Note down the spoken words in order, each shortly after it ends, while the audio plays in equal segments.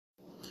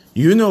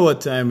You know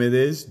what time it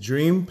is.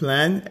 Dream,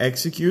 Plan,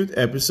 Execute,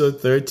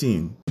 episode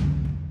 13.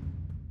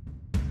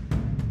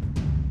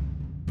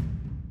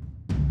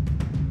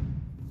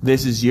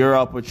 This is your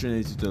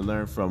opportunity to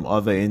learn from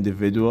other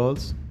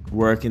individuals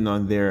working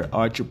on their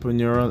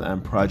entrepreneurial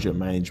and project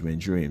management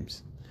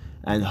dreams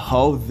and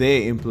how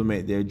they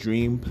implement their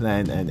dream,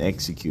 plan, and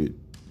execute.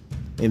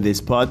 In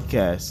this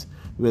podcast,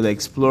 we'll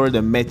explore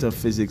the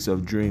metaphysics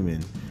of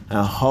dreaming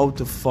and how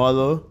to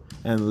follow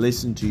and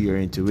listen to your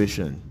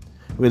intuition.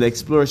 We'll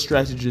explore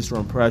strategies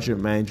from project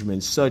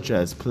management such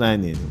as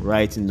planning,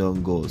 writing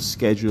down goals,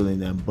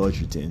 scheduling, and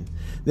budgeting.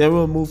 Then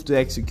we'll move to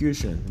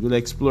execution. We'll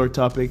explore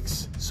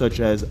topics such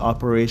as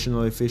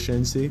operational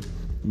efficiency,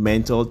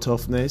 mental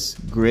toughness,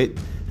 grit,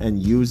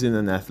 and using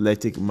an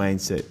athletic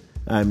mindset.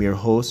 I'm your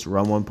host,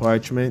 Ramon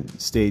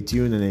Parchment. Stay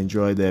tuned and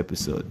enjoy the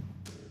episode.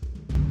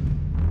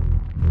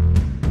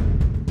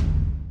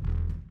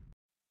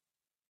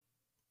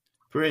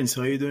 Prince,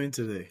 how you doing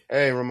today?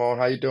 Hey, Ramon,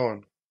 how you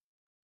doing?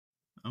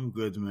 I'm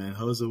good, man.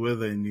 How's the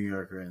weather in New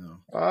York right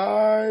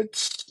now?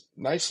 It's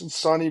nice and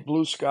sunny,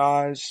 blue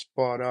skies,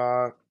 but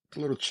a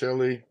little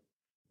chilly.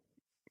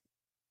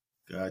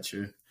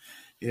 Gotcha.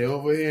 Yeah,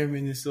 over here in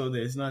Minnesota,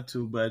 it's not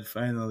too bad.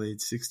 Finally,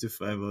 it's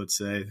 65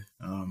 outside.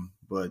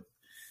 But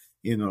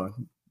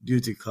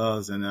duty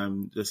calls, and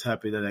I'm just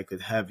happy that I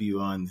could have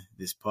you on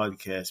this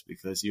podcast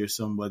because you're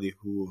somebody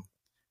who,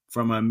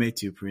 from I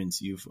met you,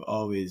 Prince, you've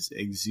always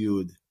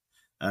exuded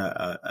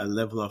a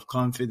level of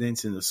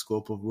confidence in the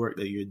scope of work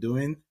that you're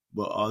doing,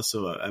 but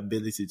also an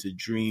ability to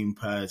dream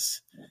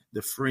past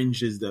the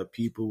fringes that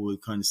people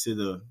would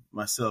consider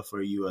myself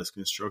or you as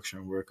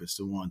construction workers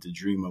to want to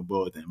dream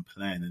about and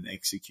plan and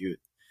execute.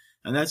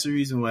 And that's the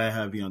reason why I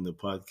have you on the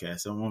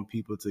podcast. I want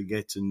people to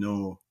get to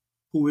know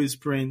who is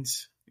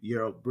Prince,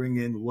 your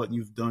upbringing, what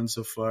you've done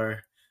so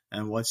far,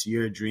 and what's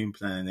your dream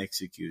plan and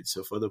execute.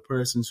 So for the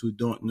persons who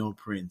don't know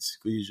Prince,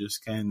 could you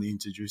just kindly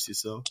introduce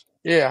yourself?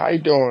 Yeah, how you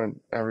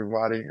doing,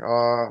 everybody?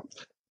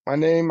 My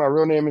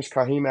real name is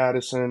Kaheem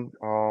Addison.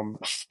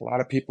 A lot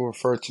of people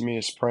refer to me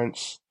as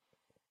Prince.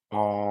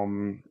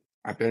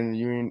 I've been in the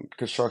union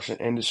construction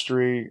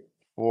industry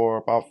for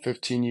about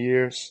 15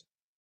 years.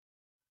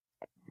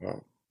 Uh,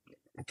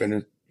 I've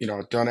been,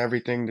 done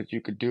everything that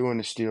you could do in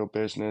the steel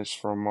business,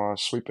 from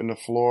sweeping the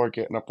floor,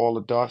 getting up all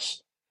the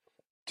dust,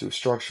 to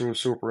structural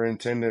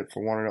superintendent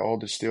for one of the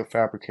oldest steel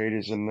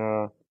fabricators in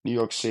the New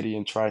York City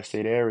and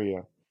tri-state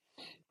area.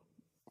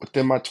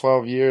 Within my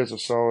 12 years or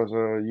so as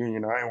a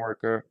union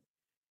ironworker,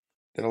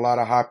 did a lot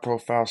of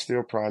high-profile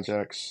steel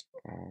projects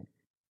in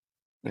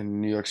the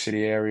New York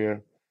City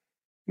area.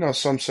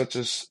 Some such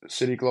as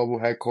Citi Global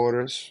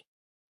Headquarters,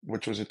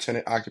 which was a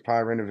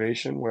tenant-occupied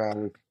renovation where I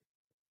was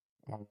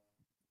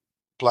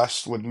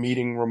blessed with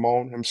meeting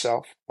Ramon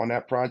himself on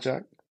that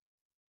project.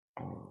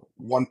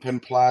 One Penn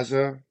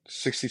Plaza,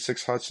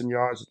 66 Hudson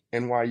Yards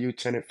NYU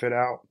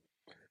Tenant-Fit-Out,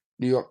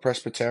 New York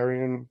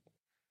Presbyterian.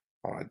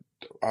 Uh,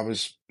 I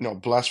was,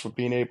 blessed with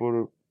being able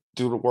to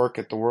do the work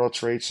at the World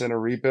Trade Center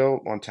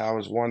rebuild on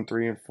towers 1,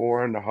 3, and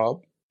 4 in the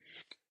hub.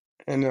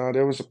 And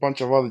there was a bunch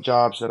of other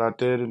jobs that I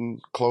did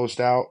and closed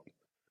out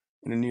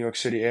in the New York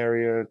City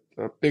area.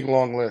 A big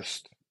long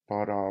list.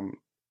 But a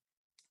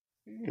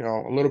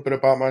little bit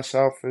about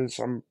myself is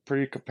I'm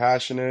pretty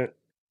compassionate,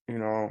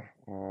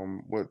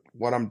 with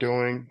what I'm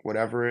doing,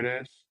 whatever it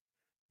is.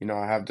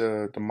 I have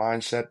the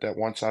mindset that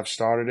once I've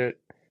started it,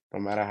 no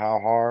matter how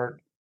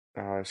hard,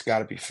 it's got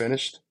to be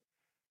finished.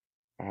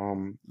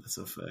 That's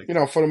a fact.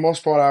 For the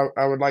most part,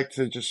 I would like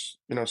to just,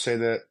 say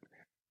that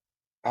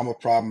I'm a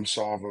problem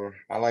solver.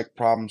 I like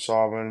problem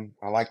solving.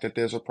 I like that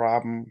there's a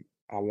problem.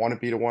 I want to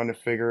be the one to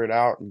figure it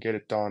out and get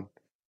it done.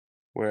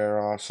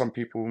 Where some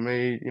people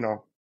may,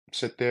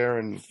 sit there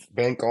and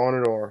bank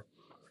on it or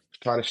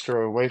try to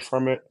stray away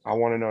from it. I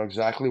want to know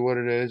exactly what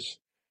it is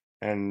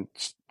and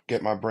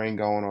get my brain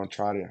going on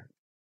try to,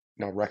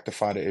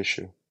 rectify the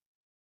issue.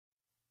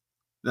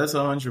 That's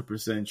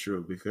 100%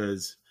 true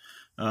because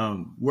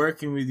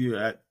working with you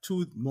at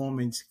two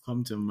moments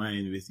come to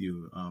mind with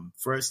you.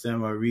 First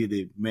time I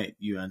really met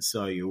you and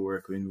saw your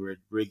work when we were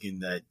rigging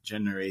that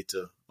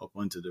generator up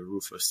onto the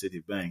roof of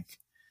Citibank,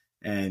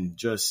 and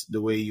just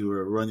the way you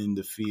were running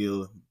the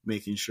field,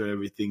 making sure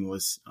everything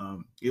was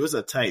it was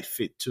a tight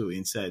fit too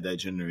inside that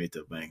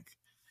generator bank.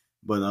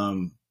 But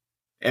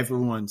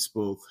everyone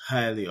spoke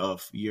highly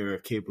of your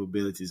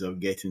capabilities of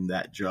getting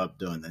that job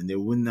done, and they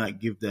would not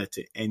give that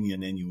to any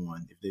and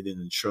anyone if they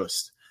didn't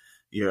trust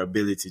your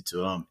ability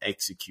to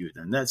execute.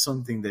 And that's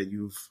something that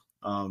you've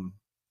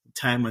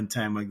time and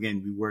time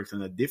again. We worked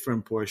on a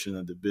different portion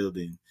of the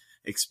building,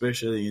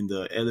 especially in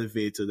the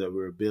elevator that we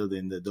were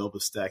building, the double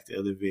stacked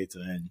elevator,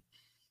 and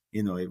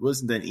it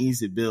wasn't an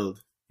easy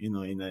build. In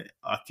an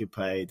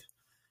occupied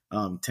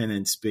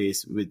tenant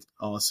space, with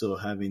also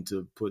having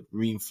to put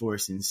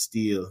reinforcing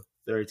steel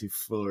 30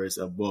 floors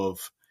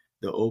above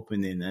the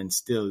opening, and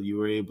still you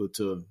were able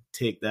to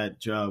take that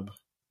job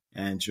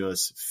and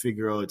just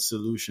figure out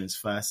solutions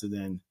faster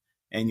than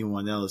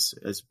anyone else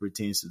as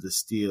pertains to the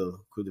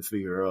steel could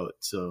figure out.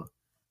 So,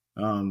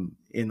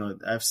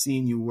 I've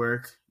seen you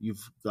work.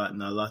 You've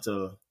gotten a lot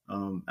of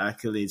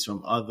accolades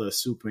from other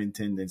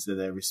superintendents that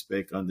I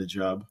respect on the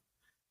job.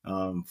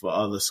 For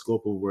all the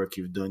scope of work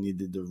you've done, you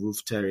did the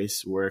roof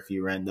terrace work,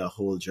 you ran the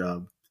whole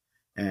job.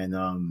 And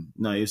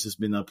no, it's just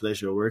been a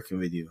pleasure working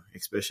with you,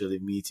 especially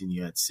meeting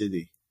you at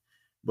Citi.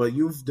 But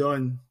you've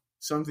done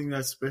something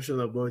that's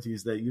special about you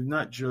is that you've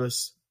not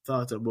just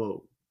thought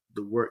about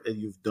the work that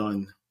you've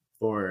done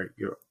for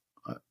your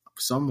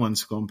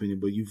someone's company,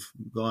 but you've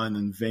gone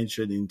and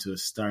ventured into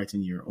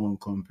starting your own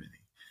company.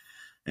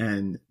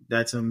 And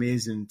that's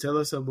amazing. Tell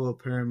us about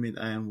Pyramid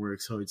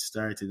Ironworks, how it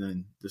started,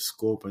 and the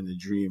scope and the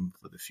dream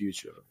for the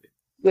future of it.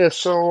 Yeah,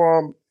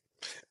 so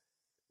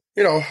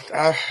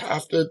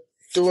after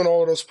doing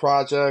all those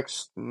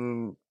projects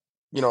and,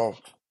 you know,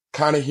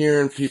 kind of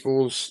hearing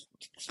people's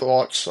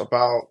thoughts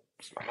about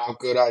how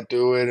good I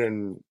do it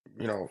and,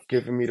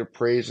 giving me the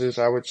praises,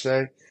 I would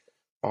say.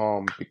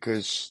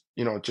 Because,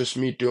 just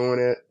me doing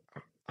it,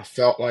 I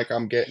felt like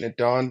I'm getting it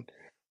done,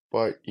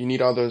 but you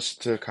need others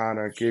to kind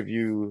of give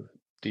you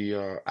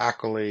the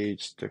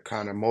accolades to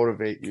kind of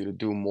motivate you to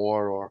do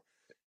more or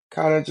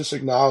kind of just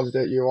acknowledge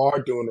that you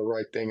are doing the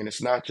right thing and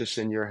it's not just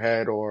in your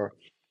head or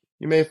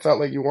you may have felt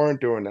like you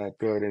weren't doing that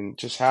good. And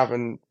just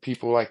having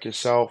people like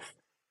yourself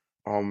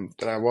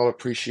that I well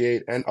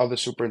appreciate and other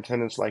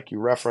superintendents like you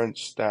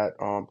referenced that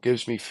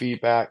gives me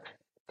feedback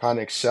kind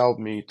of excelled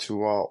me to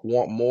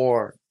want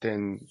more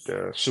than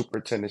the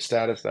superintendent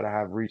status that I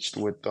have reached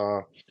with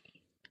the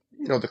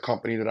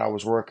company that I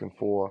was working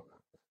for.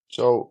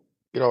 So,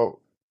 you know,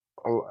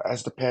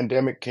 as the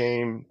pandemic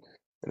came,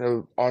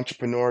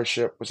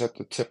 entrepreneurship was at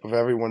the tip of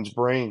everyone's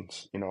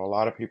brains. A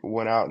lot of people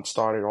went out and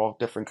started all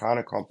different kind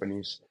of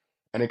companies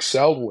and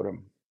excelled with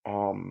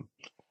them.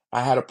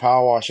 I had a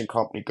power washing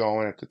company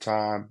going at the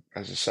time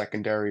as a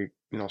secondary,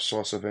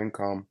 source of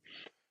income,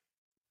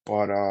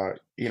 but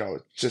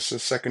just a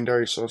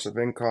secondary source of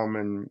income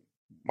and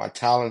my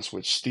talents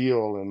with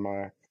steel and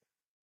my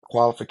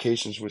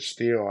qualifications with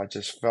steel, I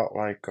just felt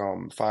like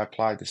if I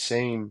applied the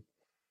same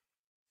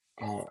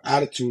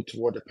attitude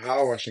toward the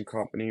power washing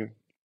company,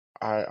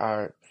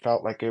 I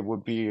felt like it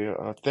would be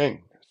a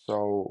thing.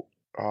 So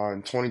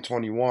in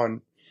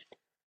 2021,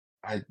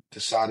 I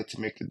decided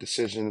to make the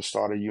decision to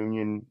start a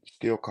union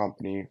steel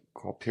company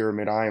called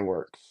Pyramid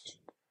Ironworks.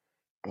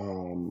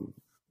 Um,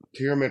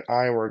 Pyramid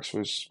Ironworks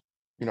was,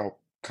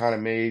 kind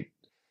of made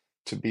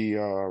to be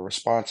a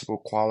responsible,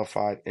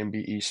 qualified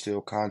MBE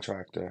steel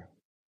contractor.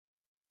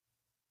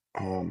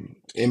 The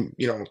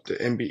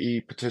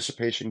MBE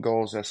participation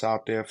goals that's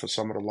out there for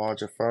some of the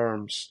larger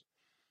firms,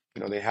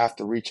 they have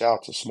to reach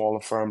out to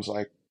smaller firms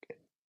like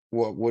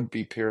what would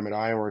be Pyramid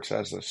Ironworks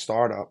as a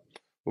startup,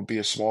 would be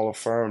a smaller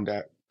firm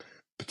that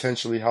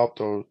potentially help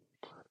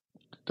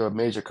the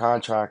major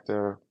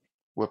contractor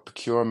with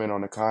procurement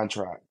on the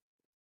contract.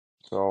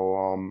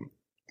 So,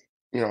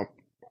 you know,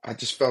 I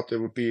just felt it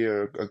would be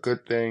a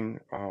good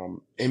thing.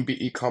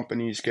 MBE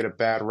companies get a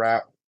bad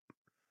rap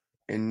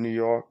in New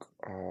York.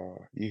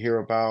 You hear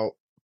about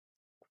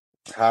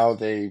how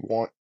they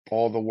want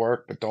all the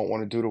work but don't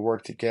want to do the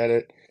work to get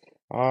it.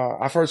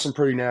 I've heard some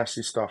pretty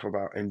nasty stuff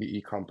about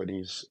MBE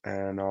companies,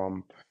 and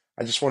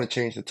I just want to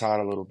change the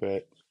tide a little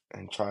bit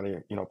and try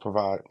to,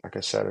 provide, like I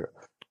said,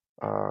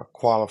 a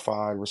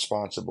qualified,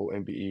 responsible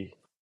MBE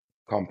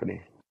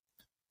company.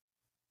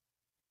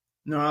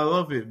 No, I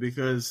love it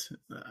because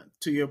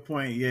to your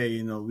point, yeah,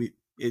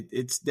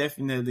 it's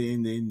definitely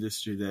in the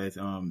industry that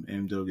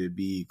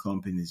MWBE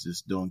companies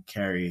just don't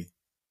carry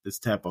this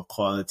type of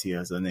quality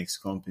as the next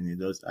company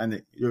does.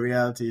 And the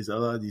reality is a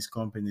lot of these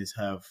companies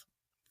have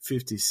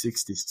 50,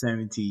 60,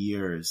 70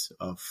 years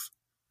of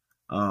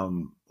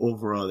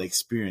overall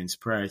experience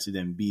prior to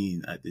them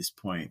being at this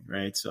point,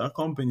 right? So a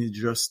company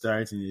just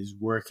starting is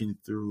working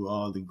through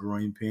all the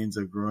growing pains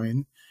of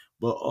growing,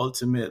 but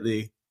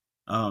ultimately,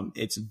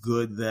 it's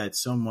good that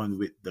someone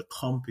with the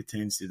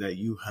competency that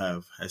you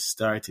have has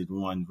started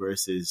one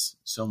versus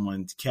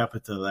someone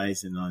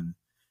capitalizing on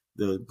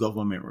the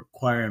government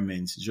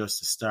requirements just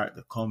to start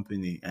the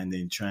company and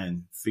then try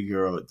and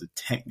figure out the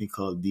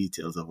technical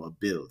details of a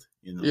build.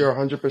 You're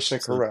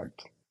 100% So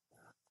correct.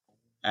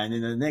 and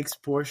then the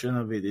next portion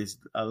of it is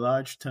a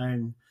large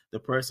time the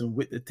person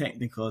with the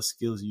technical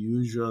skills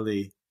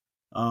usually,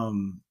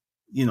 um,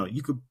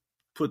 you could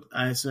put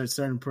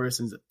certain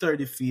persons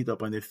 30 feet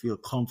up and they feel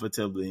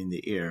comfortable in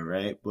the air,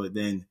 right? But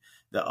then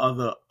the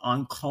other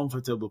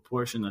uncomfortable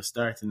portion of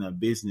starting a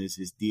business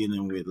is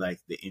dealing with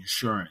like the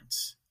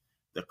insurance,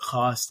 the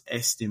cost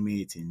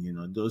estimating,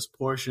 those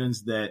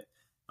portions that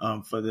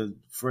for the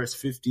first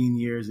 15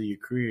 years of your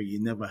career,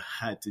 you never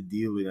had to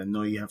deal with. I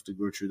know you have to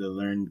go through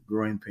the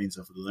growing pains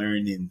of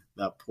learning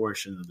that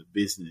portion of the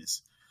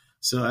business.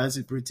 So as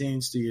it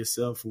pertains to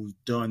yourself who've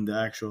done the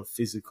actual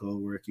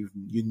physical work,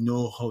 you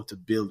know how to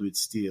build with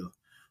steel.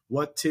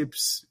 What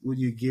tips would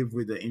you give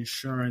with the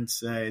insurance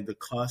side, the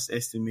cost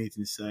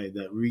estimating side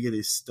that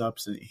really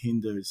stops and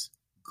hinders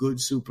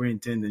good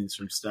superintendents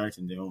from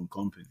starting their own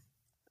company?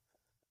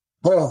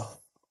 Oh,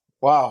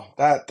 wow,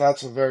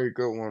 that's a very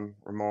good one,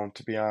 Ramon,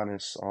 to be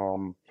honest.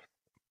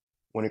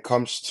 When it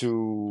comes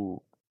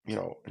to,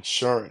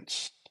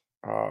 insurance.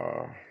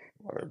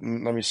 Let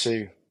me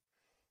see.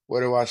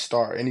 Where do I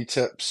start? Any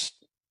tips?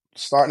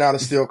 Starting out a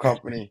steel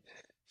company.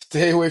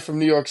 Stay away from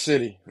New York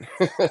City.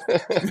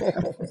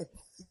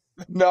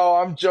 No,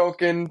 I'm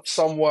joking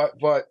somewhat,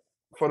 but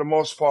for the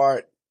most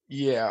part,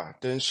 yeah,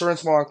 the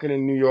insurance market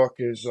in New York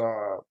is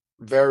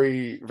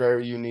very,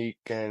 very unique,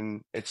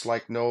 and it's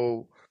like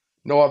no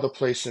other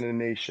place in the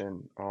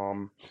nation.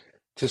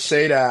 To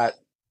say that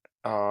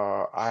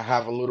I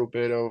have a little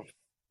bit of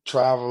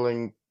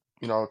traveling,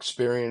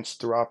 experience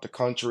throughout the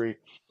country,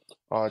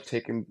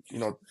 taking,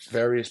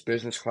 various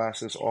business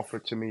classes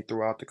offered to me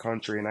throughout the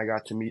country, and I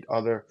got to meet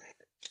other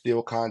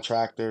steel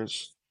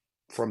contractors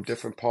from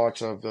different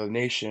parts of the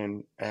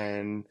nation,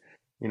 and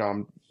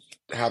I'm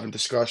having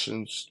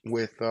discussions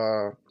with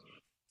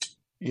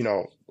you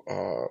know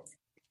uh,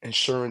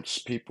 insurance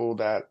people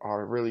that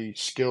are really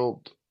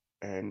skilled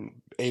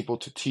and able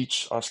to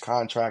teach us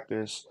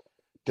contractors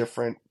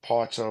different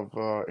parts of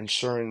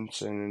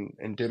insurance and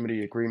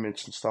indemnity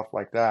agreements and stuff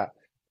like that.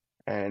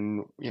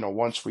 And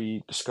once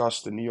we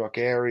discussed the New York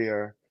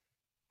area,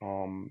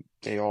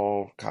 they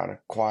all kind of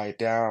quiet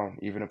down.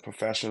 Even the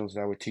professionals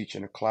that were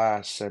teaching the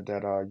class said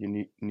that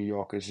New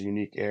York is a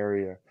unique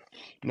area.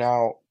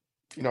 Now,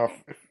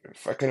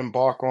 if I can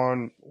embark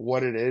on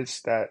what it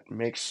is that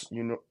makes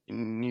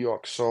New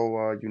York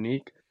so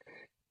unique,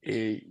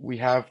 we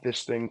have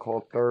this thing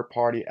called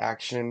third-party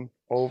action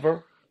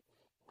over,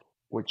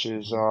 which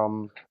is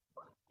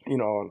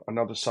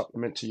another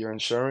supplement to your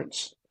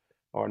insurance,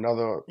 or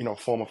another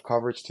form of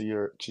coverage to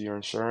your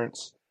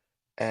insurance.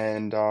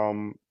 And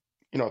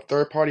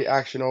third party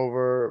action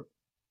over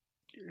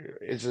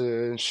is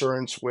an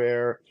insurance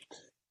where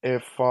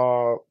if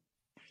uh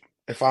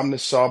if I'm the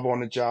sub on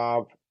the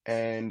job,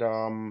 and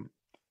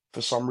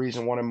for some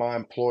reason one of my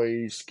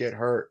employees get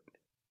hurt,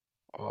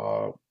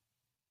 uh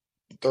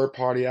third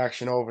party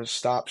action over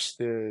stops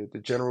the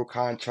general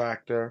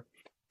contractor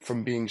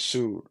from being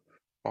sued.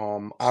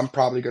 I'm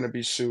probably going to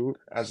be sued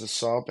as a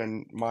sub,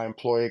 and my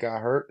employee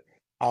got hurt.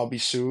 I'll be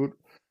sued,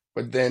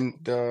 but then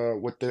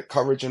with the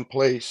coverage in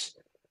place,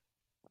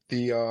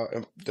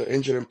 the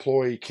injured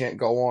employee can't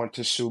go on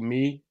to sue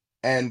me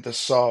and the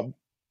sub.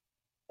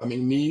 I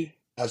mean, me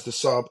as the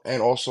sub,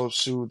 and also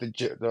sue the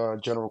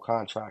general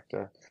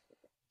contractor.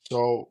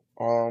 So,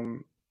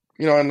 in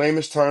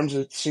layman's terms,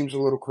 it seems a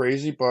little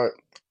crazy, but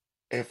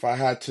if I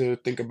had to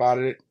think about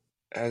it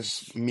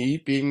as me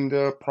being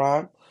the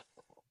prime,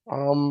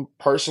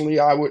 personally,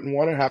 I wouldn't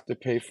want to have to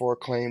pay for a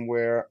claim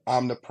where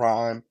I'm the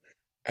prime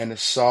and the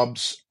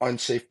sub's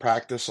unsafe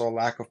practice or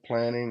lack of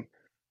planning,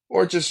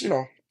 or just,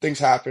 things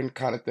happen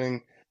kind of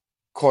thing,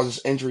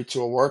 causes injury to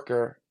a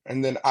worker,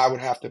 and then I would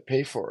have to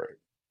pay for it.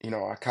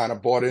 I kind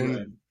of bought in,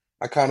 Right.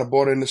 I kind of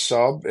bought in the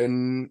sub,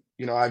 and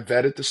I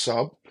vetted the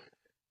sub,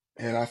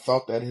 and I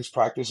felt that his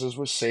practices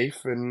were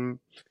safe, and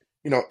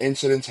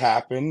incidents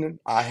happen.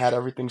 I had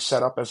everything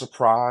set up as a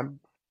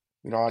prime.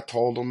 I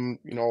told him,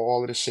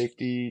 all of the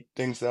safety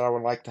things that I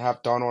would like to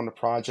have done on the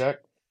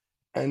project,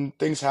 and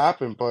things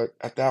happen. But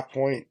at that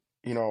point,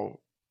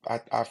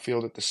 I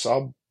feel that the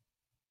sub,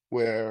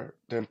 where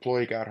the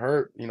employee got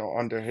hurt,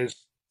 under his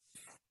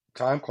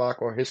time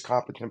clock, or his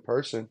competent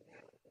person,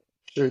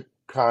 should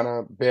kind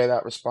of bear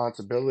that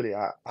responsibility.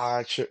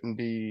 I shouldn't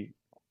be,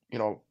 you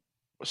know,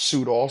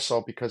 sued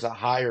also because I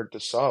hired the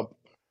sub.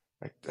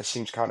 Like, that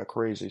seems kind of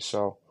crazy.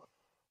 So,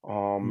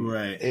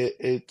 Right.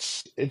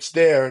 it's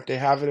there. They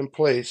have it in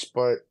place,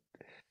 but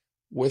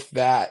with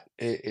that,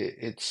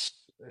 it's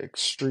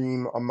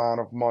extreme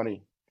amount of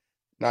money.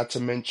 Not to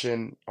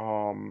mention,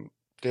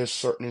 there's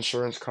certain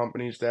insurance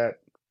companies that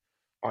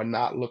are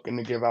not looking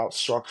to give out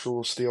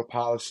structural steel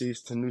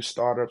policies to new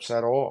startups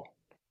at all.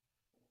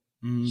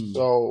 Mm.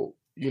 So,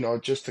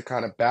 just to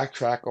kind of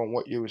backtrack on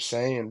what you were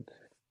saying,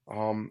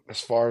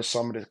 as far as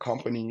some of the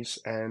companies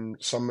and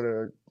some of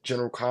the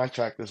general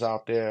contractors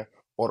out there,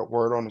 or the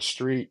word on the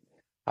street,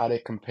 how they're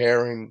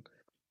comparing,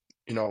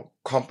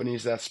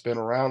 companies that's been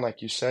around,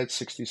 like you said,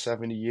 60,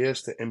 70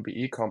 years, to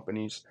MBE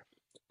companies.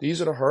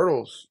 These are the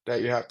hurdles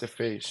that you have to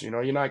face.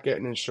 You're not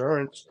getting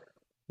insurance.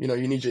 You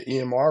need your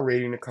EMR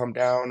rating to come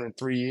down in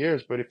 3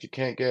 years, but if you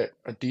can't get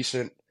a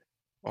decent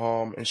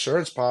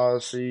insurance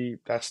policy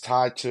that's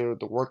tied to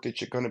the work that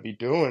you're going to be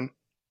doing,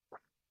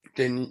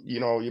 then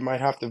you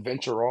might have to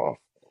venture off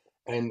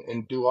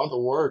and do other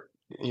work,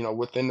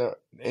 within the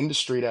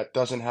industry that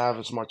doesn't have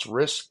as much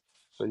risk,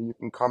 so you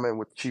can come in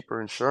with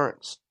cheaper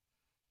insurance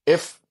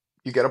if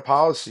you get a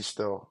policy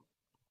still.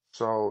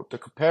 So the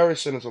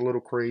comparison is a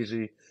little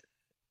crazy.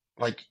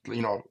 Like,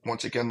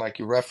 once again, like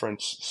you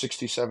referenced,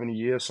 60, 70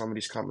 years some of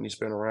these companies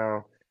been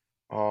around.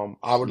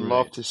 I would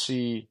love Right. to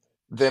see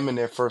them in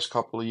their first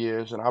couple of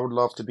years, and I would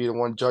love to be the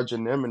one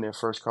judging them in their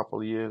first couple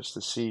of years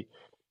to see,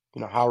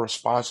 how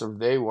responsive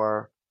they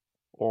were,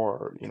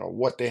 or,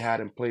 what they had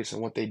in place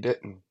and what they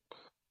didn't.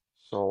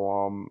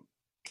 So,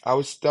 I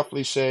would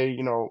definitely say,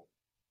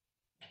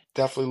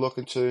 definitely look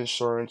into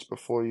insurance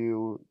before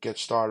you get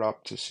started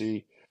up to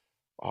see,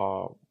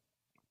 uh,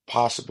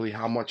 possibly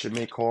how much it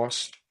may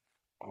cost.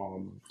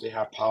 They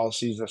have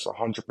policies that's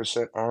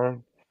 100%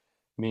 earned.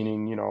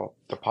 meaning,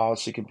 the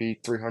policy could be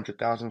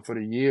 300,000 for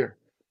the year.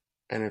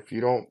 And if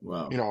you don't,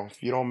 Wow.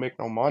 if you don't make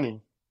no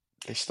money,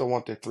 they still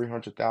want their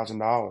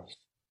 $300,000.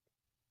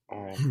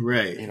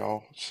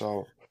 Right.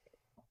 So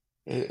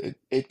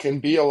it can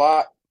be a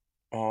lot.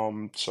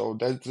 So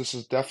this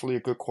is definitely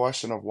a good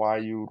question of why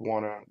you would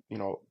want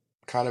to,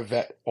 kind of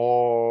vet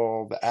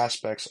all the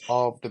aspects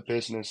of the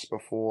business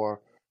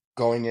before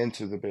going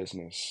into the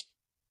business.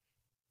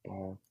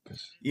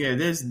 'Cause- Yeah,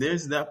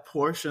 there's that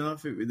portion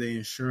of it with the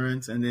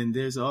insurance, and then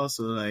there's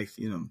also like,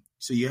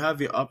 so you have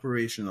your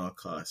operational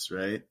costs,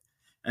 right?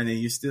 And then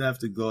you still have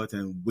to go out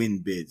and win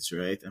bids,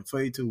 right? And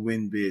for you to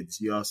win bids,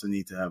 you also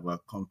need to have a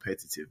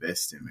competitive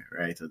estimate,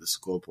 right, of the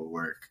scope of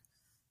work.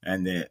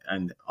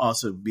 And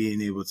also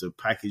being able to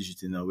package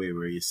it in a way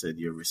where you said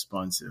you're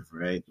responsive,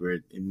 right? Where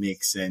it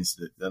makes sense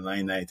that the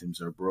line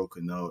items are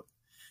broken out.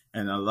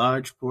 And a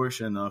large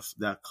portion of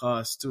that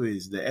cost too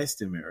is the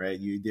estimate, right?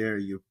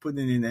 You're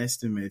putting in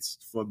estimates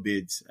for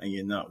bids and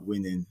you're not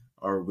winning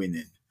or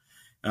winning.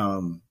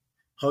 Um,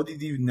 how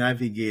did you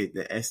navigate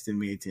the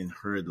estimating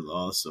hurdle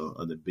also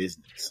of the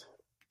business?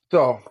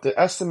 So the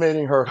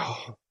estimating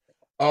hurdle,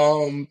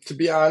 to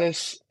be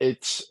honest,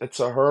 it's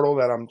a hurdle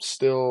that I'm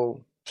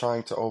still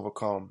trying to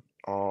overcome.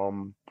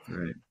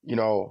 Right, You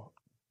know,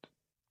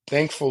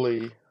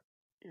 Thankfully,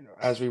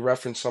 as we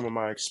reference some of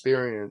my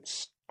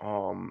experience,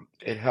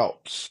 it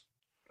helps.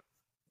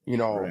 You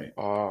know, right,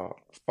 uh,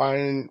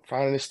 finding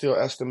a steel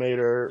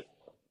estimator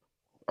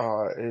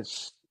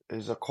is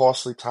a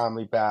costly,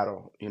 timely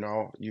battle.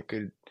 You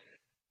could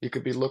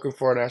be looking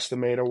for an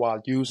estimator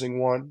while using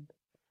one,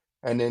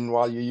 and then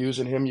while you're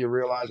using him, you're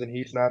realizing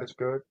he's not as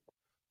good,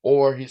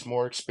 or he's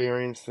more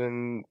experienced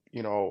in,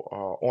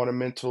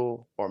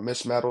 ornamental or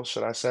miss metal,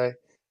 should I say.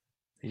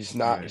 He's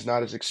not right. he's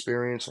not as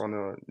experienced on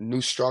a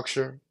new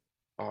structure,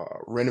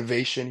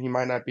 renovation. He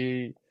might not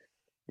be,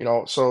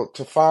 so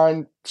to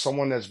find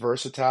someone that's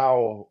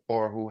versatile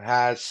or who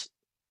has,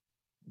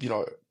 you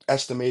know,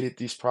 estimated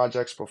these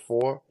projects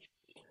before,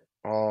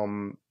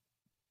 um,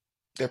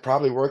 they're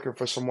probably working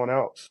for someone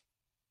else,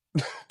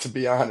 to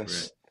be Right,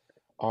 honest.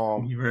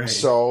 right,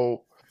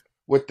 So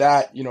with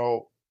that,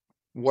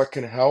 what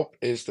can help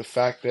is the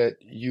fact that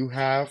you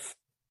have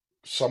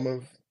some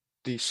of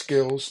these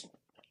skills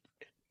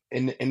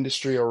in the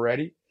industry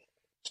already,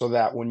 so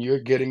that when you're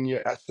getting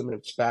your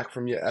estimates back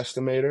from your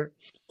estimator,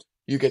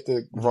 you get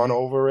to run hmm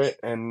over it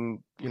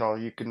and,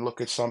 you can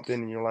look at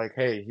something and you're like,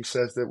 hey, he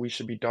says that we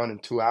should be done in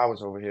 2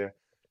 hours over here.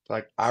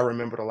 Like, I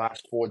remember the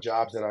last four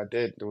jobs that I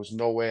did, there was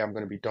no way I'm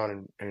going to be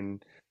done in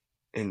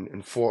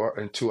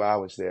 2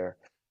 hours there.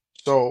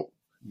 So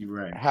You're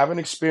right, having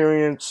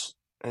experience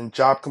and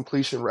job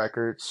completion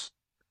records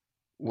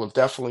will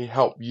definitely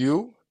help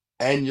you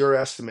and your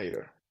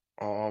estimator.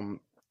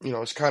 Um,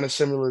 it's kind of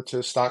similar to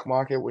the stock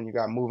market when you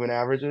got moving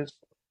averages.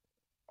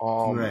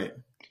 Um, right.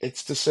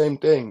 it's the same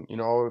thing,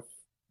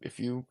 if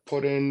you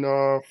put in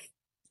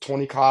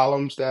 20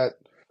 columns that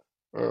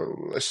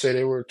let's say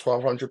they were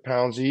 1,200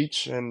 pounds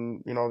each,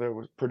 and they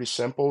were pretty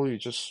simple. You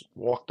just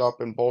walked up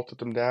and bolted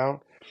them down.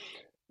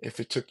 If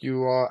it took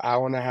you an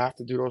hour and a half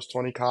to do those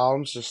 20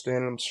 columns, just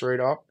standing them straight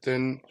up,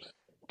 then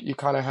you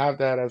kind of have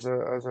that as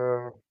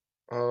a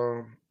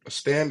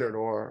standard,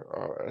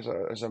 or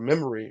as a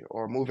memory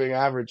or moving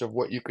average of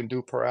what you can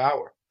do per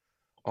hour.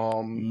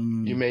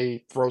 You Mm,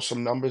 may throw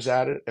some numbers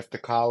at it if the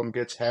column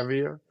gets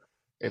heavier,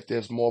 if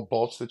there's more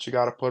bolts that you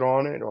got to put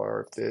on it,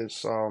 or if there's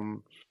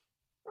some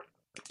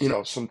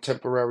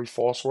temporary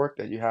false work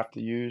that you have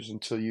to use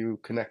until you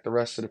connect the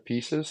rest of the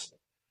pieces.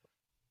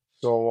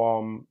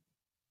 So,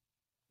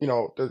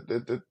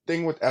 the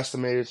thing with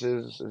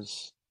estimators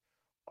is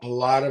a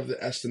lot of the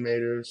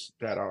estimators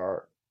that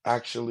are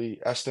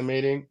actually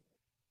estimating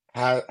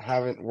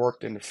haven't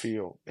worked in the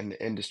field, in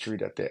the industry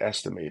that they're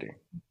estimating.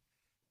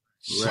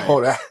 right.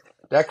 So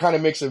that kind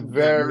of makes it That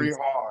very makes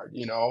hard.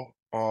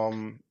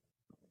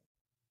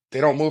 They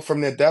don't move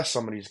from their desk,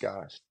 some of these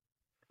guys.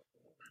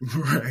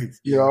 right.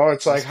 Yeah,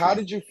 It's like, that's how true.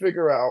 did you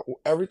figure out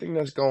everything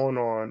that's going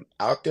on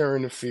out there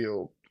in the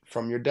field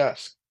from your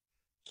desk?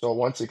 So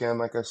once again,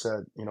 like I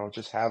said,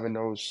 just having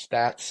those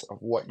stats of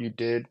what you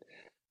did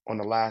on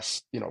the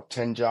last,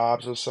 10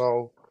 jobs or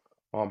so,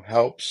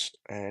 helps.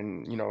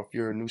 And, if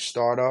you're a new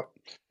startup,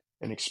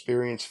 an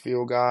experienced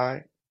field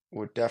guy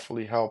would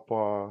definitely help,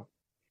 to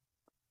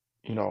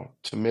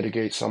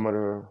mitigate some of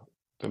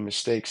the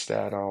mistakes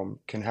that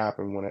can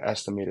happen when an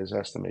estimator is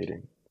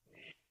estimating.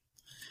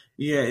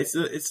 Yeah,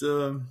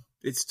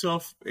 it's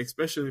tough,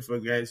 especially for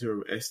guys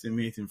who are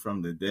estimating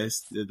from the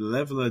desk. The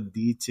level of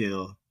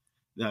detail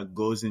that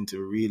goes into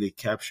really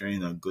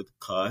capturing a good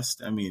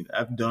cost. I mean,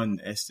 I've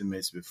done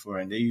estimates before,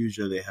 and they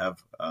usually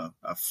have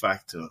a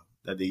factor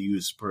that they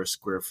use per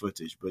square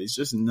footage, but it's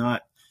just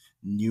not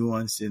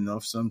nuanced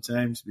enough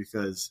sometimes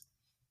because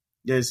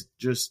there's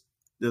just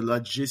the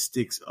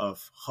logistics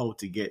of how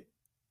to get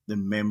the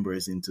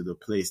members into the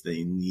place that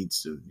it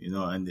needs to,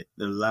 and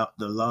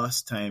the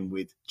last time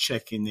with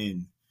checking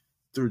in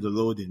through the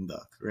loading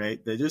dock,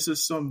 right? There just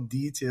is some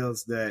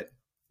details that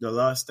the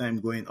last time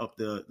going up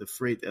the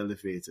freight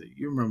elevator,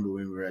 you remember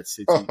when we were at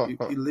Citi,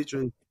 it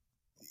literally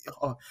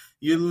oh,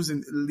 you're losing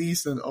at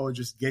least an hour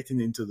just getting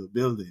into the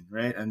building,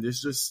 right? And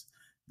there's just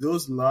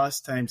those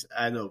lost times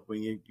add up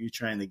when you're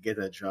trying to get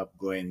a job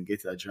going,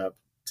 get a job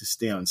to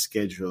stay on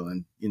schedule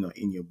and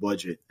in your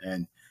budget.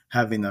 And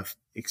having a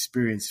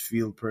experienced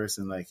field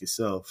person like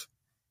yourself,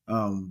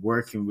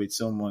 working with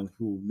someone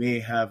who may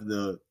have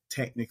the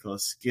technical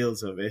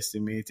skills of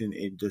estimating,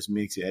 it just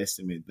makes your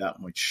estimate that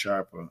much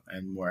sharper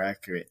and more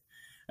accurate.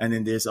 And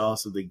then there's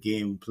also the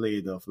game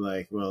played of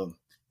like, well,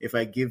 if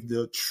I give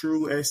the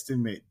true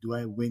estimate, do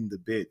I win the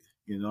bid?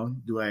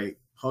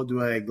 How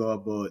do I go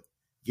about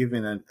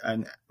giving an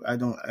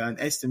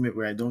estimate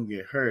where I don't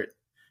get hurt,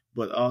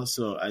 but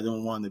also I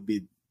don't want to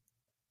be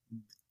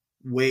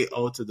way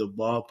out of the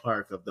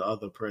ballpark of the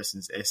other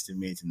person's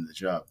estimating the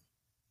job.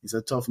 It's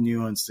a tough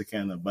nuance to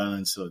kind of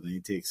balance out, and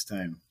it takes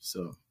time.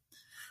 So,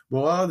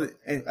 but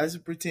as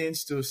it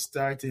pertains to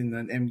starting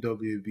an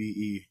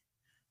MWBE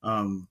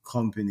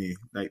company,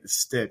 like the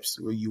steps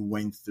where you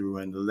went through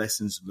and the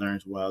lessons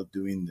learned while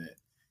doing that,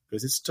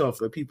 because it's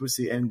tough. When people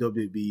see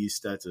MWBE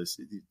status,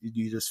 did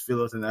you just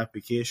fill out an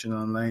application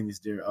online? Is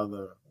there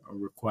other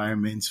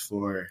requirements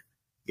for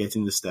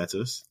getting the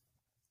status?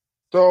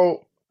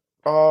 So,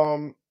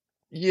 um,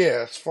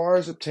 yeah, as far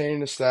as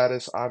obtaining the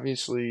status,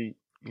 obviously,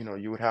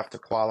 you would have to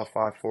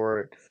qualify for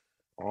it.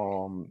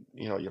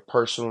 Your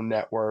personal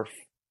net worth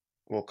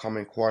will come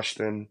in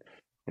question.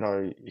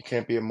 You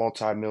can't be a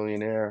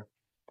multimillionaire,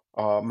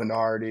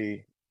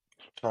 minority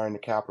trying to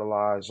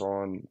capitalize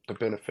on the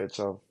benefits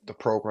of the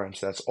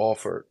programs that's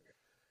offered.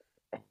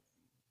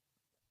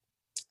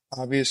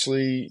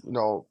 Obviously,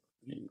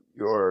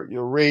 your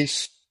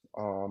race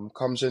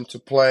comes into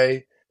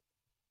play.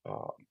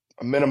 Uh,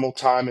 a minimal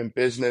time in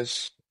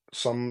business.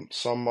 Some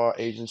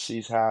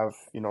agencies have,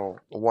 a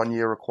 1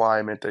 year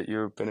requirement that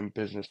you've been in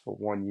business for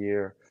 1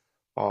 year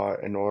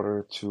in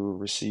order to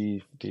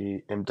receive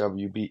the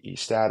MWBE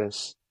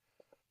status.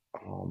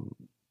 Um,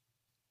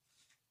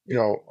 you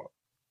know,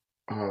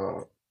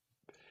 uh,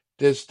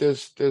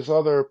 there's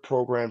other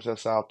programs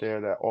that's out there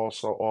that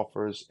also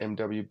offers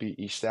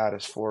MWBE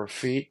status for a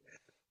fee.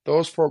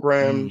 Those Mm,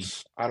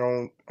 programs, I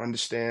don't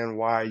understand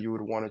why you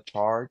would want to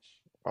charge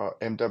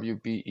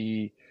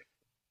MWBE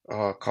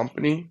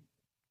company.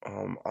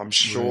 I'm right.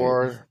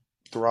 sure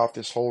throughout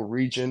this whole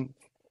region,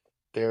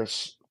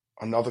 there's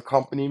another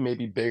company,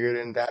 maybe bigger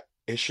than that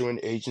issuing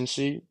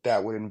agency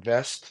that would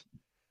invest,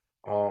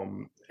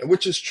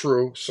 which is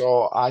true.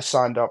 So I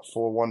signed up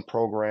for one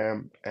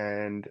program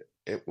and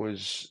it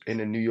was in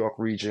the New York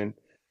region,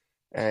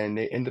 and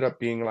it ended up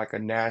being like a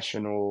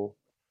national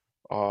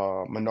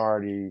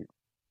minority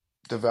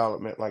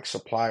development, like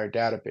supplier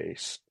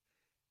database.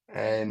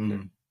 And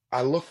Mm,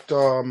 I looked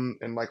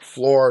in like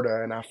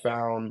Florida and I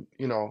found,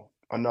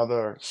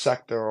 another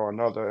sector or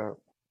another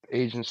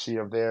agency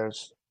of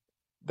theirs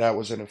that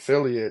was an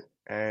affiliate.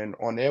 And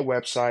on their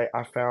website,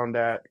 I found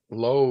that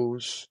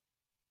Lowe's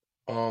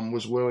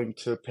was willing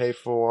to pay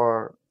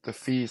for the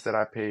fees that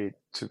I paid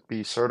to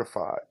be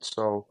certified.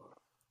 So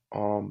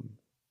um,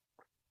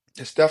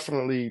 it's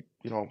definitely,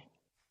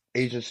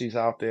 agencies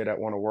out there that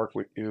want to work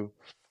with you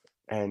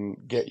and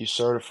get you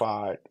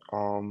certified.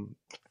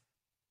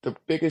 The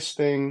biggest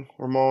thing,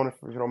 Ramon, if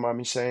you don't mind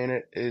me saying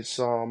it, is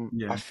I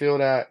yeah. feel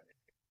that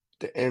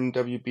the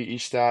MWBE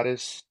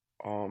status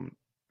um,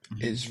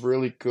 Hmm. is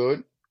really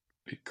good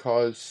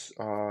because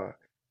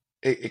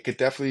it could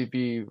definitely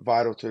be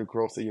vital to the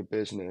growth of your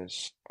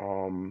business.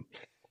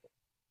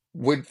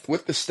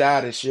 With the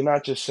status, you're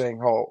not just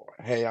saying, "Oh,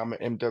 hey, I'm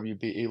an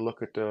MWBE.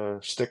 Look at the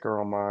sticker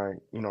on my,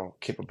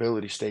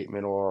 capability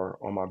statement or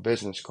on my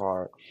business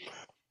card."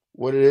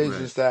 What it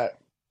Right. is that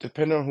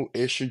depending on who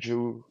issued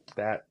you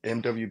that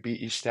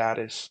MWBE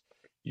status,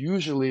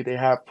 usually they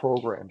have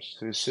programs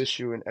to assist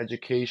you in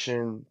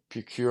education,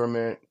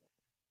 procurement,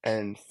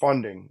 and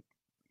funding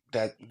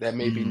that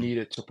may be Mm,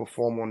 needed to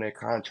perform on their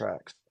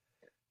contracts.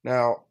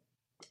 Now,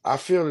 I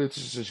feel that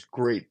this is a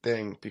great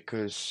thing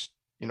because,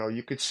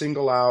 you could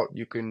single out,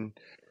 you can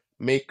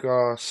make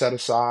set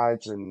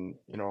asides and,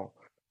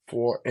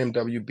 for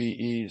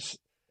MWBEs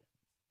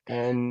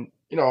and,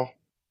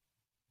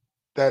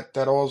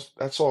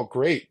 that's all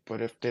great,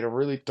 but if they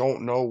really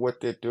don't know what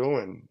they're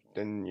doing,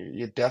 then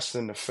you're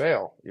destined to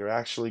fail. You're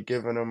actually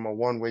giving them a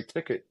one-way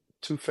ticket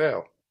to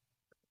fail.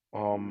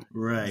 Um,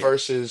 right.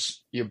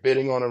 versus you're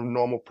bidding on a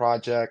normal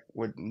project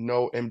with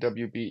no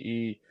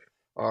MWBE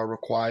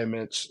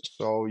requirements.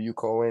 So you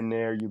go in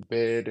there, you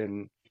bid,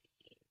 and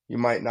you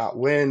might not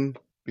win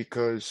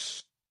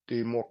because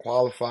the more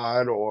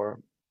qualified or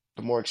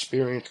the more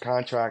experienced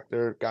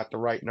contractor got the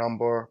right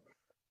number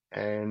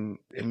and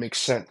it makes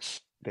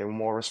sense. They were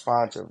more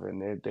responsive,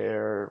 and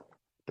they're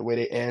the way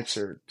they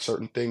answered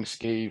certain things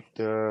gave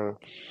the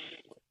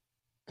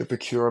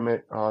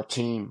procurement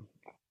team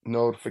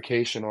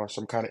notification or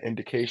some kind of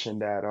indication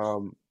that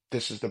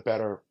this is the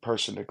better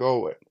person to go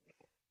with.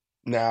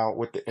 Now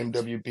with the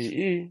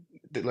MWBE,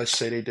 let's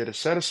say they did a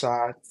set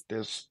aside.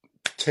 There's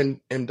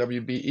 10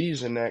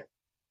 MWBEs in that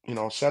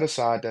set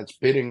aside that's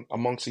bidding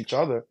amongst each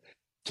other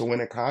to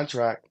win a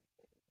contract.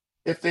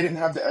 If they didn't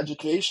have the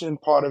education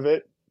part of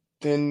it,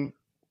 then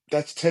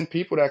that's 10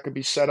 people that could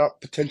be set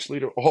up potentially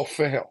to all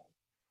fail.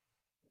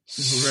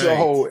 Right.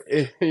 So,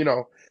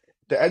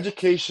 the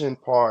education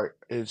part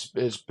is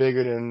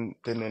bigger than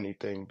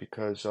anything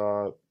because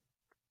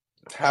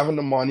having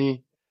the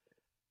money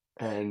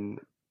and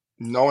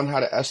knowing how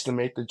to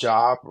estimate the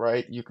job,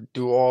 right? You could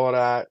do all of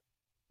that,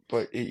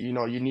 but you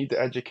need the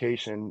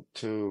education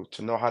to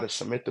know how to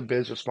submit the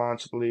bids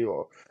responsibly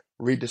or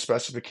read the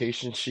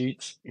specification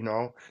sheets.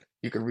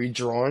 You can read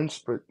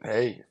drawings, but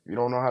hey, if you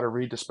don't know how to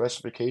read the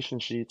specification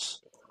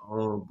sheets,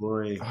 Oh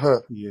boy.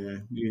 Yeah, you're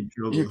in you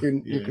trouble.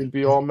 can you Yeah. can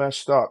be all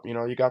messed up.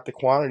 You got the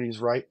quantities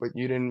right, but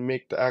you didn't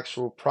make the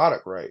actual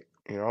product right.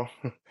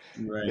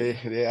 Right.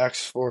 They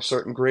asked for a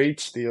certain grade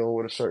steel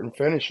with a certain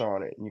finish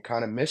on it, and you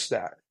kind of missed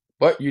that.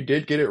 But you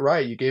did get it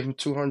right. You gave them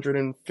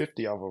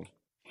 250 of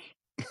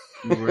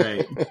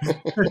Right.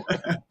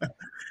 them.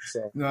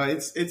 So, No,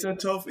 it's a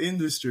tough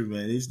industry,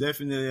 man. It's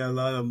definitely a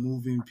lot of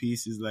moving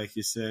pieces, like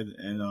you said,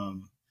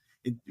 and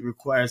it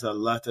requires a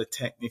lot of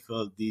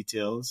technical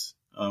details,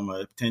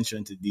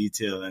 attention to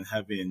detail, and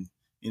having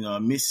a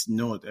missed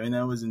note. When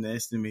I was in the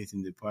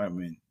estimating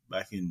department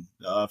back in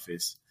the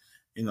office,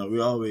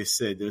 we always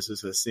said there's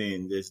just a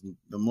saying: "There's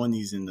the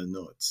money's in the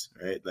notes,"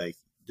 right? Like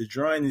the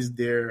drawing is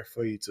there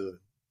for you to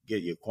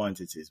get your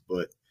quantities,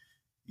 but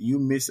you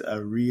miss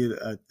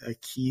a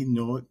key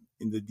note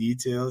in the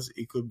details,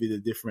 it could be the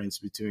difference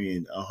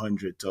between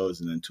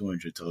 $100,000 and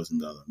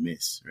 $200,000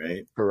 miss,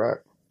 right?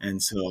 correct.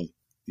 And so,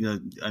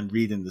 I'm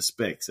reading the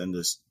specs and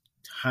just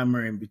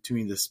hammering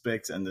between the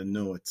specs and the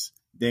notes,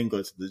 then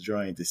go to the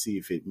drawing to see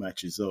if it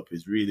matches up.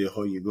 Is really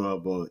how you go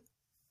about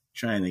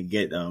trying to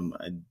get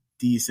a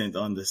decent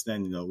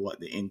understanding of what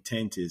the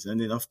intent is. And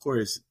then, of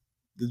course,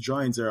 the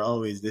drawings are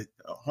always the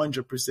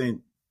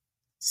 100%.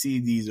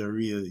 CDs are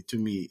really, to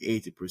me,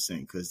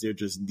 80% because they're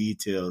just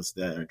details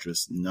that are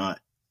just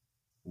not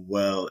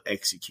well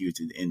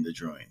executed in the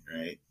drawing,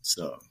 right?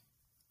 So,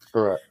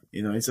 Correct.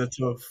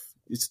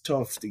 it's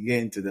tough to get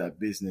into that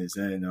business.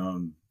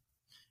 And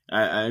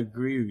I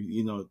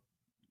agree,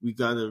 we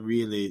got to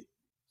really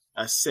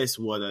assess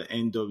what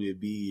an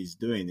MWBE is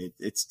doing.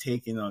 It's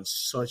taking on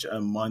such a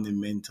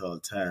monumental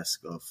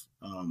task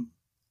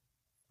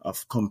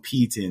of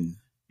competing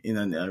in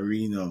an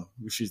arena,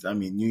 which is, I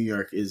mean, New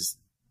York is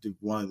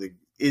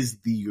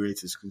the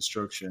greatest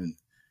construction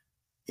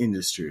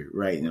industry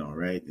right now,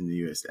 right, in the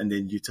US. And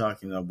then you're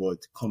talking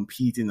about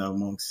competing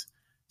amongst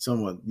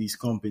some of these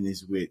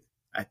companies with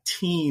a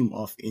team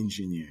of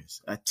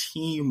engineers, a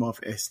team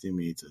of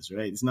estimators,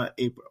 right? It's not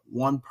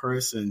one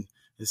person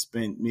has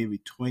spent maybe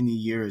 20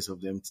 years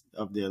of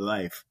their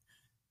life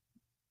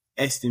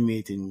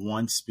estimating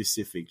one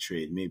specific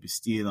trade, maybe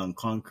steel and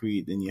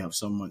concrete, then you have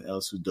someone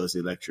else who does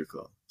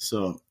electrical.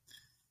 So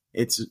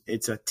it's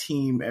a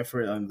team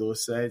effort on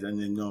those sides, and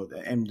then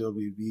the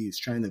MWB is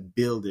trying to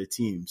build their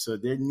team. So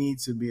there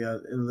needs to be a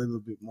little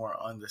bit more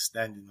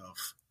understanding of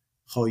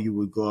how you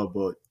would go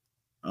about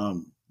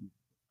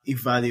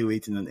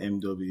evaluating an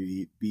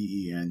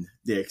MWBE and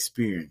their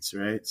experience,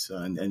 right? So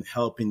and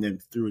helping them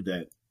through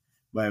that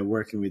by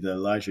working with a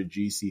larger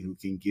GC who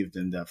can give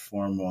them that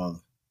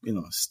formal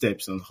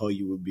steps on how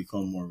you would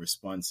become more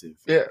responsive.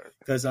 Yeah.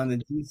 Because on the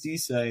GC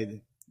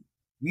side,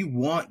 we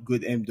want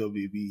good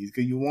MWBs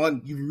because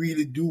you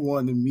really do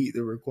want to meet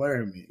the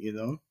requirement,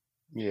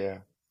 Yeah.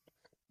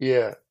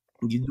 Yeah.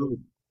 You do.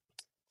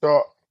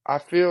 So I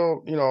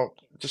feel,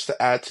 just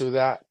to add to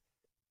that,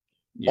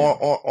 Yeah.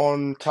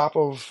 on top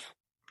of,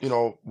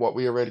 what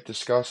we already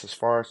discussed as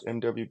far as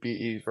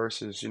MWBE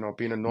versus,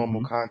 being a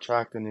normal Mm-hmm.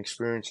 contract and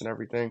experience and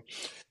everything,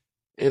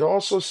 it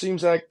also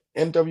seems like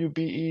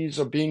MWBEs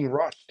are being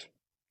rushed.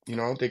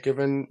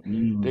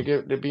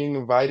 Mm-hmm. They're being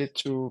invited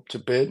to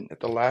bid at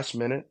the last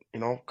minute,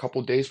 a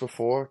couple days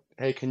before.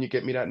 Hey, can you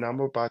get me that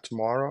number by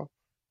tomorrow?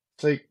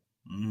 It's like,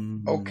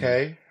 Mm-hmm.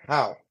 okay,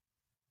 how?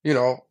 You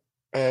know,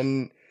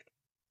 and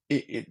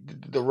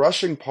the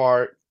rushing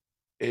part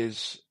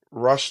is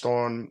rushed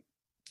on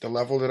the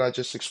level that I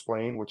just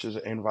explained, which is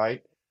an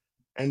invite,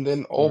 and then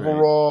Right.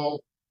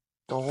 overall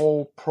the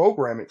whole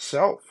program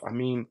itself. I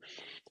mean,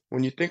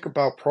 when you think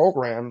about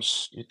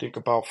programs, you think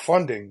about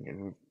funding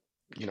and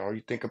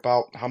you think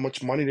about how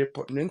much money they're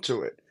putting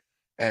into it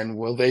and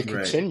will they Right.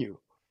 continue?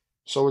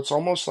 So it's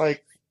almost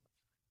like,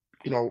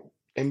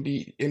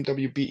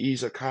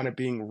 MWBEs are kind of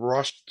being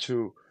rushed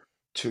to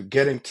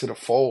get into the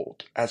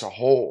fold as a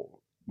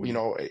whole.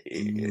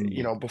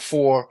 Mm-hmm.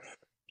 Before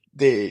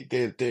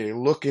they're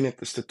looking at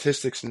the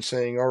statistics and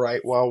saying, all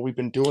right, well, we've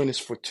been doing this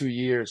for 2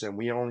 years and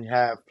we only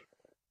have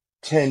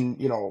 10,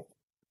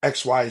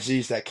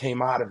 XYZs that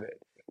came out of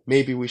it.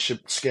 Maybe we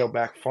should scale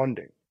back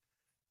funding.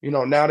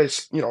 Now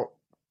this,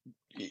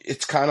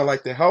 it's kind of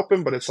like they're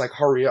helping, but it's like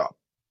hurry up.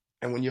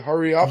 And when you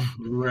hurry up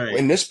Right.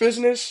 in this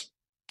business,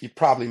 you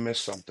probably miss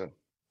something.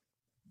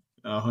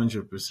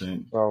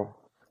 100%. So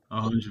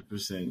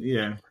 100%.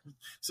 Yeah.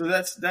 So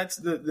that's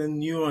the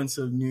nuance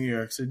of New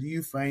York. So do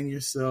you find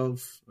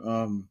yourself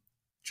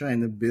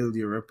trying to build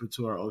your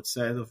repertoire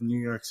outside of New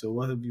York? So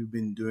what have you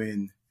been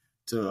doing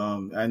to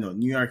I know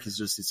New York is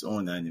just its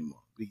own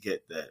animal. We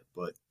get that.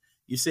 But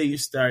you say you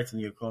start in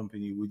your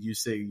company, would you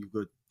say you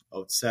go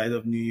outside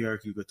of New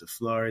York, you go to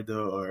Florida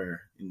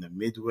or in the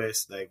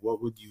Midwest? Like,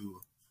 what would you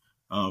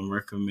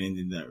recommend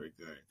in that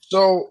regard?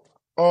 So,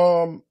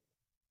 um,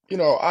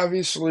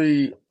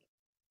 obviously,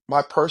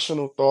 my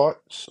personal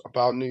thoughts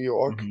about New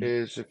York Hmm.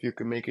 is if you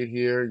can make it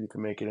here, you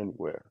can make it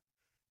anywhere.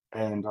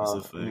 And That's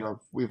a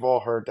fact. we've all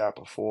heard that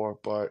before,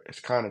 but it's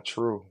kind of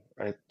true.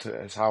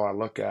 It's how I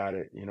look at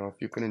it. If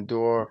you can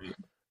endure Right,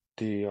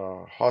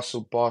 the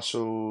hustle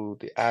bustle,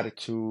 the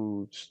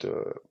attitudes,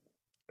 the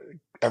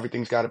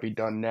everything's got to be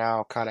done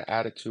now kind of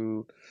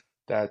attitude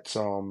that's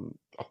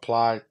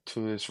applied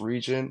to this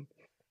region.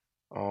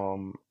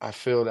 I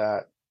feel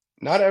that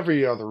not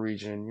every other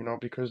region,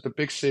 because the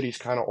big cities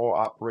kind of all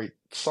operate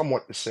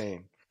somewhat the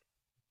same.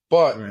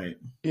 But, right,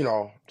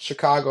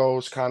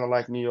 Chicago's kind of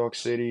like New York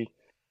City,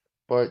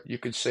 but you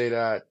could say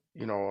that,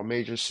 a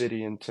major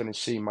city in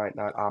Tennessee might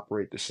not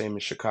operate the same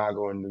as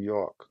Chicago and New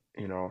York,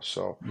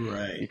 so you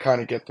right.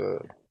 kind of get to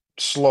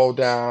slow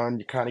down,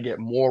 you kind of get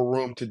more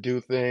room to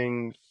do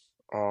things.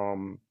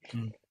 Um,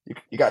 Mm.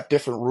 you got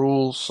different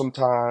rules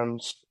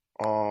sometimes.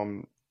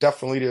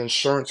 Definitely the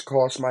insurance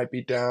costs might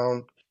be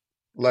down,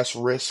 less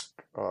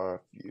risk.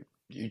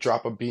 You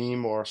drop a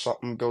beam or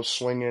something goes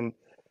swinging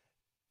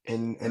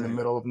in the Right,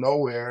 middle of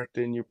nowhere,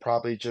 then you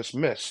probably just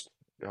missed.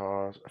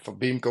 If a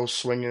beam goes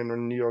swinging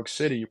in New York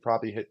City, you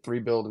probably hit three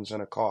buildings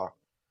in a car.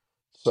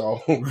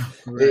 So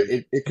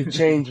right. it could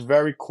change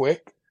very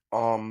quick.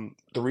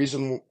 The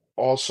reason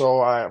also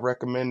I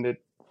recommended,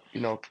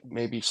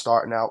 maybe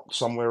starting out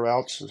somewhere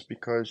else is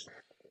because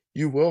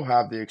you will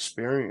have the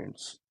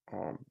experience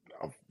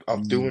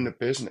of doing the Mm,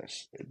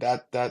 business.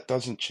 That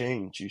doesn't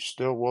change. You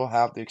still will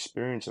have the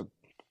experience of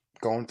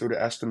going through the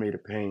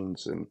estimator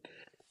pains and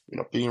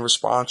being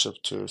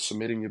responsive to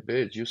submitting your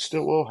bids. You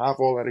still will have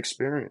all that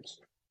experience.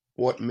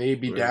 What may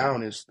be right.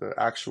 down is the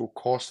actual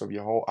cost of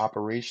your whole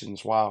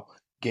operations while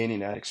gaining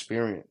that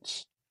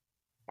experience.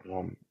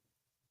 Um,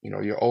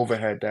 your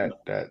overhead No,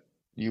 that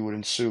you would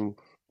ensue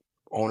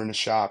owning a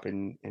shop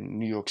in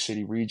New York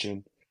City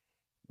region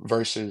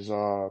versus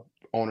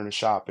owning a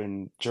shop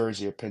in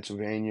Jersey or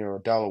Pennsylvania or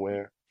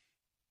Delaware.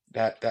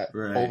 That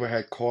right.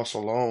 overhead cost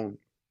alone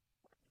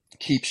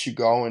keeps you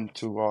going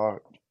to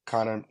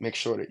kind of make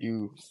sure that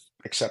you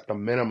accept a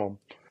minimum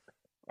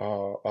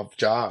of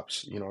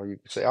jobs. You can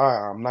say,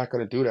 I'm not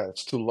going to do that.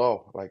 It's too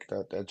low. Like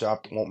that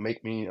job won't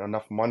make me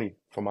enough money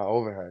for my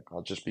overhead.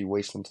 I'll just be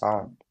wasting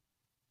time.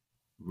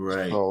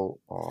 Right. So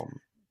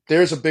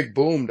there's a big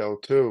boom though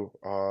too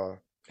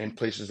in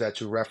places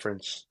that you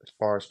reference as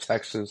far as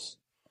Texas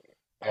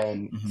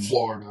and Hmm.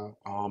 Florida.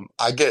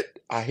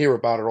 I hear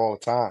about it all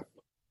the time.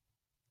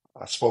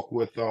 I spoke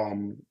with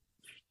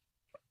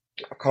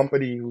a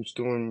company who's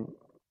doing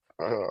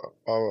uh,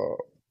 a,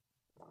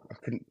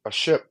 a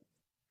ship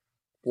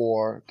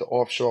for the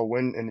offshore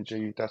wind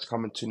energy that's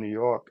coming to New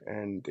York,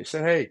 and they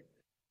said, "Hey,"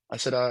 I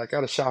said, "I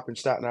got a shop in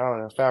Staten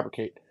Island and I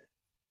fabricate."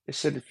 They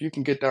said, "If you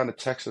can get down to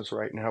Texas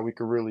right now, we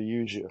could really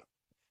use you."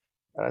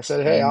 And I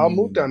said, "Hey, I'll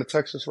move Mm, down to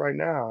Texas right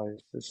now."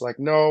 It's like,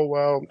 no,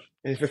 well,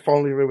 if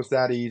only it was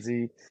that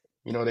easy.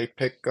 They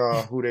pick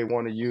who they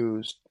want to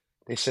use.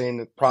 They saying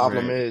the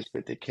problem right. is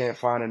that they can't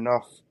find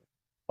enough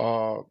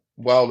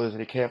welders,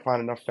 they can't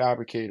find enough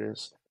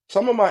fabricators.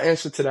 Some of my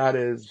answer to that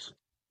is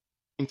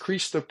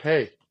increase the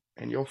pay,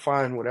 and you'll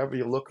find whatever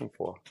you're looking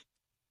for.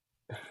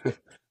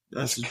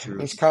 That's the truth.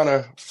 That's kind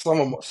of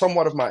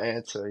somewhat of my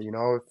answer. If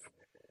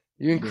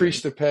you increase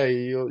Right. the pay,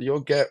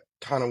 you'll get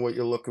kind of what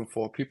you're looking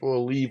for. People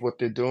will leave what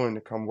they're doing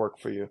to come work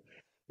for you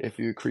if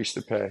you increase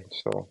the pay.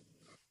 So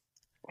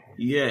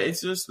Yeah,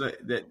 it's just like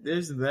that.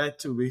 There's that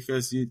too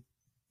because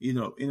in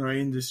our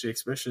industry,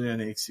 especially on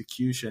the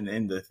execution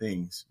end of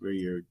things, where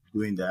you're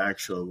doing the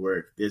actual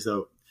work, there's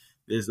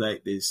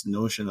like this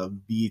notion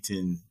of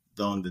beating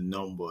down the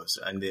numbers,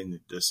 and then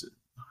just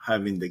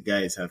having the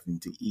guys having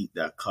to eat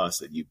that cost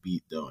that you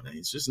beat down, and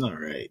it's just not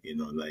right.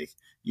 Like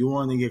you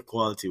want to get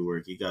quality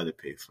work, you got to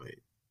pay for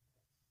it.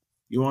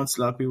 You want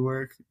sloppy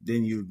work,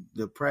 then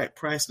the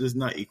price does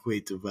not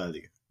equate to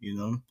value.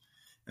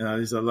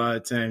 There's a lot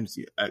of times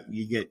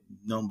you get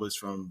numbers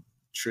from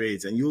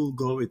trades, and you'll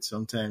go with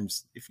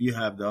sometimes if you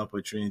have the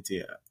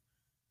opportunity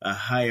a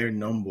higher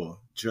number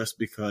just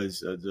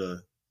because of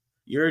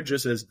you're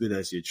just as good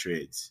as your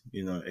trades.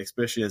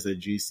 Especially as a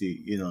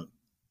GC.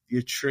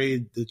 The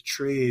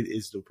trade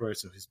is the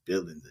person who's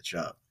building the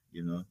job.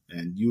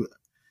 And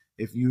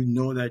if you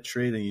know that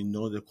trade and you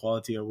know the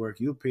quality of work,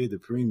 you pay the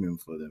premium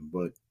for them.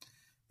 But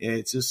yeah,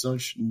 it's just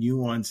such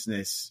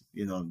nuanceness,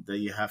 that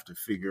you have to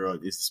figure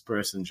out is this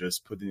person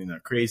just putting in a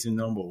crazy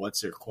number?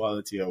 What's their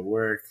quality of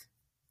work,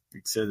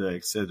 et cetera,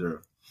 et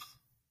cetera.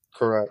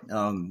 correct.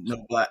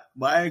 No, but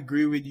I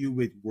agree with you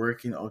with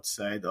working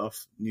outside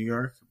of New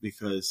York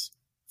because,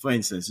 for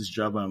instance, this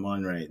job I'm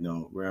on right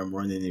now, where I'm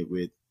running it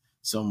with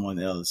someone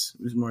else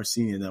who's more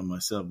senior than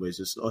myself, but it's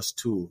just us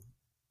two.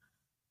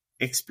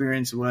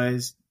 Experience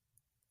wise,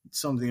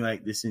 something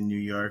like this in New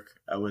York,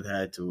 I would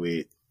have to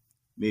wait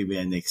maybe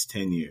the next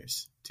 10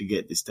 years to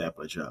get this type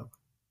of job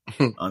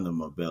under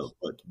my belt.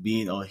 But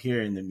being out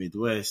here in the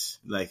Midwest,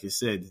 like I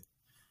said,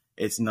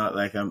 It's not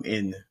like I'm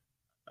in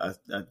a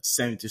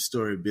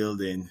 70-story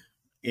building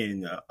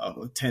in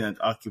a tenant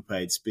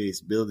occupied space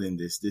building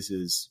this. This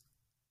is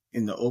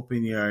in the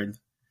open yard.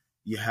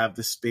 You have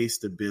the space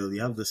to build.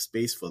 You have the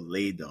space for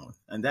lay down,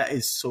 and that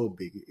is so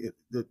big.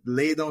 The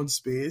lay down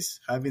space,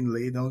 having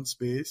lay down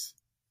space,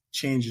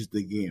 changes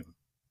the game.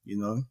 You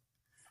know,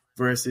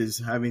 versus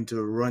having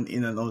to run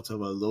in and out of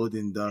a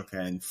loading dock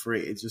and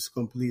freight. It's just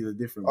completely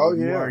different. Oh But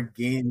you yeah. are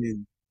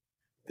gaining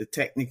the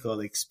technical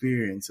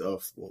experience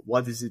of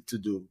what is it to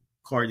do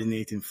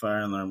coordinating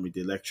fire alarm with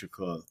the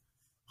electrical,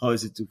 how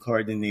is it to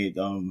coordinate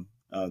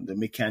the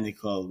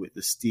mechanical with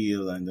the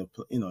steel and the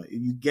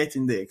you get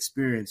in the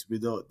experience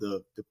without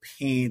the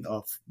pain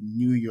of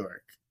New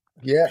York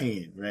Yeah.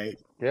 pain, right?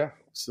 Yeah.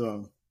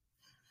 So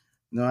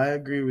no, I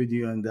agree with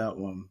you on that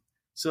one.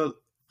 So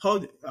how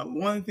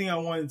one thing I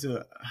wanted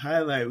to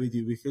highlight with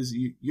you, because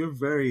you're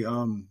very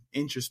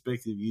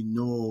introspective. You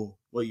know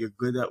what you're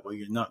good at, what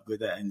you're not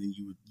good at, and then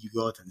you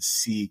go out and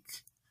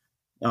seek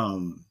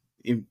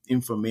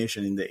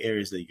information in the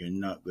areas that you're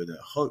not good at.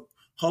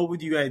 How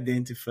would you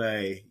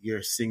identify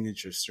your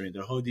signature strength,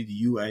 or how did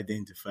you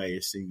identify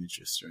your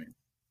signature strength?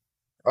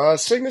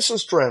 Signature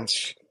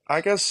strengths.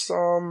 I guess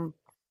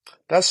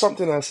that's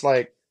something that's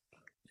like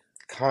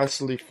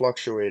constantly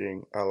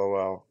fluctuating,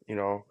 LOL, you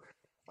know.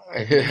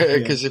 Yeah,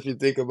 Because if you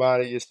think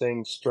about it, you're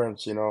saying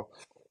strengths, you know.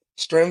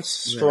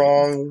 Strengths right,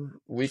 strong,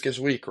 weak is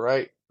weak,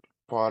 right?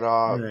 But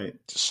right,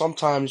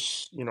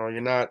 sometimes, you know,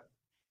 you're not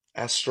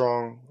as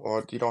strong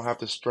or you don't have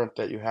the strength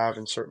that you have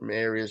in certain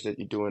areas that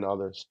you do in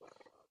others.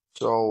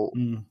 So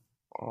mm,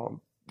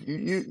 um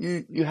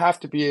you have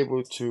to be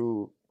able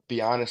to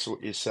be honest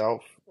with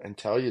yourself and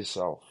tell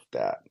yourself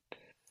that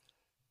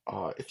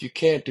if you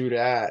can't do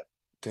that,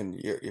 then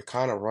you're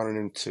kind of running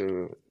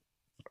into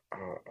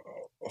uh,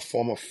 a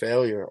form of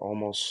failure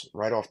almost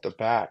right off the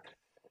bat.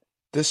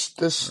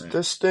 right,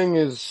 This thing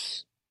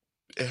is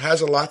it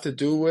has a lot to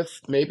do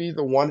with maybe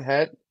the one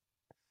head,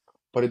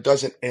 but it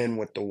doesn't end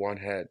with the one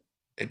head.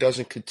 It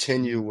doesn't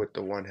continue mm, with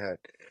the one head.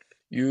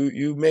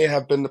 You may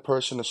have been the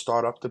person to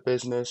start up the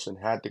business and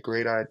had the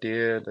great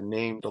idea, the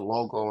name, the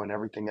logo, and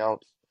everything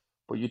else,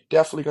 but you're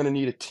definitely going to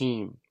need a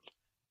team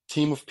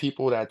of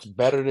people that's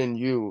better than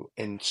you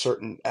in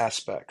certain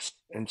aspects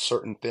and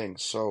certain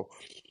things. So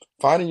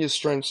finding your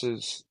strengths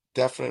is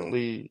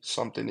definitely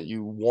something that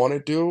you want to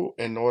do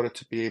in order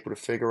to be able to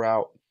figure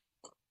out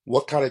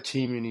what kind of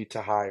team you need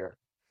to hire.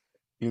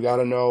 You got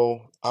to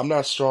know, I'm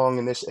not strong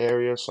in this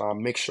area, so I'll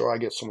make sure I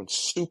get someone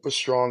super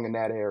strong in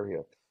that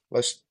area.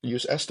 Let's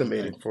use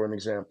estimating right, for an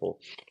example.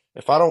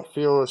 If I don't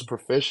feel as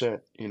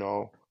proficient, you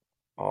know,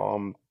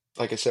 um,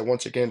 like I said,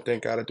 once again,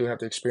 thank God I do have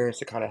the experience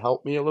to kind of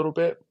help me a little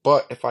bit.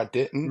 But if I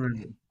didn't,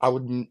 right, I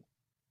would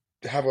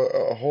have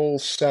a whole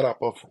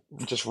setup of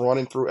just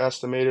running through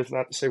estimators,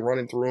 not to say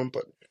running through them,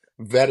 but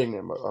vetting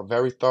them, a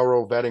very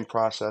thorough vetting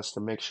process to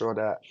make sure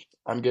that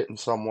I'm getting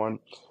someone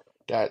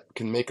that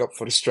can make up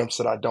for the strengths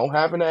that I don't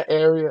have in that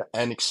area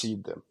and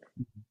exceed them.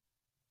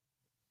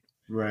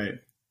 right,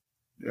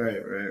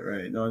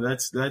 right. No,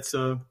 that's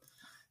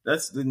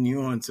the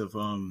nuance of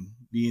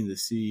being the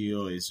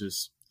CEO is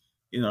just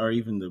or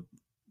even the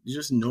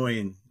just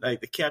knowing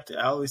like the captain.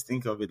 I always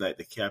think of it like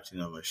the captain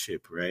of a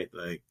ship, right?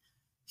 Like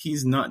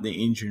he's not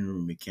the engine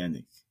room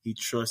mechanic. He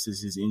trusts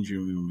his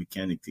engine room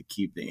mechanic to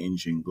keep the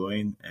engine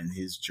going, and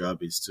his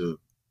job is to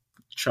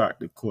chart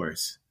the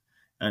course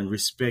and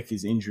respect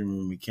his engine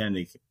room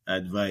mechanic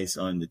advice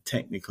on the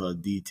technical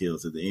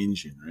details of the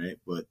engine, right?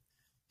 But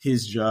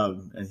his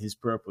job and his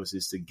purpose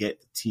is to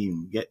get the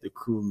team, get the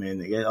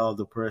crewmen, get all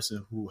the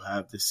person who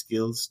have the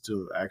skills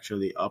to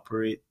actually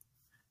operate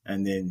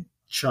and then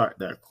chart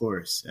that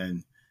course.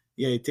 And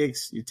yeah, it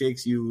takes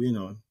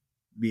you,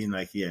 being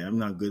like, yeah, I'm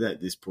not good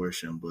at this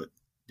portion, but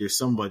there's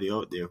somebody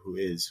out there who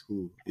is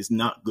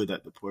not good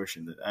at the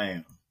portion that I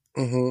am.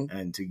 Hmm.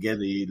 And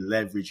together you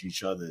leverage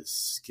each other's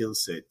skill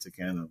set to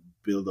kind of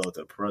build out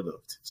a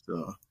product.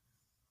 So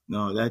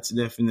no, that's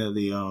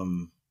definitely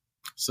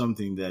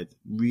something that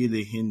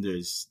really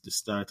hinders the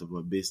start of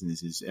a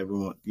business is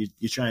everyone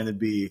you're trying to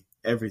be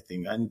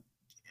everything. And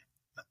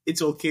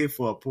it's okay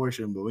for a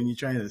portion, but when you're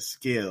trying to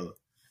scale,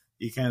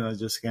 you kind of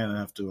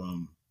have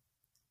to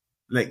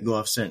let go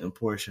of certain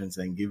portions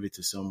and give it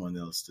to someone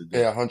else to do.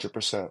 Yeah,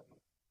 100%.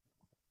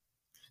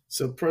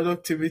 So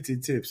productivity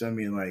tips, I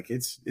mean, like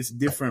it's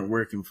different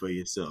working for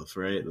yourself,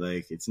 right?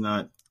 Like it's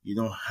not you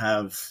don't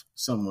have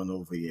someone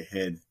over your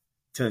head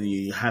telling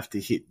you you have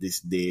to hit this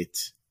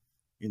date.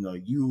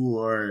 You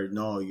are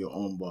no your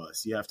own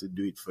boss. You have to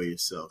do it for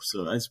yourself.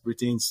 So as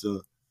pertains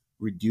to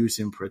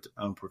reducing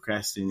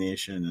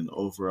procrastination and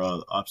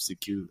overall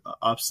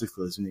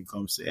obstacles when it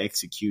comes to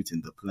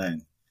executing the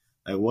plan,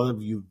 like what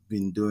have you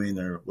been doing,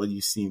 or what do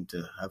you seem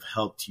to have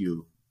helped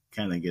you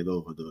kind of get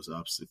over those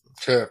obstacles?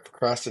 Sure,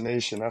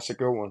 procrastination, that's a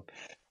good one.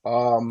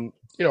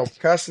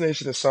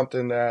 Procrastination is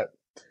something that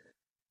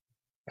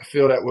I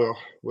feel that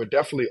we're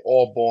definitely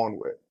all born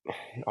with.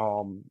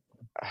 Um,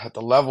 at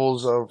the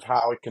levels of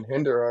how it can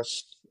hinder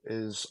us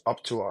is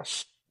up to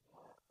us.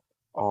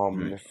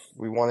 Right. If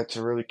we wanted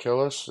to really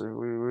kill us,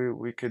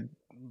 we could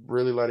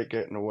really let it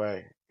get in the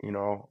way,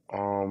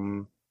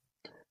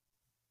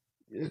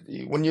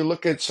 when you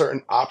look at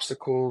certain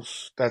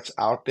obstacles that's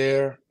out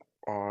there,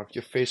 if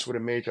you're faced with a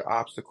major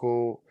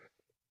obstacle,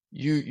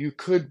 you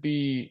could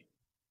be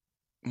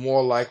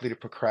more likely to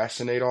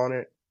procrastinate on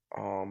it,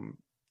 um,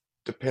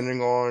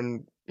 depending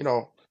on,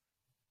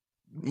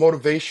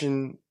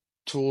 motivation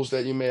tools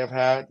that you may have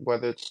had,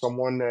 whether it's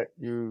someone that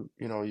you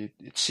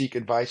seek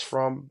advice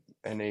from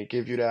and they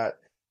give you that,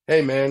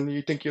 hey man,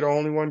 you think you're the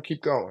only one,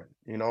 keep going,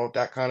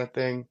 that kind of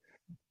thing.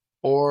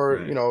 Or,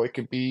 Right. it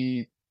could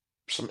be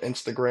some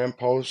Instagram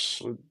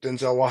posts with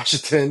Denzel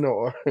Washington,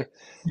 or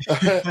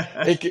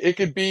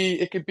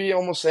it could be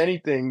almost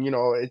anything,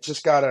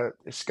 it's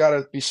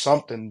gotta be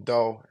something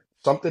though.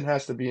 Something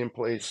has to be in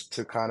place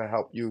to kind of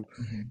help you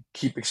Mhm.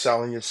 keep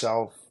excelling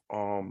yourself,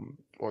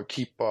 or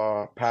keep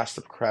past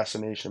the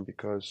procrastination,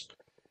 because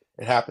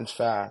it happens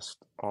fast.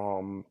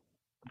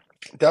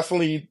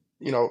 Definitely,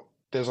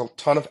 there's a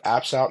ton of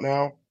apps out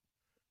now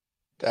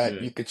that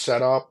you Right. could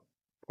set up.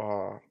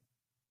 I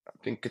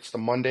think it's the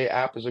Monday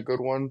app is a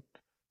good one.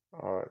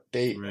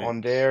 They Right.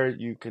 on there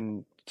you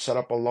can set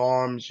up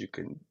alarms. You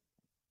can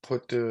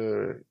put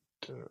the,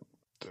 the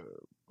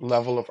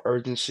level of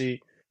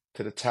urgency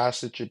to the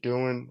task that you're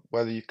doing,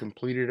 whether you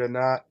complete it or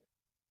not.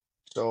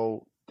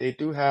 So they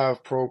do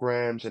have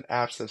programs and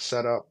apps that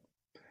set up.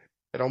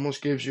 It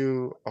almost gives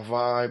you a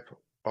vibe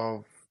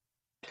of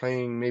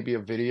playing maybe a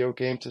video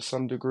game to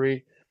some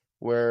degree,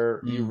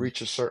 where you Mm.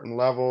 reach a certain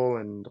level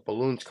and the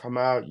balloons come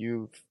out.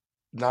 You've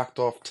knocked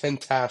off 10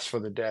 tasks for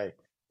the day.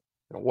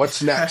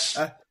 What's next?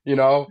 You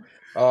know,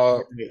 uh,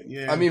 Right. I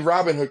Yeah. mean,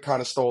 Robin Hood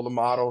kind of stole the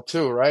model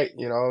too, right?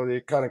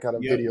 They kind of got a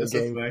Yep. video That's a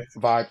game fact.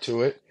 vibe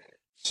to it.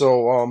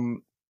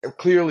 So,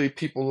 clearly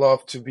people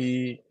love to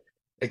be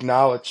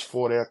acknowledged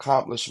for their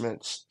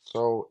accomplishments.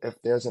 So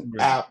if there's an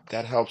Right. app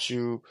that helps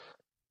you,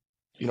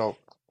 you know,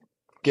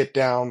 get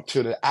down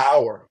to the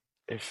hour,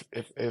 if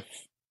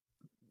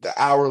the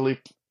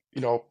hourly,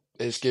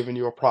 is giving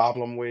you a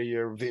problem where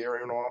you're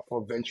veering off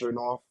or venturing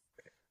off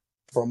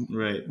from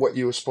Right. what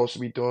you were supposed to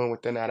be doing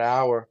within that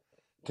hour,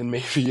 then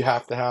maybe you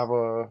have to have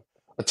a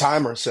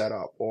timer set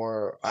up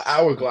or an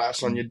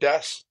hourglass on Mm. your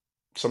desk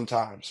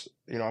sometimes.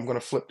 I'm going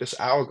to flip this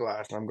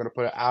hourglass and I'm going to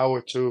put an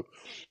hour to,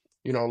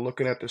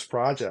 looking at this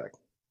project.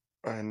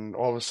 And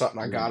all of a sudden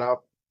I got Right.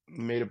 up,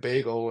 made a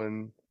bagel,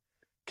 and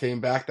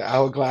came back. The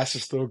hourglass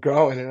is still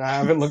going and I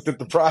haven't looked at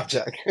the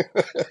project.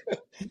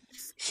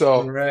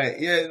 So Right.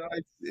 Yeah. No,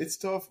 it's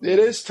tough, it man.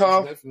 is It's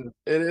tough. definitely.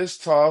 It is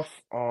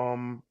tough.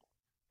 You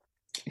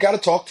got to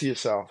talk to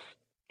yourself.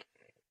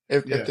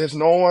 If Yeah. there's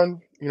no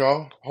one,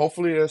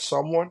 hopefully there's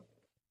someone.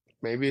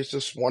 Maybe it's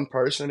just one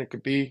person. It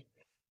could be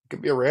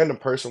a random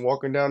person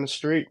walking down the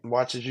street and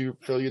watches you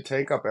fill your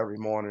tank up every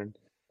morning,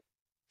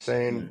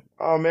 saying, Right.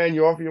 "Oh man,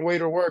 you're off your way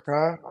to work,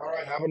 huh? All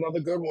right, have another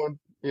good one."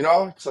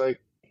 It's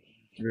like,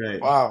 Right.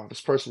 wow,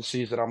 this person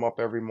sees that I'm up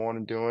every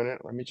morning doing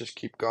it. Let me just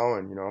keep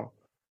going.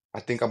 I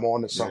think I'm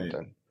on to Right.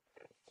 something.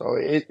 So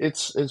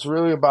it's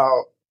really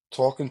about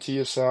talking to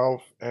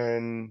yourself,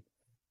 and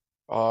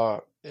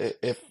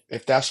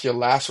if that's your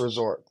last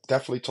resort,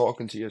 definitely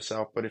talking to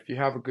yourself. But if you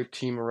have a good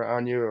team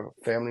around you, or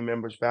family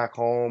members back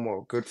home,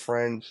 or good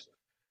friends,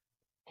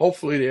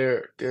 hopefully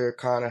they're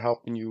kind of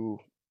helping you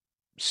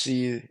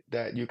see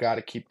that you got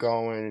to keep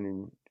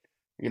going,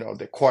 and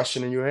they're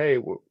questioning you, hey,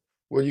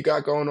 what you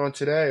got going on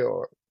today,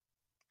 or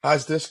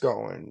how's this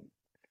going?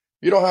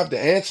 You don't have the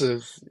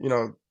answers.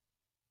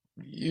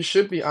 You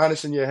should be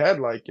honest in your head,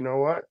 like, you know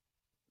what?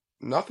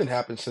 Nothing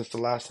happened since the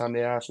last time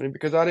they asked me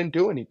because I didn't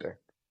do anything.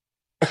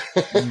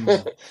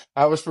 Mm.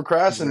 I was Right.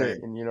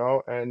 procrastinating,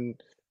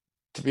 and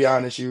to be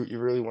honest, you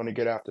really want to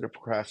get after the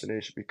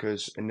procrastination,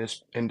 because in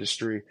this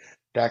industry,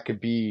 that could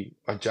be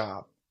a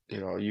job.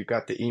 You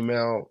got the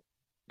email,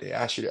 they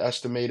asked you to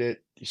estimate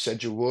it, you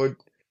said you would,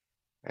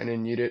 and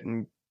then you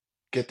didn't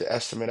get the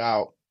estimate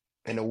out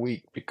in a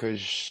week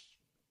because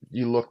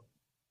you looked,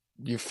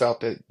 you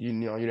felt that you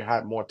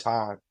had more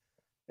time,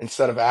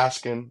 instead of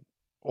asking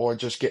or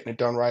just getting it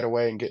done right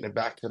away and getting it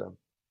back to them.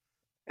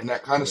 And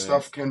that kind of Right.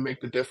 stuff can make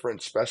the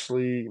difference,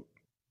 especially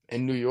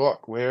in New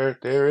York, where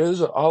there is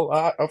a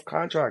lot of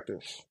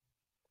contractors.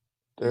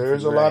 There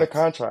is a lot of Right.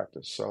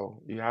 contractors,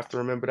 so you have to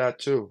remember that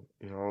too.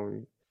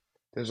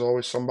 There's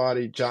always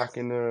somebody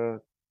jocking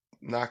to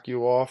knock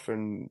you off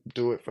and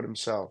do it for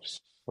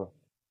themselves. So,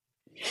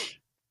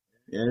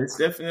 Yeah, it's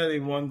definitely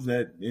ones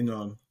that,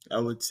 I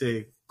would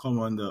say come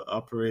under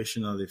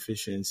operational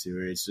efficiency,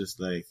 where it's just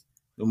like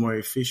the more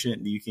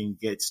efficient you can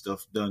get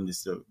stuff done,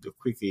 the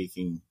quicker you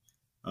can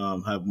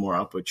have more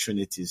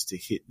opportunities to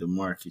hit the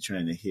mark you're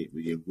trying to hit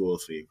with your goal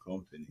for your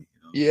company.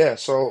 yeah,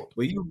 so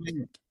But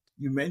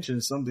you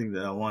mentioned something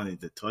that I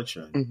wanted to touch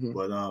on, mhm.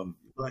 but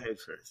go ahead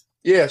first.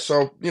 Yeah,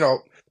 so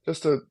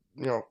just to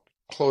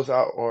close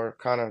out, or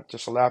kind of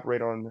just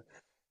elaborate on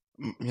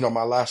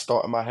my last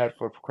thought in my head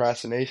for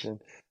procrastination.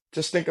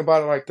 Just think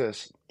about it like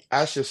this.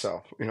 Ask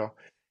yourself,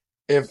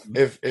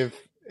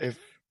 if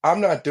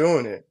I'm not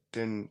doing it,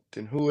 then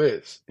who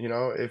is?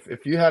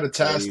 If you had a There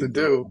task to you go.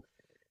 do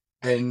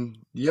and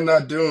you're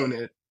not doing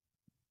it,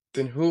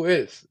 then who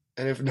is?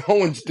 And if no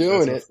one's That's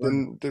doing a it,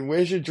 fun. then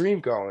where's your dream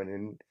going?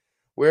 And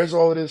where's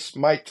all of this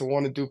might to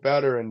want to do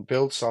better and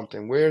build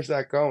something? Where's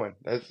that going?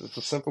 It's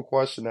a simple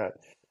question that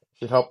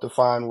should help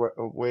define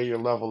where your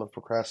level of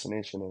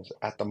procrastination is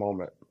at the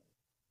moment.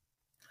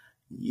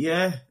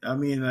 Yeah, I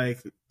mean,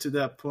 like to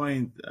that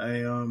point,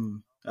 I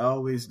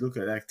always look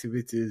at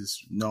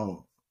activities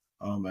no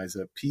as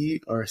a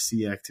P or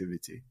C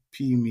activity.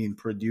 P mean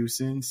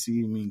producing,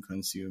 C mean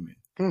consuming.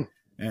 Hmm.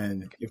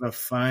 And if I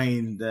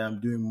find that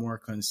I'm doing more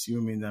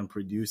consuming than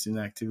producing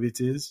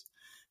activities,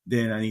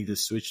 then I need to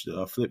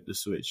flip the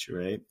switch,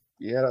 right?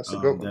 Yeah, that's a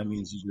good one. That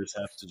means you just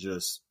have to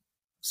just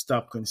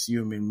stop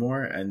consuming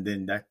more, and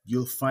then that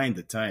you'll find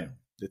the time.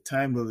 The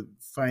time will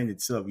find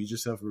itself. You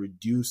just have to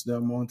reduce the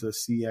amount of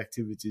C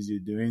activities you're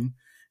doing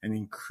and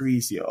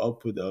increase your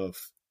output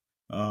of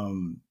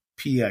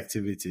P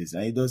activities.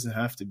 And it doesn't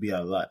have to be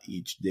a lot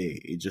each day.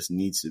 It just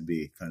needs to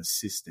be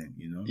consistent,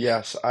 you know?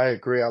 Yes, I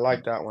agree. I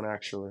like that one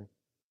actually.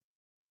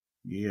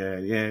 Yeah,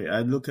 yeah.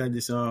 I look at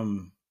this.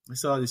 I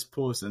saw this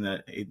post and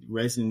it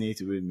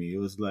resonated with me. It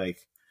was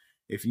like,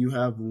 if you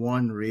have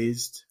one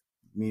raised,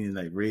 meaning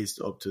like raised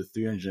up to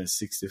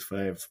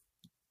 365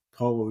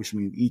 power, which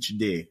means each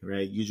day,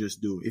 right? You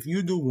just do. If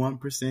you do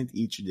 1%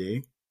 each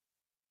day,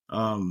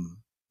 um,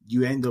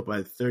 you end up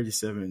at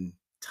 37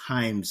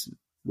 times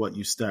what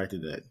you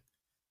started at.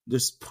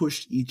 Just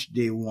push each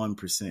day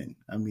 1%.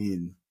 I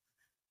mean,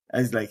 I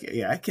was like,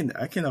 yeah, I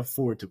can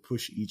afford to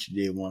push each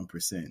day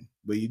 1%.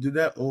 But you do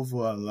that over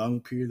a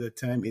long period of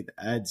time, it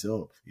adds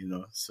up, you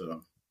know.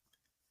 So,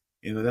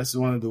 that's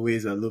one of the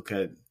ways I look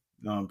at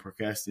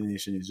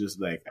procrastination is just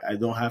like I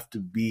don't have to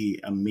be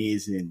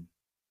amazing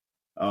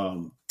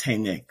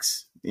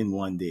 10x in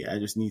one day. I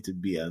just need to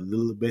be a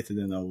little better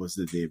than I was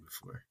the day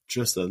before.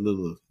 Just a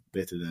little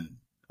better than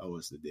I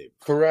was the day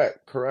before.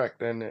 Correct,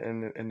 correct. And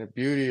the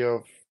beauty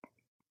of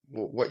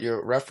what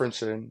you're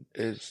referencing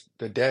is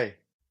the day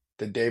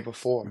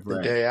before, the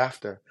Right, day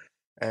after.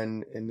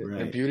 And the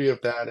right, beauty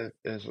of that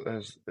is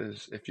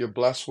if you're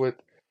blessed with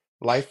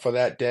life for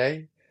that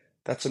day,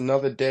 that's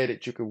another day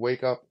that you could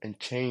wake up and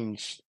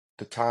change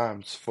the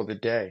times for the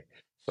day.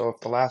 So if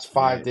the last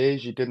five right,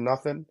 days you did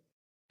nothing,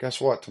 guess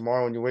what?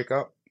 Tomorrow when you wake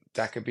up,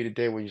 that could be the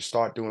day when you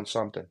start doing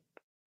something.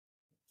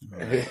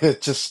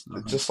 right. Just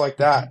like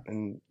that.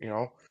 And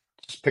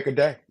just pick a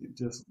day.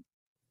 just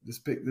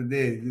Just pick the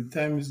day. The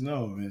time is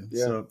now, man.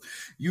 Yeah. So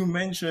you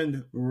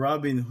mentioned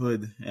Robin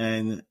Hood,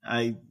 and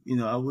I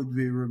would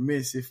be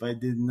remiss if I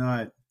did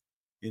not,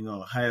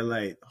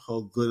 highlight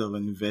how good of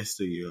an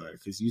investor you are.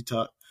 Because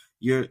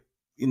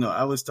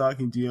I was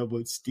talking to you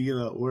about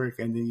steel at work,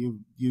 and then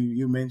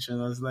you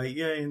mentioned, I was like,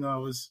 yeah, I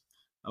was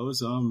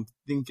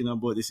thinking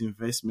about this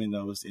investment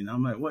I was in.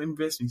 I'm like, what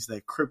investment? It's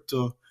like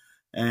crypto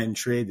and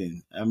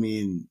trading. I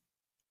mean,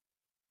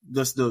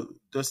 just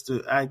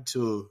to add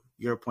to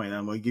your point,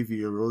 I'm gonna give you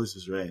your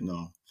roses right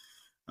now.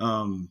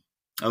 Um,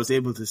 I was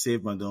able to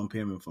save my down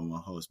payment for my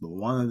house, but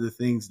one of the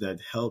things that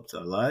helped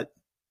a lot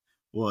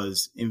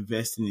was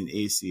investing in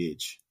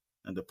ACH.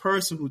 And the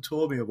person who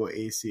told me about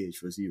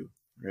ACH was you,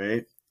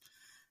 right?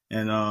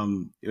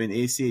 And when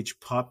ACH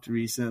popped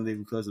recently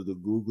because of the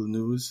Google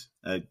news,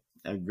 I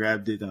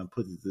grabbed it and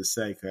put it to the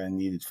side 'cause I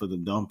needed for the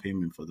down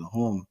payment for the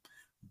home.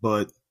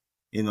 But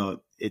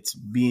it's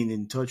being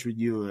in touch with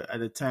you. At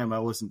the time, I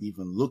wasn't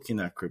even looking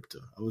at crypto.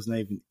 I was not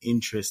even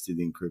interested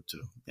in crypto.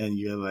 And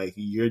you're like,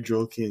 you're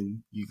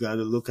joking. You got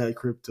to look at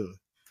crypto.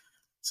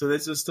 So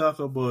let's just talk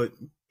about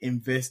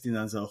investing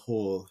as a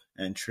whole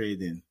and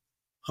trading.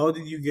 How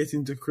did you get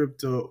into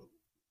crypto?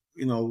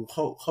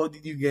 How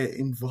did you get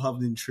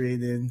involved in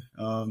trading?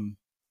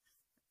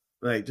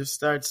 Like just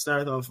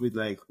start off with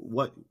like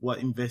what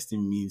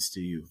investing means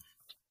to you.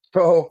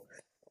 So,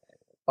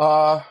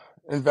 uh,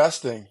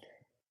 investing.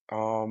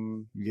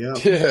 Um, Yep.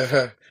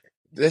 yeah,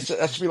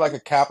 that should be like a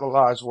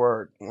capitalized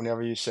word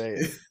whenever you say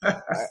it.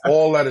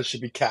 All letters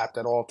should be capped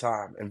at all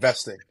time.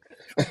 Investing.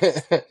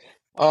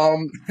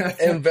 Um,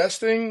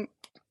 investing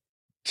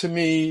to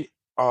me,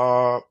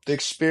 the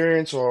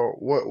experience or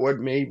what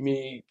made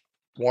me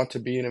want to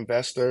be an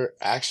investor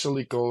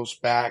actually goes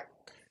back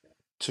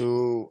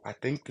to I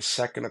think the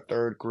second or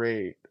third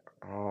grade.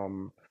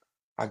 Um,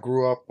 I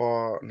grew up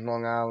in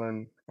Long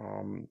Island,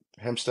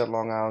 Hempstead,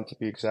 Long Island to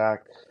be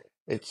exact.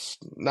 It's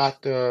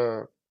not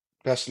the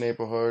best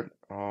neighborhood,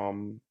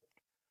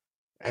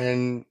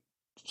 and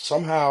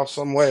somehow,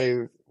 some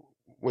way,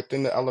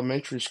 within the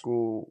elementary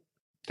school,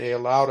 they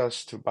allowed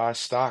us to buy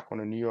stock on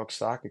the New York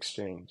Stock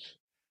Exchange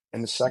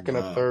in the second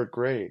or Wow. third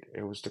grade.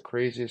 It was the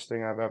craziest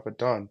thing I've ever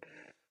done.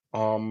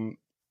 Um,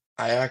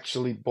 I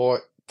actually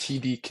bought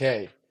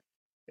TDK.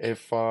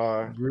 If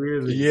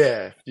Really?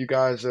 yeah, if you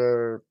guys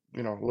are,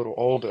 a little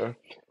older,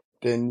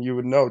 then you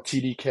would know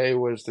TDK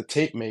was the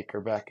tape maker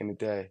back in the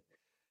day.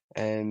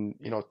 And,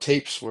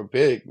 tapes were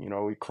big.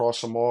 We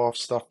cross them off,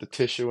 stuff the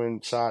tissue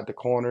inside the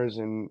corners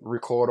and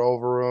record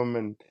over them.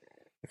 And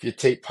if your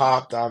tape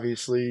popped,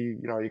 obviously,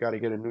 you got to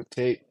get a new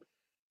tape.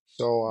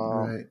 So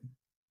Right.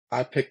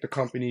 I picked the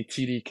company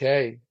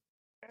TDK,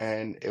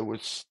 and it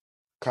was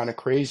kind of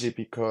crazy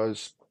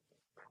because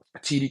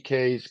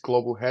TDK's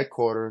global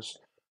headquarters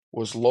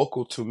was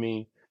local to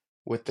me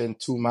within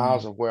 2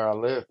 miles Mm. of where I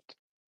lived.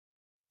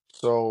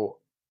 So,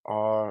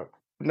 uh,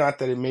 not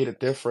that it made a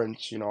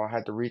difference, I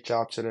had to reach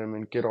out to them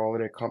and get all of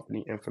their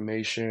company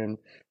information,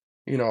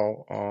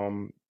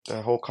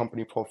 the whole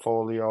company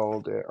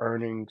portfolio, their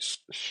earnings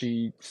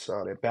sheets,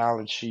 their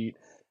balance sheet,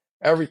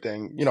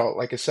 everything,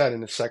 like I said,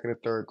 in the second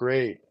and third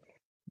grade,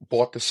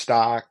 bought the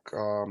stock.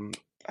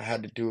 I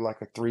had to do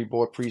like a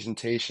three-board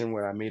presentation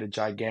where I made a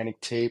gigantic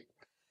tape,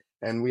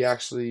 and we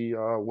actually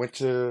went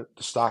to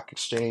the stock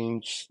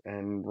exchange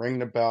and rang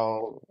the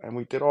bell, and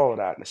we did all of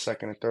that in the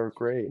second and third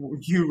grade.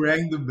 You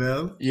rang the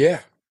bell?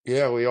 Yeah,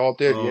 yeah, we all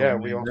did. Oh Yeah,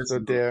 we man, all that's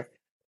stood dope. there,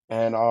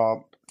 and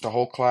the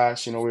whole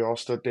class, we all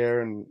stood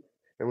there, and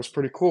it was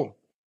pretty cool.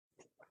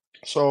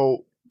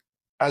 So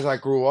as I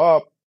grew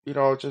up,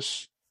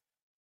 just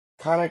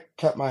kind of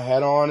kept my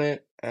head on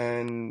it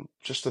and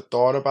just the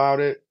thought about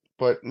it,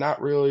 but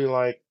not really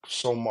like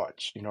so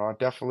much. I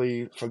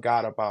definitely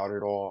forgot about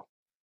it all.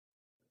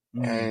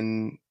 Mm.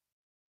 And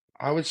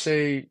I would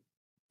say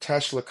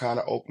Tesla kind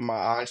of opened my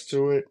eyes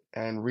to it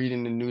and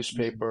reading the Mm.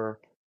 newspaper,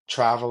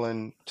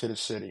 traveling to the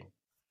city.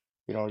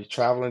 You're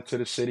traveling to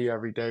the city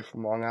every day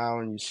from Long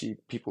Island, you see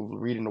people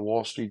reading the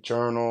Wall Street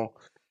Journal,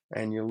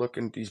 and you're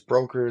looking at these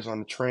brokers on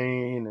the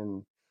train,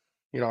 and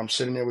I'm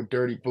sitting there with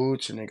dirty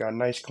boots and they got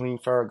nice clean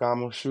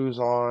Ferragamo shoes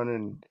on,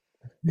 and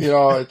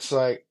it's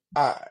like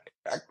I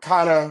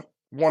kind of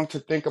want to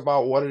think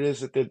about what it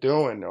is that they're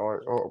doing,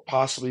 or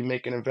possibly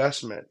make an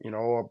investment,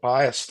 or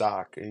buy a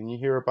stock. And you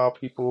hear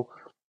about people,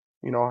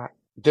 you know,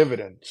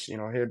 dividends,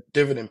 hear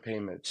dividend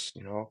payments,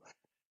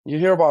 you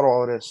hear about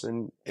all of this,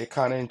 and it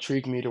kind of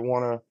intrigued me to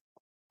want to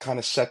kind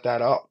of set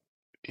that up,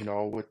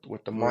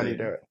 with the money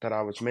Right. that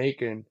I was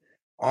making,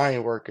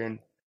 ironworking.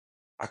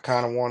 I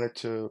kind of wanted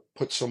to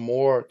put some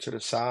more to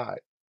the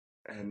side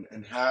and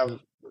have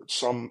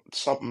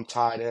something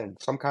tied in,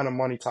 some kind of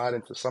money tied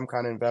into some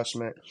kind of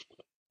investment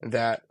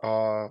that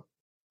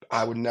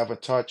I would never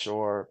touch,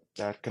 or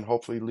that can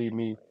hopefully lead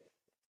me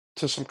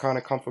to some kind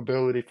of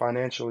comfortability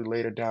financially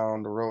later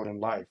down the road in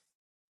life.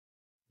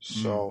 Mm.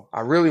 So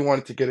I really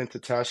wanted to get into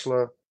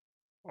Tesla,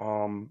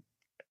 um,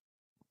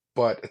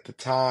 but at the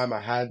time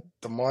I had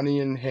the money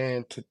in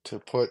hand to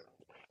put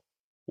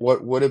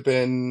what would have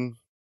been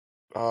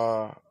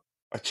uh,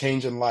 a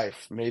change in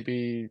life.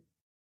 Maybe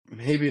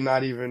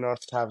not even us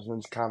having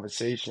this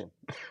conversation.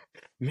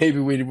 Maybe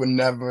we would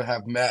never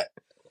have met.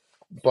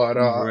 But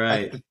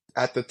Right.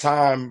 at the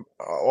time,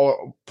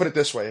 or put it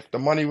this way, if the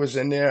money was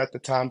in there at the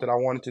time that I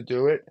wanted to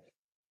do it,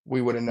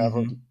 we would have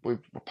never, Mm-hmm. we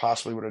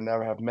possibly would have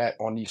never have met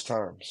on these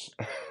terms.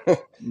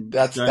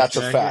 That's a Gotcha,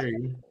 I hear fact.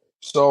 you.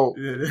 So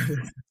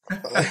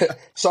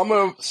some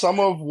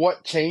of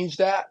what changed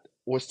that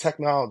was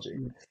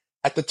technology.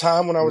 At the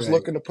time when I was Right.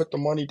 looking to put the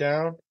money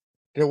down,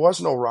 there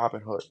was no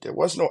Robinhood. There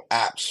was no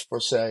apps per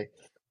se,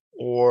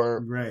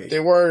 or Right. they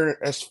weren't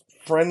as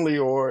friendly,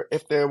 or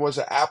if there was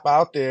an app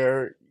out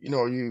there,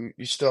 you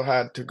still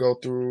had to go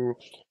through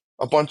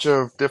a bunch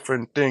of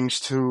different things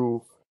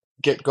to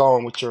get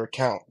going with your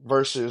account.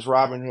 Versus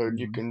Robinhood,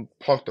 you Mhm. can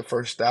plunk the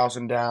first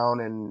 1,000 down,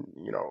 and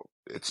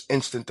it's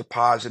instant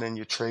deposit and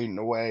you're trading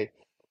away.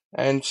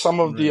 And some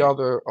of the Right.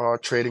 other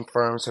trading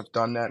firms have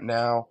done that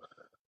now,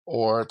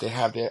 or they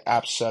have their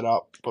app set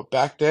up. But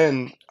back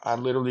then, I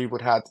literally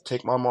would have to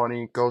take my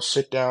money, go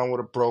sit down with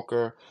a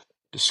broker,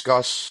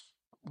 discuss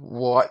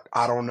what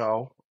I don't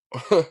know.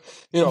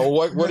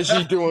 What is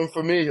he doing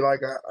for me? Like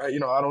I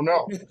don't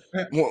know.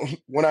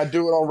 When I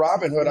do it on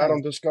Robinhood, I don't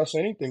Right. discuss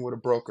anything with a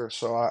broker,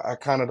 so I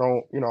kind of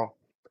don't.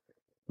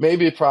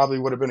 Maybe it probably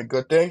would have been a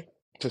good thing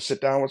to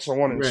sit down with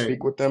someone and Right.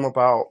 speak with them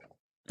about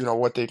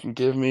what they can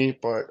give me,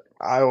 but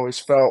I always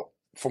felt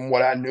from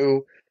what I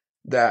knew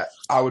that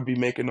I would be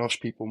making those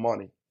people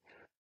money.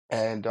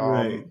 And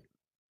Right.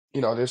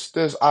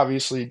 there's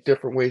obviously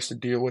different ways to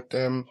deal with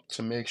them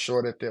to make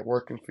sure that they're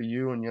working for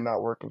you and you're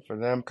not working for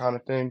them, kind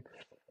of thing.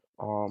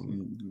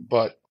 Mhm.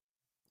 But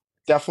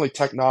definitely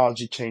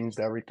technology changed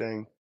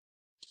everything.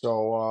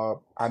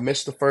 So I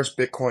missed the first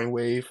Bitcoin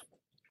wave,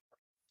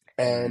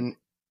 Right. and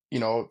you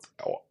know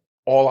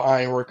all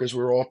iron workers,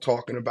 we were all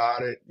talking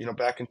about it,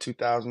 back in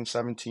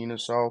 2017 or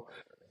so,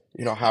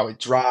 how it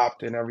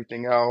dropped and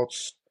everything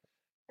else.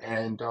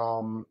 And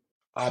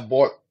I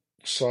bought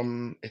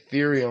some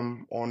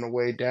Ethereum on the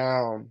way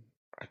down.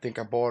 I think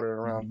I bought it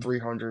around Mhm.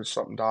 300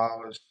 something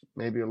dollars,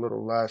 maybe a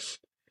little less.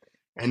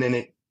 And then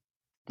it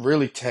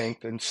really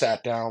tanked and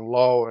sat down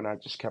low, and I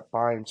just kept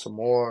buying some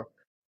more.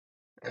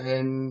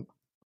 And,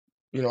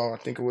 I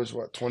think it was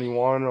what,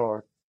 21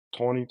 or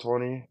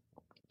 2020.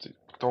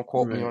 Don't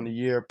quote me on Right. the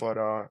year, but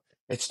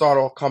it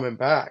started all coming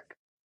back.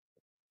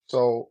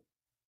 So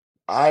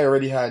I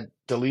already had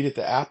deleted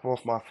the app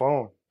off my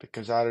phone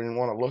because I didn't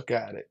want to look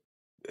at it.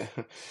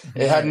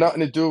 It had Right. nothing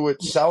to do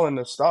with selling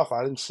the stuff.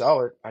 I didn't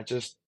sell it. I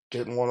just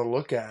didn't want to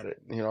look at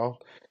it.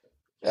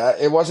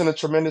 It wasn't a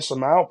tremendous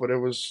amount, but it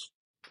was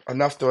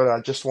enough that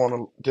I just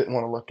didn't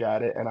want to look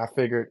at it. And I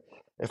figured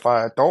if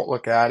I don't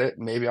look at it,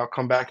 maybe I'll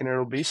come back and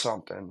it'll be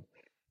something.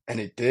 And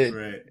it did.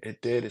 Right.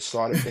 It did. It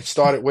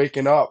started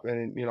waking up,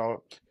 and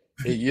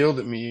it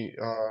yielded me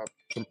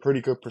some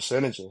pretty good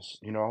percentages,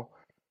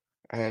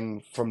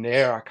 And from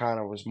there, I kind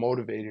of was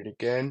motivated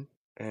again.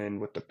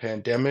 And with the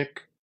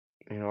pandemic,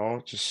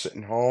 just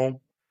sitting home,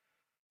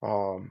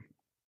 um,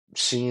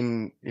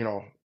 seeing,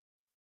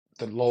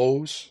 the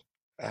lows,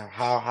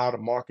 how the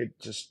market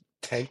just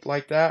tanked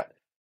like that,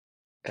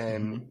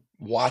 and Hmm.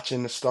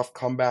 watching the stuff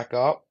come back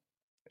up,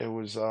 it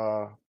was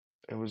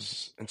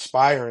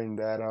inspiring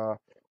that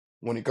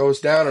when it goes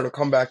down, it'll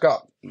come back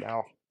up.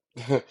 Now,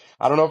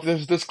 I don't know if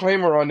there's a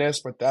disclaimer on this,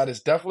 but that is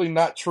definitely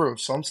not true.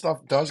 Some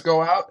stuff does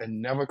go out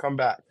and never come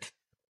back.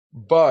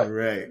 But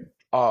Right.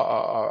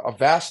 a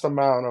vast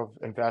amount of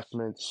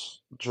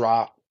investments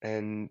drop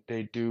and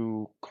they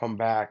do come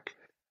back,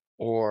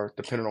 or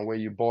depending on where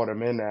you bought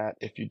them in at,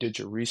 if you did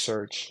your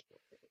research,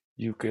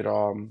 you could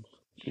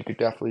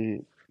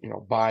definitely,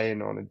 buy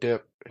in on a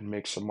dip and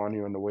make some money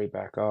on the way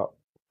back up.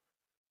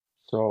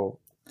 So,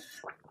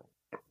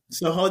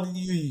 So how did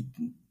you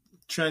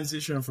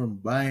transition from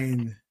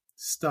buying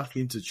stock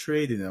into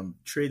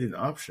trading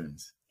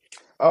options?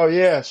 oh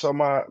yeah, so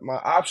my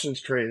options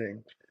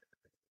trading.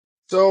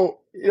 So,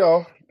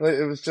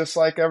 it was just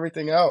like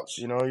everything else,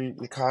 you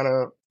kind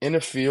of in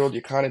the field,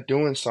 you're kind of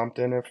doing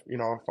something. If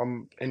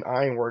I'm in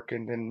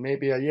ironworking, then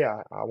maybe,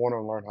 yeah, I want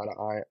to learn how to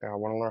iron, I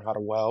want to learn how to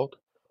weld.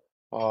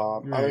 I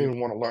don't Right. even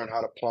want to learn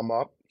how to plumb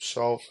up.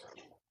 So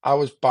I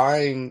was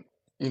buying,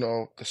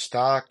 the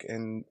stock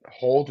and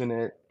holding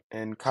it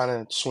and kind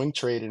of swing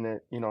trading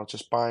it,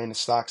 just buying the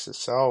stocks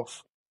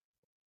itself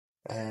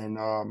and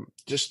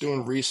just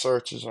doing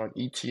researches on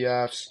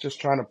ETFs, just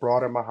trying to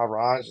broaden my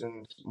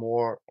horizons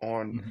more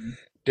on Hmm.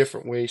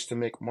 different ways to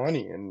make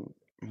money. And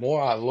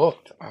more I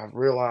looked, I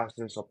realized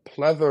there's a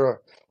plethora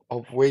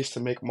of ways to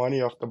make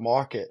money off the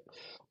market.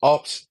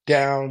 Ups,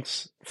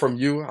 downs. From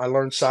you, I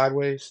learned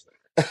sideways.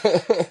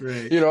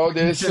 Right. You know,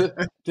 there's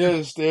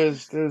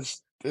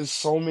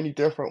so many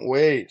different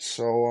ways.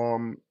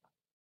 So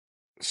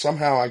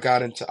somehow I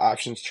got into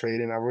options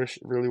trading. I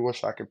really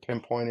wish I could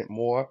pinpoint it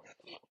more,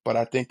 but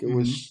I think it Hmm.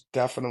 was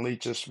definitely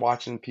just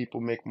watching people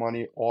make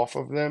money off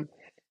of them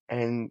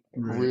and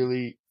Right.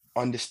 really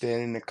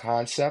understanding the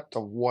concept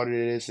of what it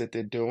is that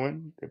they're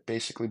doing. They're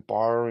basically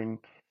borrowing,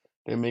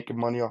 they're making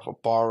money off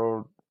of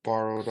borrowed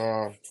borrowed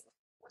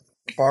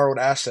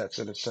assets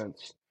in a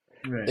sense.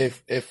 Right.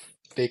 If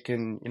they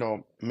can,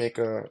 make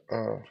a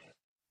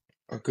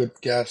good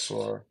guess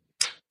or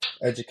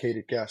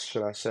educated guess,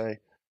 should I say,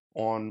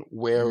 on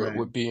where it Right.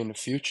 would be in the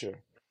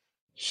future.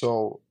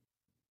 So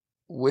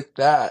with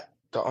that,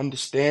 the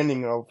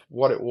understanding of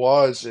what it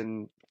was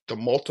and the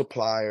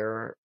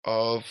multiplier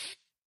of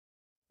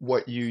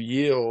what you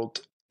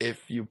yield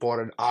if you bought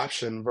an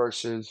option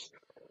versus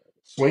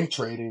swing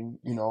trading,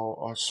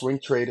 or swing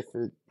trade,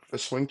 if a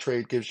swing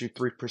trade gives you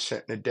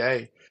 3% in a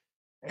day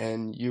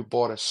and you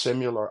bought a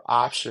similar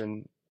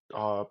option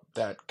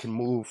that can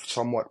move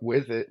somewhat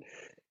with it,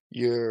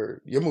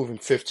 you're moving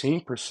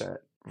 15%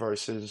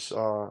 versus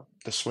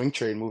the swing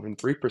trade moving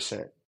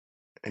 3%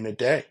 in a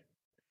day.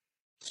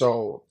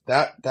 So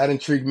that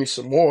intrigued me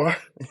some more.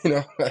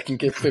 I can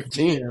get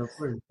 15. Yeah, of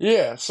course.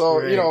 Yeah, so,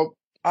 Right.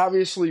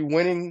 obviously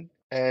winning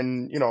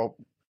and,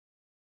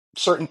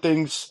 certain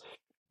things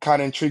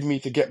kind of intrigued me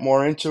to get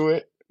more into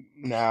it.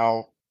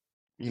 Now,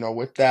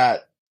 with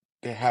that,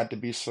 there had to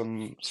be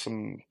some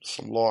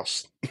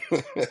lost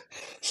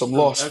some So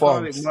lost I call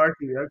it funds.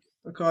 market.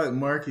 I call it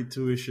market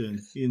tuition.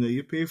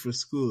 You pay for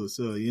school,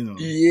 so you have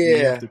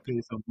Yeah. to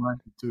pay some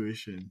market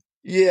tuition.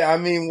 Yeah, I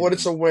mean, You what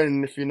it's know, a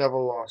win if you never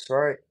lost,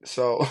 right?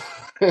 So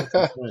that's a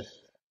fact.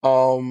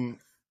 um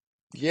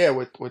yeah,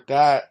 with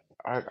that,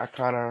 I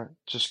kind of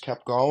just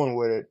kept going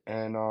with it,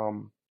 and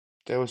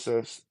there was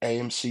this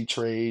AMC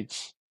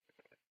trades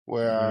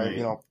where I,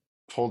 Right.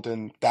 pulled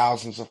in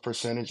thousands of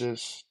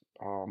percentages,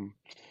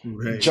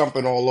 Right.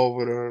 jumping all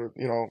over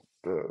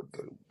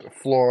the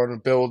floor of the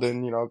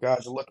building.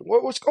 Guys are looking,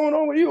 what's going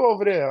on with you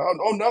over there?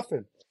 Oh,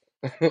 nothing.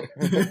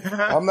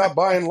 I'm not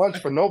buying lunch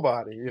for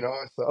nobody,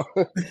 so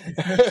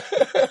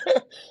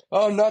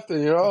oh,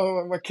 nothing,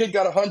 my kid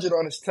got 100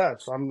 on his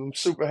test. I'm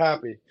super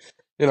happy,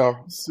 you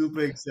know.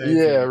 Super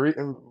Yeah, excited.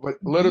 but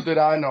little Hmm. did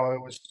I know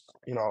it was,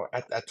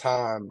 at that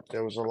time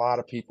there was a lot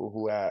of people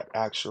who had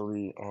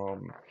actually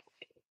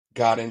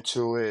got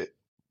into it,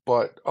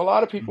 but a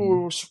lot of people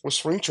Hmm. were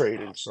swing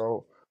trading.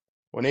 So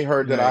when they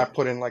heard that I Right.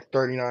 put in like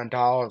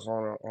 $39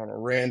 on a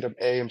random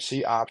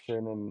AMC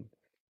option and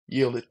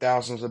yielded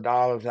thousands of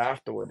dollars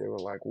afterward, they were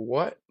like,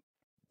 "What?"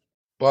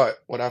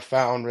 But what I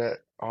found that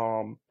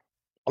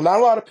not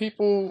a lot of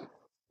people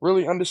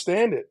really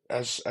understand it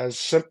as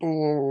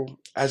simple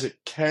as it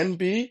can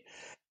be.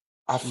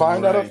 I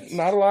find that Right.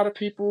 not a lot of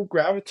people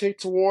gravitate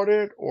toward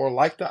it or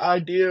like the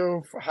idea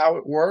of how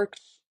it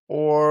works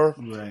or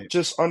Right.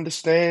 just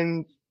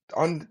understand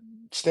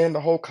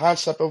the whole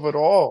concept of it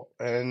all.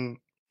 And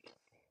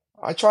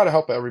I try to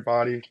help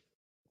everybody,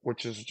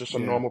 which is just a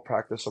Yeah. normal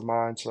practice of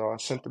mine. So I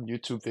sent them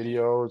YouTube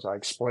videos. I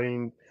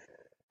explained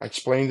I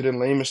explained it in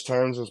lamest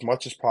terms as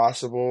much as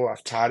possible.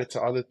 I've tied it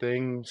to other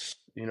things,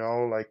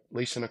 like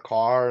leasing a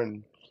car,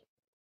 and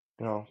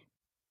you know,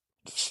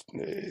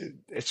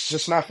 it's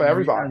just not for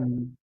everybody.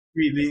 And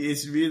really,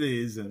 it really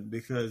isn't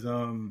because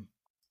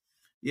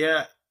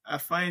yeah, I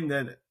find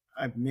that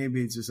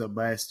maybe it's just a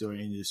bias to our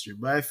industry,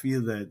 but I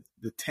feel that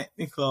the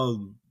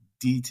technical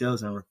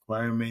details and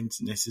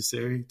requirements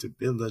necessary to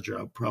build a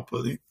job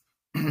properly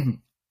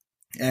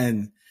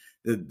and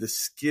the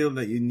skill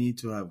that you need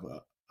to have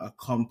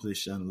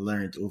accomplished and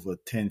learned over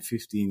 10,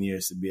 15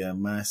 years to be a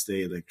master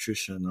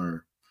electrician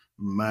or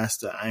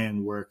master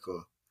iron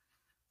worker,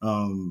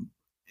 um,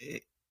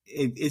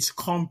 it's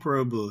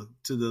comparable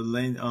to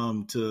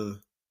to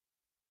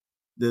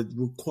the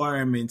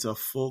requirements of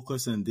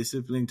focus and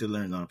discipline to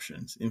learn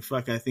options. In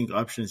fact, I think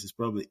options is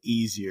probably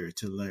easier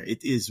to learn.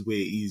 It is way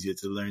easier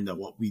to learn than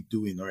what we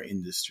do in our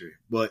industry.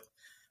 But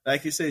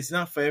like you said, it's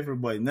not for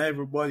everybody. Not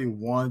everybody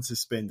wants to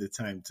spend the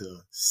time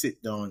to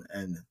sit down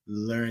and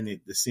learn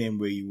it the same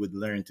way you would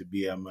learn to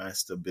be a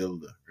master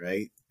builder,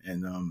 right?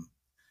 And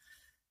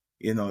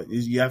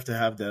you have to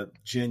have that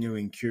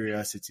genuine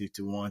curiosity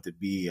to want to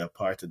be a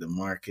part of the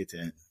market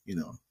and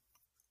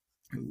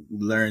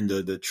learn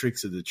the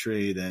tricks of the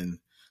trade and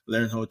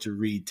learn how to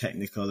read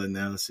technical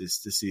analysis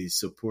to see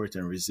support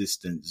and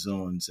resistance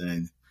zones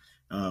and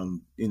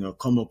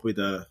come up with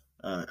a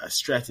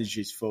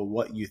strategy for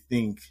what you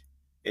think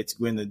it's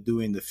going to do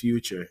in the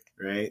future,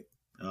 right?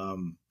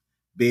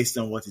 Based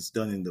on what it's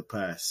done in the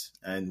past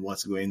and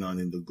what's going on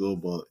in the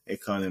global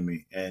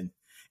economy. And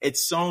it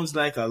sounds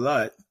like a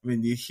lot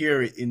when you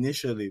hear it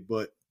initially,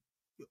 but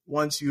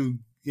once you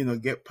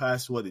get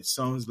past what it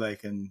sounds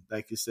like and,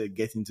 like you said,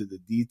 get into the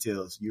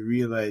details, you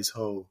realize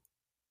how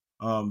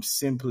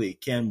simple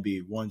it can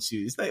be.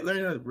 It's like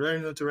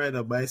learning how to ride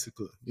a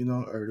bicycle,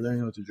 or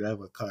learning how to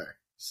drive a car.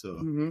 So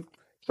hmm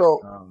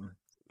So, um,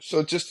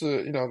 so just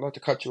to, not to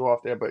cut you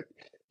off there, but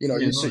yeah,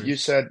 you no said you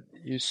worries. said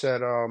you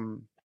said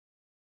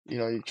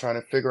you're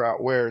trying to figure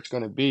out where it's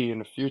going to be in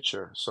the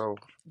future. So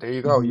there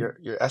you go. Hmm.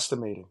 You're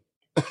estimating.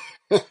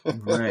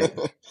 Right.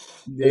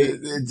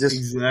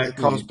 It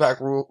comes Exactly. back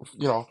rule.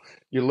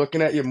 You're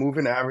looking at your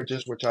moving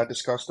averages, which I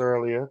discussed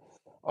earlier.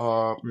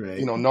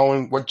 Right.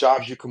 Knowing what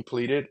jobs you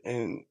completed,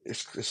 and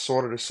it's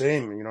sort of the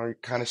same. You're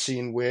kind of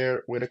seeing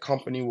where the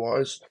company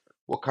was,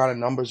 what kind of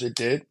numbers it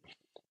did,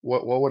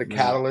 what were the Right.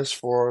 catalysts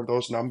for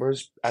those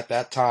numbers at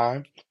that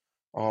time.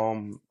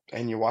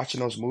 And you're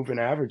watching those moving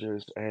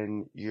averages,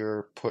 and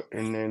you're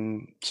putting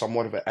in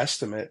somewhat of an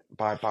estimate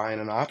by buying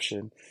an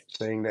option,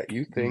 saying that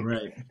you think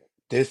Right.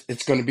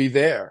 it's going to be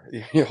there.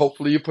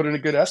 Hopefully, you put in a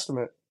good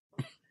estimate.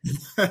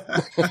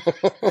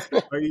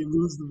 Or you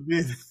lose the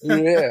bid.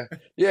 Yeah,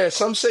 yeah.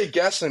 Some say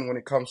guessing when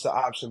it comes to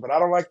option, but I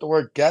don't like the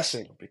word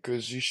guessing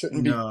because you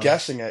shouldn't be No.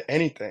 guessing at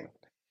anything.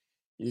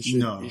 You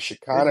No. should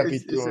It's kind of be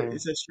it's it's a doing.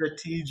 it's a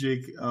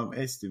strategic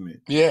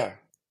estimate. Yeah,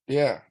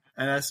 yeah,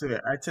 And I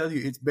swear, I tell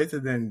you, it's better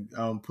than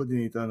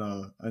putting it on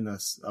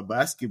a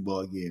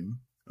basketball game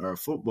or a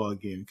football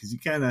game because you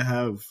kind of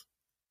have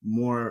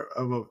more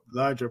of a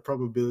larger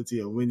probability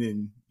of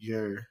winning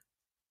your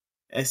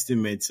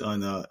estimates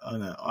on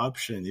an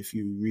option if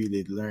you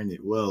really learn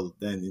it well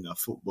than in a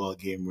football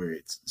game where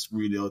it's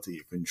really out of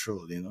your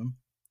control, you know?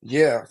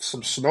 yeah.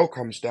 Some snow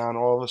comes down,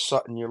 all of a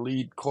sudden your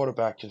lead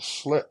quarterback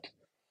just slipped.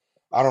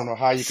 I don't know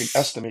how you can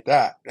estimate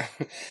that.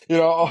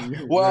 Well,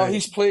 Right,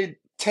 he's played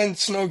 10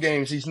 snow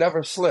games. He's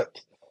never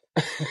slipped.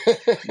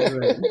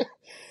 right.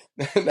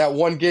 That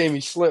one game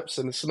he slips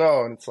in the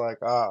snow, and it's like,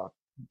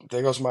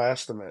 there goes my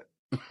estimate.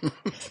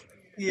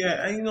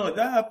 Yeah, and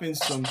that happens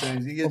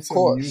sometimes. You get Of some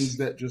news course.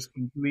 that just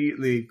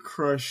completely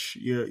crush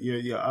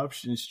your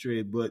options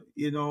trade. But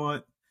you know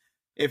what?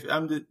 If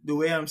the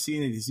way I'm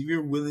seeing it is, if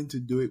you're willing to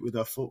do it with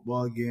a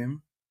football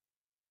game,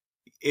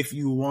 if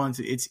you want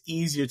to, it's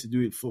easier to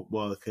do it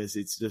football because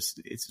it's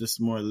just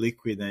more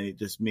liquid and it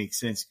just makes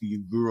sense. You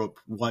grew up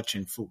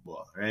watching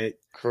football, right?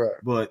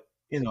 Correct. But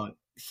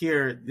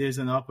here there's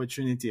an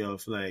opportunity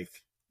of like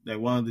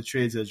one of the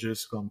trades I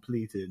just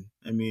completed.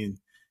 I mean,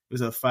 it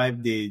was a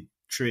 5-day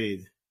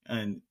trade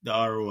and the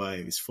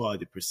ROI is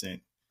 40%.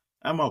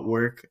 I'm at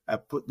work. I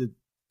put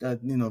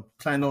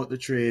plan out the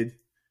trade,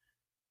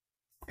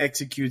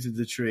 executed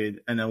the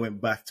trade, and I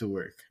went back to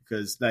work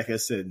because, like I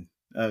said,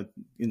 I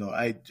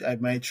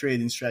my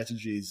trading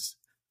strategies.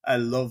 I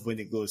love when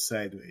it goes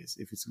sideways.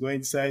 If it's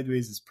going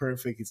sideways, it's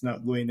perfect. It's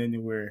not going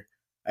anywhere.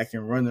 I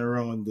can run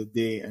around the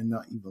day and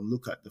not even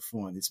look at the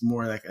phone. It's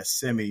more like a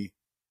semi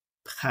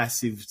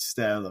passive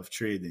style of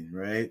trading,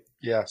 right?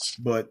 Yes.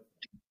 But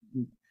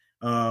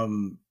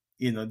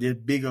there's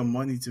bigger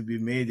money to be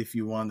made if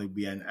you want to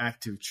be an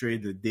active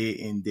trader day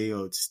in, day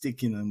out,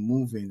 sticking and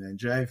moving and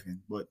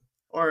driving. But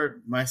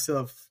or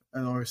myself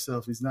and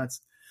ourselves is not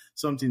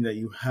something that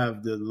you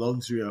have the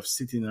luxury of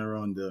sitting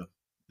around the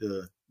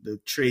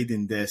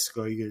trading desk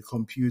or your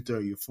computer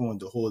or your phone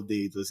the whole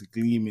day just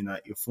gleaming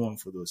at your phone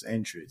for those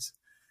entries.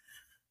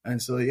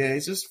 And so, yeah,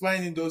 it's just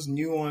finding those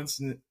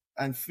nuances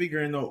and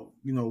figuring out,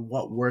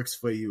 what works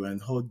for you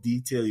and how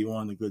detailed you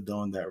want to go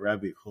down that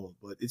rabbit hole.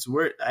 But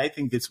I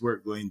think it's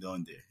worth going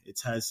down there.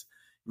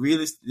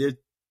 there are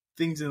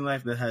things in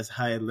life that has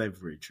high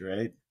leverage,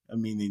 right? I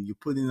mean, and you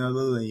put in a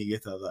little and you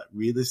get a lot.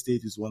 Real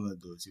estate is one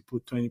of those. You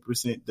put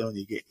 20% down,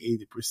 you get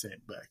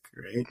 80% back,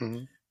 right?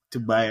 Hmm. To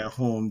buy a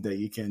home that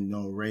you can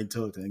rent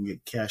out and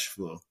get cash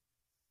flow.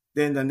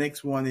 Then the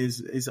next one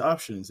is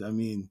options. I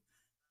mean,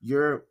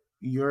 you're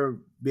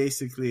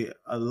basically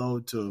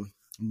allowed to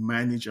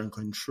manage and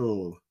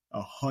control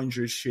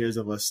 100 shares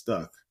of a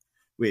stock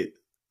with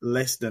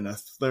less than a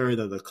third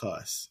of the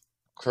cost.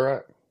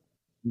 Correct.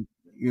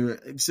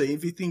 So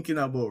if you're thinking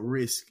about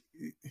risk,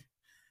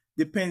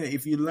 depending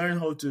if you learn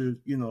how to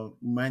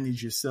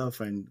manage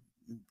yourself and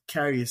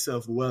carry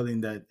yourself well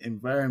in that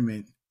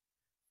environment,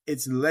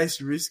 it's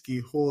less risky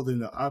holding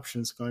the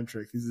options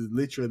contract because it's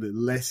literally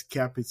less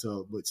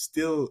capital, but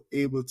still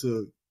able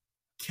to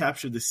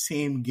capture the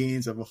same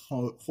gains of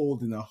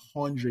holding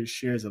 100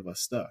 shares of a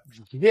stock,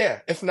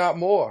 Yeah, if not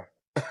more.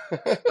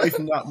 if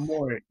not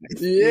more. you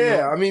Yeah,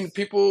 know, I mean,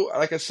 people,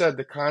 like I said,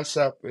 the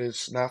concept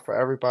is not for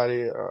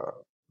everybody,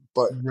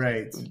 but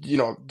right?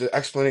 the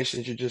explanation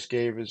that you just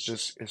gave is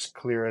just as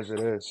clear as it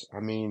is. I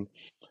mean,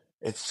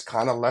 it's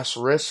kind of less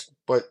risk,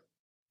 but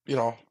you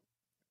know,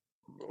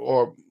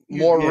 or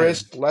more Yeah,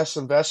 risk, less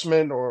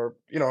investment, or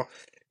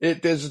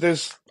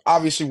there's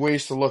obviously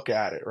ways to look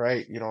at it,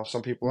 right?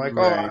 Some people are like,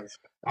 oh, right.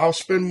 I'll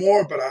spend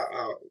more, but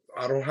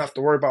I don't have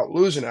to worry about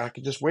losing it. I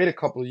could just wait a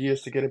couple of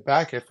years to get it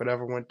back if it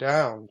ever went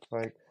down. It's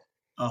like,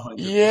 a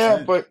hundred yeah,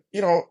 percent. but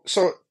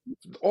so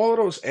all of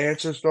those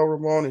answers, though,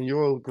 Ramon, and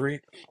you'll agree,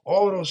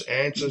 all of those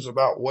answers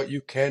about what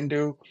you can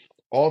do,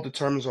 all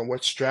determines on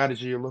what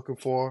strategy you're looking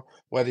for,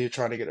 whether you're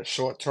trying to get a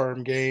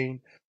short-term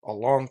gain, a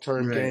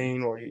long-term Right,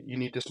 gain, or you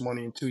need this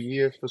money in 2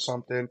 years for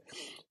something.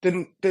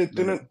 Then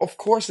right, of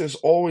course there's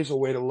always a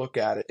way to look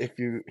at it if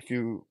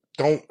you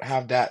don't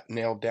have that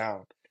nailed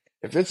down.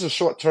 If it's a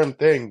short-term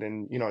thing,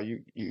 then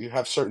you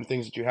have certain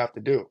things that you have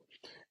to do.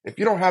 If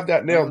you don't have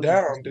that a nailed hundred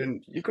down, percent.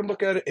 then you can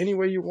look at it any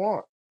way you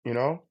want, you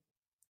know?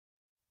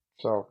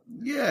 So,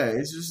 Yeah,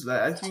 it's just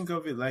like I think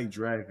of it like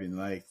driving.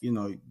 Like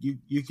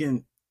you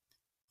can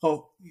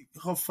how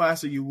how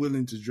fast are you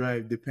willing to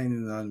drive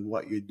depending on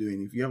what you're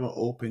doing. If you have an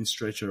open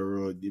stretch of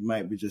road, it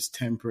might be just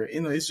temporary.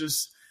 It's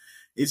just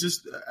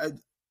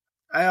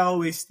I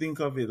always think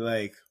of it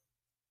like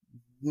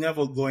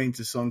never going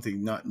to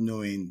something not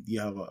knowing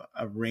you have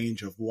a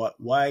range of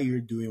why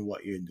you're doing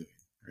what you're doing,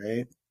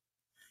 right?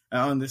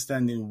 And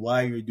understanding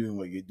why you're doing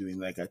what you're doing.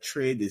 Like a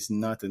trade is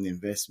not an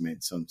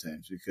investment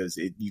sometimes because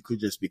you could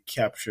just be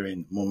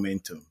capturing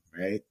momentum,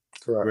 right?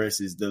 correct.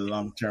 Versus the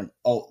long term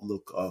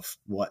outlook of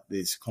what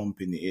this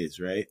company is,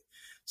 right?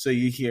 So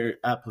you hear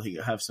Apple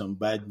have some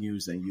bad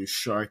news and you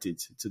short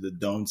it to the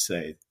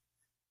downside.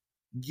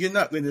 You're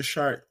not going to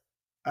short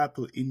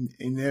Apple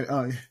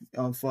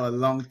for a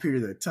long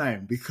period of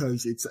time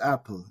because it's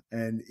Apple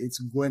and it's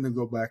going to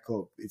go back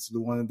up. It's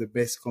one of the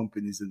best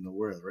companies in the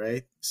world,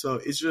 right? So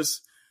it's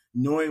just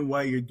knowing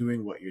why you're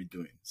doing what you're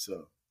doing.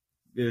 So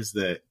there's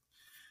that.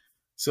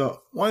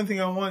 So one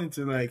thing I wanted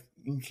to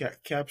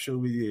capture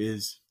with you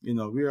is,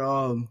 we're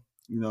all,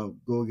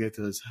 go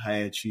getters, high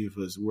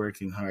achievers,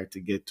 working hard to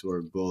get to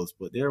our goals.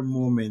 But there are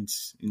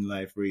moments in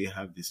life where you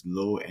have this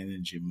low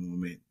energy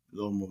moment,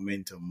 low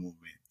momentum moment.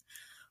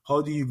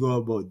 How do you go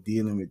about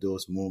dealing with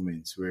those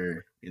moments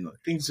where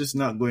things just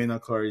not going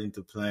according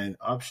to plan,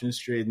 options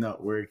trade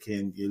not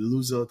working, you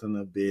lose out on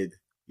a bid?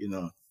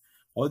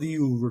 How do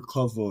you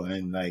recover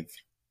and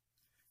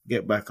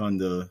get back on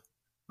the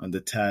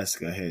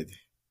task ahead?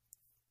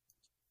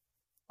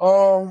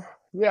 Um,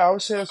 yeah, I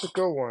would say that's a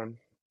good one.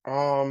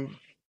 Um,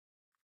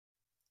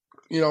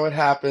 it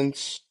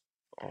happens.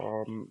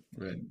 Um,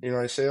 Right,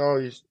 I say, oh,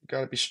 you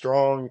gotta be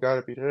strong, you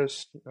gotta be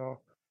this,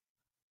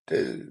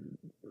 The-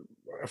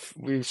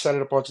 we've said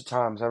it a bunch of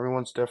times.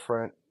 Everyone's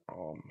different.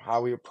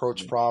 How we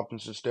approach right,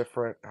 problems is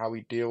different. How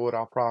we deal with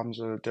our problems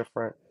are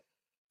different.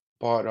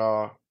 But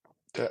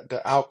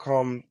the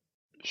outcome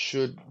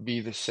should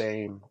be the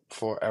same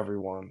for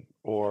everyone,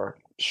 or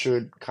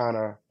should kind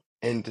of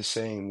end the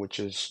same, which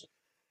is,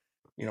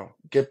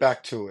 get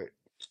back to it.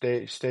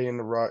 Stay in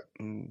the rut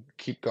and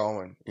keep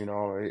going.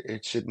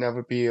 It should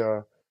never be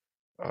a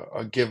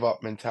give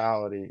up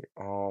mentality.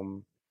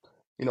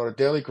 The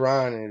daily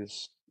grind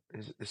is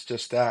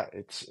just that.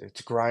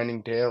 It's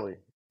grinding daily,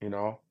 you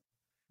know.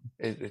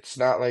 It's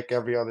not like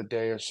every other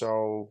day or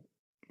so,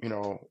 you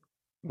know,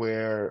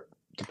 where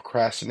the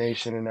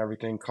procrastination and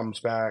everything comes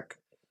back.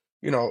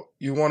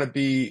 You want to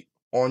be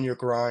on your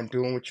grind,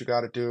 doing what you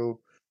got to do.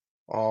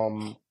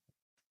 Um,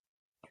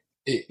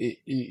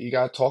 you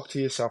got to talk to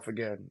yourself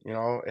again.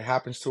 It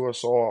happens to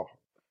us all.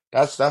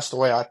 That's the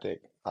way I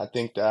think. I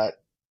think that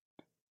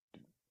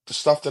the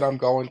stuff that I'm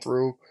going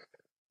through,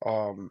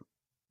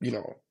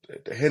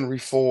 the Henry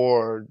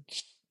Ford,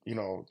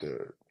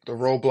 the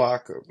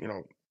roadblock,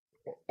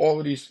 all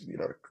of these,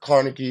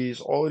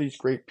 Carnegie's, all of these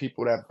great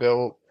people that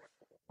built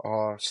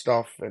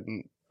stuff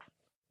and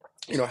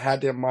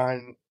had their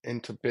mind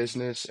into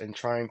business and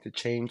trying to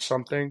change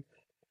something,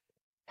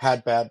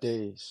 had bad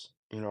days,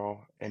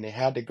 and they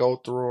had to go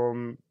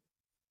through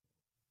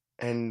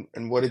them.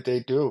 And what did they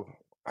do?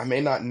 I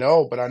may not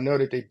know, but I know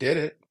that they did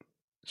it.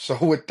 So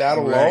with that Right.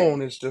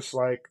 alone, it's just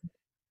like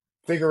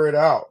figure it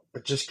out,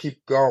 but just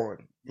keep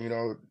going, you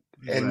know.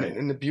 And Right.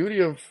 and the beauty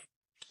of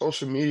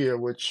social media,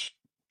 which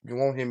you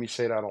won't hear me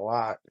say that a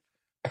lot,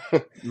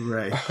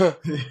 Right.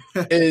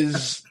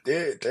 is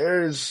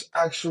there's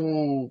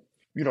actual,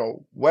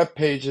 web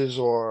pages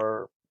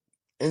or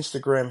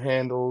Instagram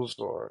handles,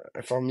 or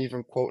if I'm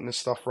even quoting this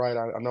stuff right,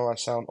 I know I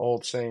sound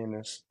old saying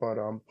this, but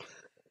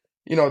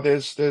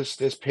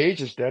there's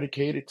pages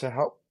dedicated to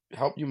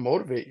help you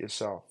motivate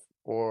yourself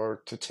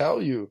or to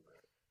tell you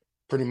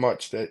pretty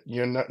much that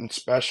you're nothing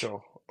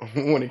special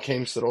when it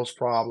comes to those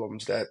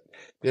problems, that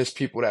there's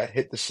people that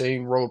hit the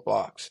same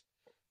roadblocks.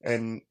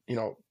 And,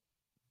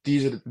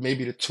 these are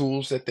maybe the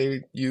tools that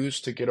they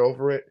use to get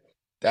over it.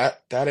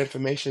 That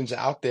information's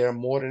out there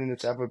more than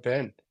it's ever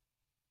been.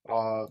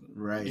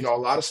 Right. A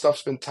lot of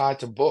stuff's been tied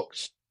to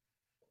books.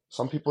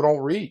 Some people don't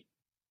read.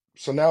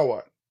 So now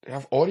what? They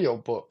have audio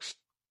books.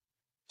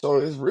 So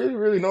there's really,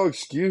 really no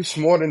excuse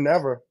more than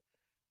ever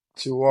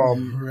to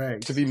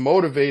Right. be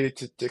motivated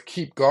to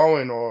keep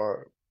going,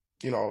 or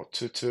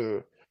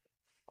to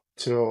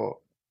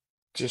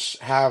just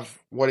have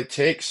what it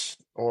takes,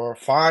 or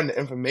find the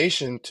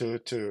information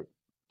to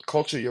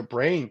culture your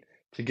brain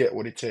to get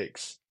what it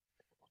takes.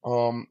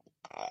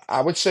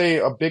 I would say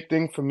a big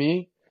thing for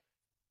me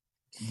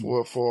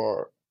Mhm.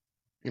 for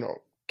you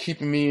know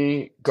keeping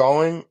me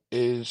going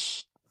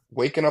is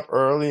waking up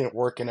early and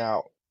working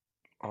out.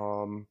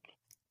 Um,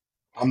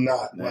 I'm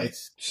not like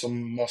Nice.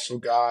 some muscle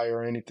guy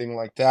or anything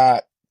like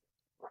that.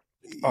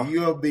 Uh,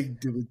 You're a big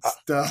dude. uh,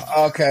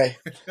 Stop. okay,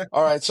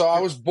 all right. So I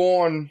was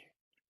born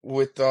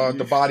with the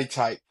You- body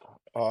type,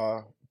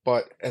 uh,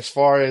 but as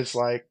far as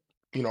like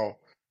you know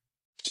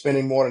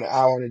spending more than an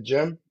hour in the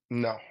gym,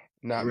 no,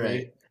 not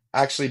Right. me.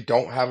 I actually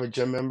don't have a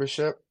gym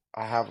membership.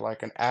 I have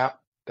like an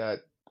app that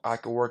I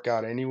can work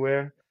out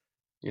anywhere.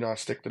 I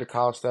stick to the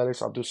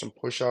calisthenics. I'll do some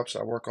push-ups.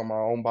 I work on my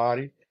own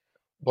body.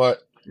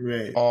 But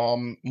Right.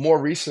 more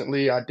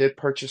recently, I did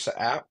purchase an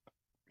app.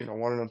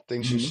 One of the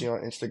things you see Hmm.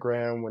 on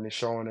Instagram when they're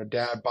showing a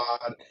dad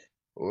bod,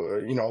 or,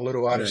 a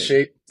little out of Right.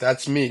 shape.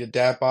 That's me, the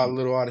dad bod, a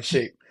little out of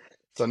shape.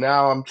 So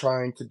now I'm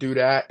trying to do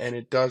that, and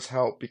it does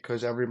help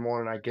because every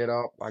morning I get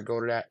up, I go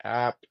to that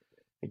app.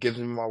 It gives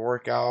me my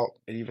workout.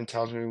 It even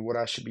tells me what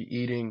I should be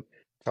eating,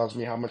 tells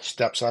me how much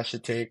steps I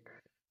should take.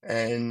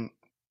 And,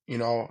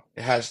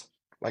 it has,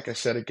 like I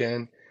said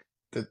again,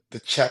 the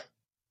check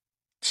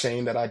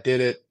saying that I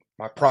did it,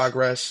 my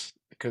progress,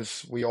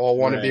 because we all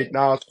want to be Right.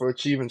 acknowledged for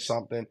achieving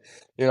something.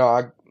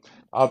 I'll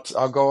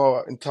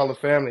go and tell the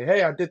family,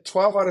 hey, I did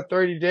 12 out of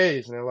 30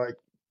 days, and they're like,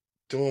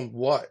 doing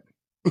what?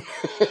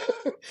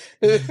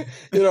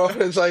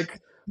 It's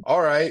like,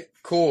 all right,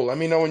 cool. Let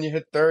me know when you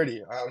hit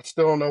 30. I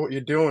still don't know what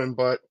you're doing,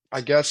 but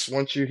I guess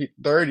once you hit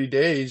 30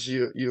 days,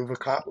 you've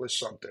accomplished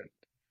something.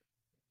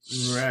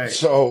 Right.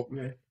 So,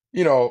 Yeah.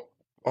 you know,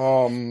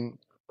 um,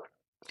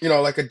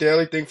 like a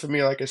daily thing for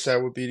me, like I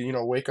said, would be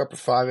to, wake up at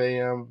 5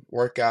 a.m.,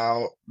 work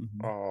out,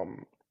 Hmm.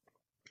 um,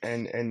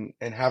 and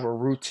have a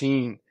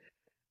routine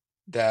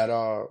that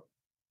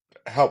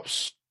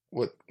helps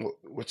with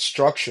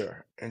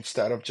structure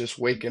instead of just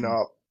waking Hmm.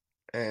 up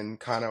and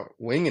kind of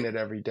winging it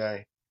every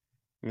day.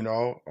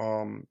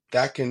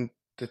 That can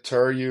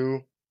deter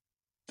you.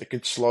 It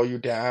could slow you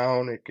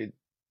down.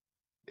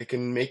 It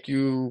can make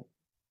you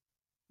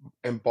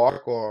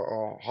embark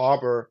or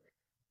harbor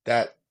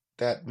that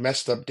that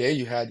messed up day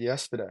you had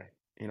yesterday.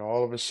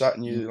 All of a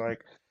sudden you Hmm.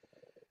 like,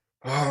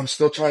 oh, I'm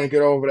still trying to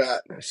get over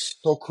that. It's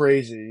so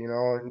crazy,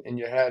 in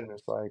your head, and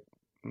it's like,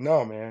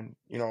 no, man.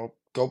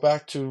 Go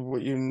back to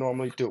what you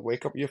normally do.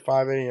 Wake up at your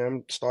 5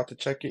 a.m. Start to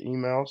check your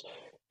emails.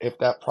 If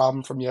that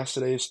problem from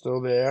yesterday is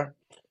still there,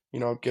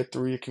 get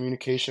through your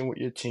communication with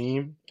your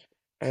team,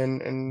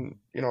 and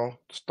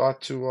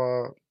start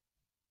to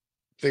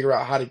figure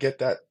out how to get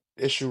that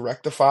issue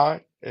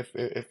rectified if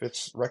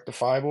it's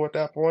rectifiable at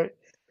that point,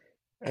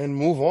 and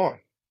move on.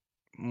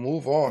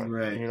 Move on.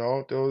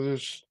 Right.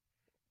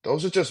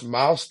 Those are just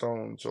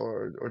milestones,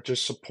 or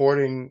just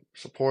supporting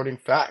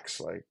facts.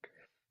 Like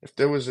if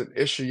there was an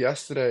issue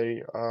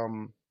yesterday,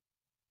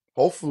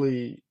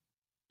 hopefully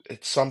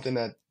it's something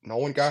that no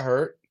one got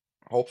hurt,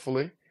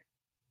 hopefully.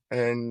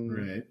 And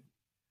Right.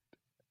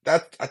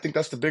 I think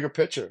that's the bigger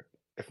picture.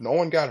 If no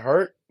one got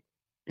hurt,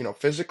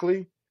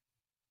 physically,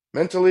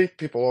 mentally,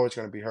 people are always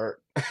going to be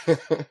hurt.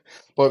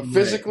 But Right.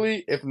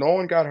 physically, if no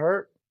one got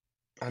hurt,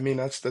 I mean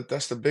that's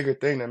the bigger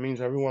thing. That means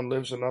everyone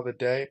lives another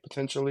day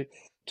potentially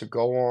to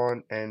go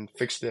on and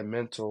fix their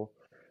mental,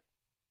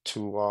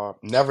 to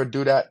never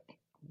do that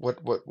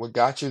what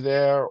got you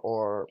there,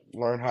 or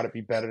learn how to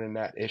be better than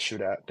that issue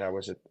that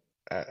was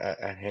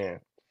at hand.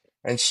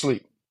 And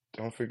sleep.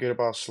 Don't forget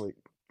about sleep,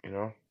 you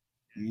know?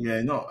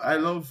 Yeah. No, I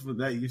love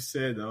that you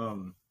said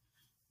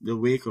the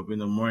wake up in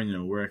the morning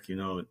and working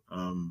out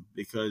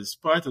because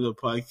part of the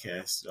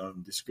podcast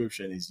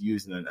description is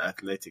using an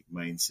athletic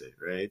mindset,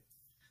 right?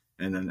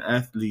 And an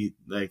athlete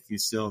like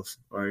yourself,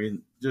 or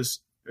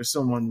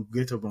someone who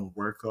get up and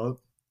work out,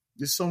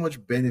 there's so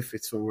much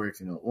benefits for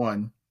working out.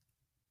 One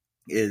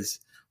is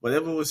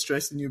whatever was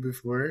stressing you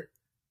before,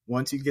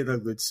 once you get a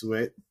good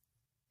sweat,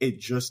 it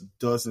just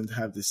doesn't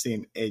have the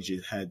same edge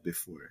it had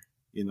before.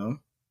 You know,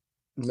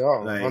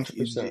 No, like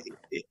 100%.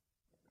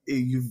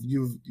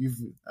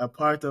 you've a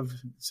part of.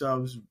 So I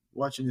was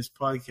watching this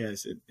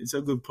podcast. It's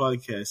a good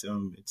podcast.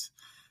 It's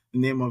the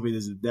name of it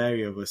is the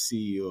Diary of a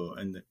CEO,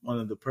 and one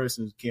of the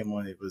persons who came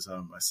on it was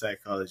a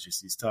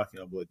psychologist. He's talking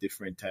about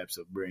different types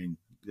of brain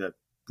that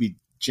we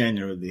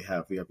generally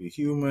have. We have your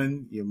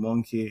human, your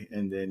monkey,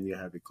 and then you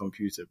have a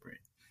computer brain.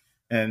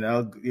 And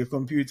your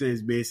computer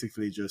is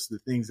basically just the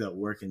things that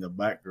work in the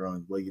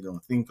background, what you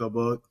don't think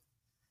about.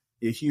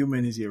 Your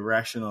human is your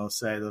rational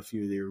side of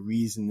you, your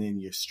reasoning,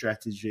 your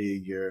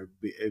strategy. You're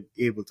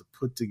able to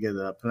put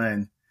together a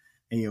plan.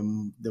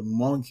 And the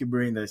monkey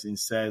brain that's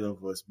inside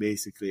of us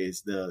basically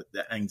is the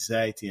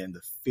anxiety and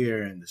the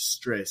fear and the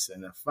stress.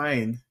 And I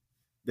find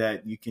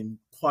that you can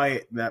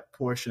quiet that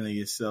portion of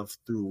yourself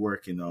through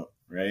working out,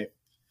 right?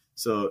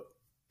 So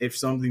if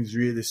something's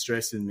really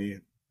stressing me,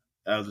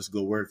 I'll just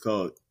go work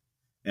out.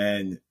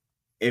 And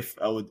if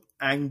I would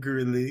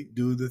angrily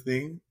do the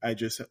thing,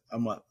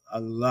 I'm a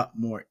lot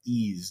more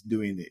ease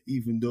doing it,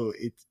 even though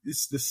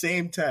it's the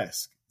same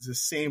task, it's the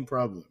same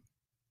problem.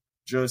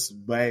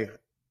 Just by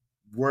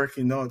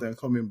working out and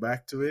coming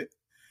back to it,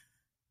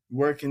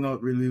 working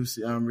out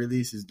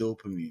releases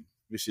dopamine,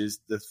 which is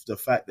the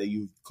fact that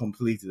you've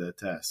completed a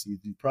task.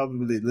 You're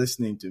probably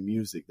listening to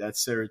music.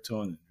 That's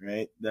serotonin,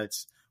 right?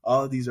 That's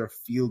all of these are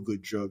feel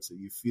good drugs that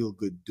you feel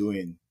good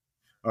doing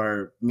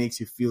or makes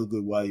you feel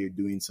good while you're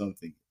doing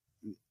something.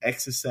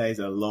 Exercise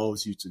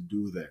allows you to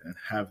do that and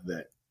have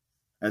that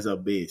as a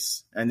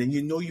base. And then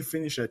you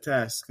finish a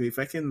task. If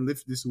I can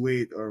lift this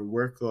weight or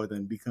work out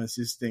and be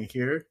consistent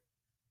here,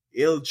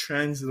 it'll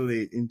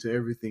translate into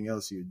everything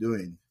else you're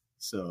doing.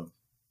 So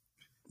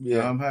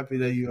Yeah, I'm happy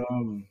that you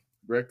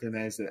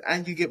recognize that.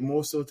 And you get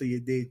most out of your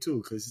day too,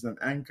 because it's an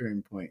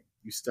anchoring point.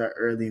 You start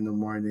early in the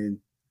morning,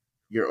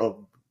 you're up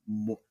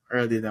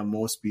earlier than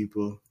most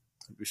people,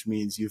 which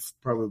means you've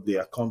probably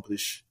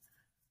accomplished,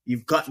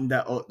 you've gotten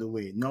that out the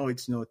way. Now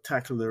it's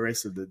tackle the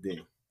rest of the day. You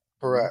know?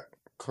 correct,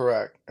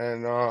 correct.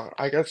 And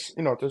I guess,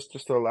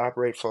 just to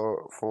elaborate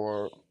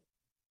for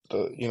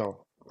the,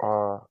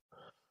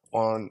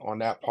 on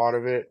that part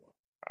of it,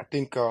 I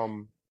think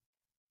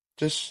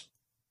just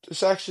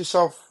just ask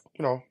yourself,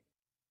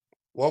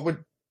 what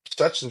would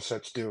such and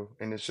such do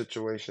in this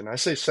situation? I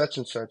say such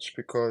and such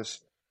because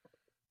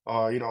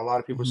a lot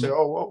of people say, Mm-hmm.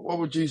 "Oh, what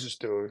would Jesus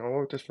do?" What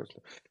would this person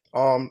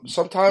do?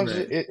 Sometimes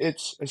Right.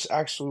 it's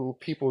actual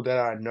people that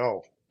I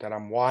know that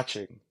I'm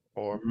watching,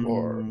 or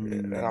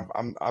and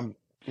Mm, I'm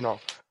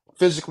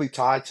physically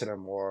tied to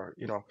them, or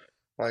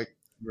like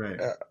right.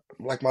 uh,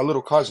 like my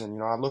little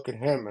cousin. I look at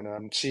him and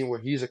I'm seeing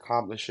what he's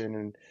accomplishing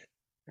and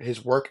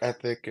his work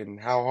ethic and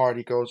how hard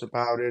he goes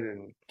about it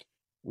and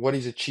what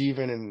he's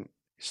achieving, and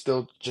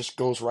still just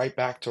goes right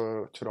back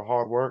to the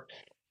hard work.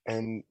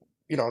 And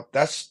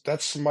that's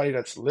somebody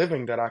that's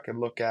living that I can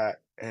look at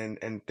and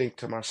think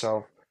to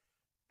myself,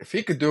 if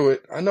he could do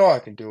it, I know I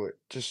can do it.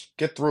 Just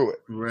get through it.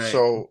 Right.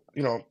 So,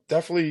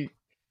 definitely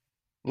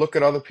look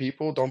at other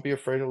people. Don't be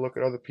afraid to look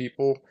at other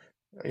people.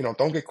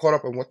 Don't get caught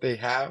up in what they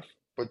have,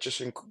 but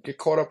just get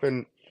caught up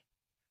in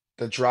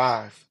the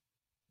drive,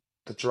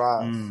 the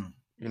drive, Mm,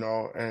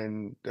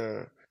 and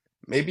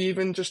maybe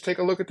even just take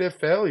a look at their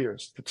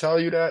failures to tell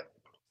you that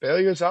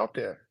failure's out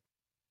there.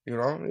 You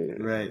know,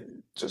 right.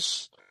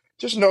 just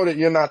just know that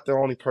you're not the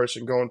only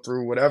person going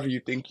through whatever you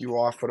think you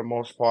are for the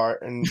most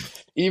part. And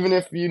even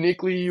if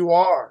uniquely you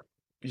are,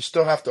 you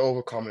still have to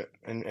overcome it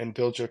and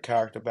build your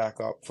character back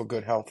up for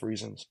good health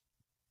reasons.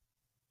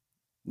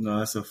 No,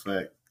 that's a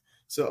fact.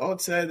 So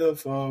outside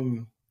of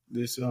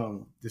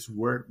this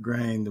work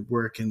grind, the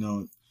working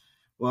out,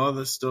 what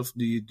other stuff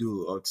do you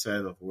do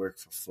outside of work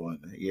for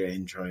fun, your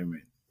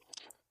enjoyment?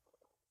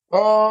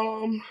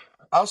 Um,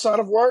 Outside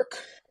of work,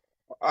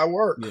 I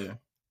work. Yeah.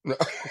 No.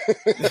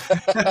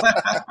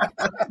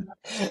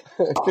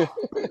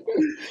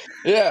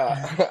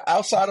 Yeah,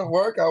 outside of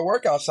work, I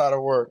work outside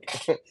of work.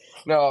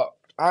 No,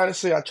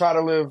 honestly, I try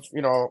to live,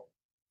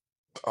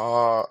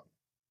 uh,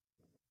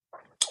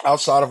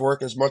 outside of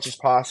work as much as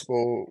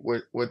possible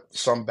with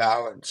some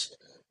balance.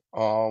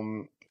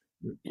 Um,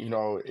 you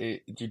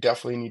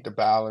definitely need to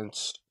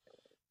balance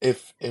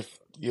if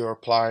you're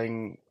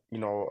applying,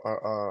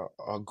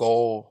 a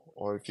goal,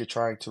 or if you're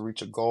trying to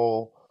reach a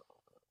goal.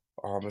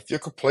 If you're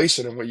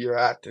complacent in where you're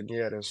at, then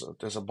yeah,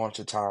 there's a bunch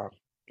of time.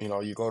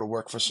 You go to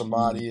work for Mm,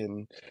 somebody,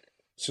 and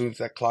as soon as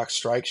that clock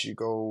strikes, you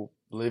go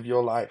live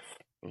your life,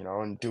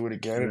 and do it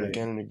again and right.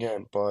 again and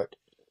again. But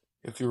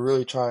if you're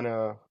really trying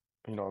to,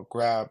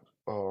 grab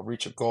or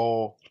reach a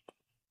goal,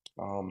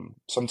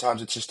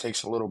 sometimes it just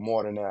takes a little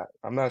more than that.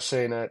 I'm not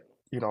saying that,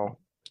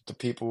 the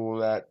people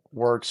that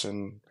works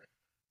and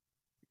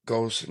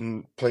goes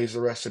and plays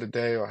the rest of the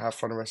day or have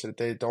fun the rest of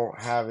the day don't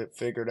have it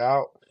figured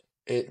out.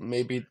 It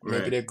maybe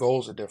Right. their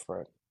goals are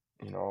different,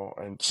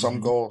 and some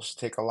Mm-hmm. goals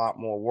take a lot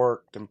more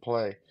work than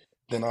play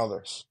than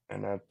others.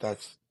 And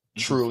that's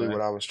That's a truly what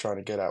fact. I was trying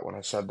to get at when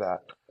I said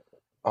that.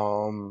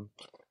 Um,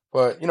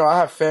 but I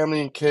have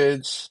family and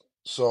kids,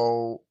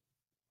 so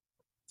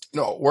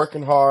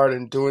working hard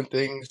and doing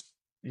things.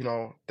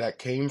 that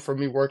came from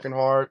me working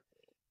hard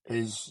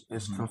is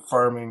Mm-hmm.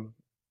 confirming,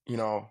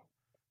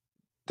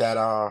 that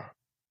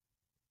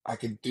I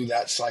could do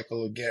that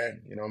cycle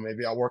again.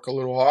 Maybe I work a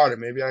little harder,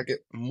 maybe I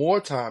get more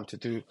time to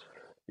do,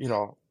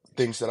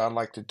 things that I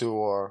like to do,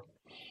 or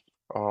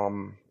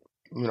um,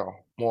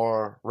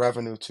 more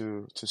revenue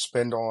to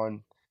spend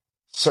on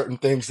certain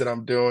things that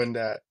I'm doing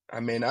that I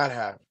may not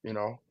have.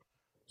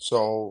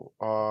 So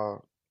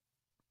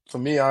for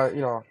me,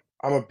 I'm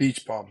a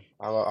beach bum.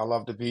 I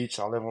love the beach.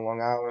 I live on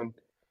Long Island.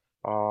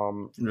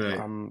 Right.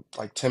 I'm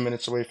like 10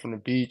 minutes away from the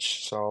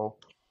beach, so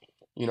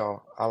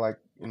I like,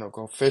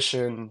 go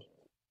fishing,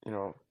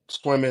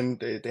 swimming.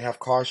 They have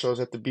car shows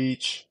at the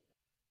beach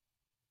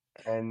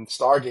and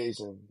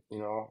stargazing.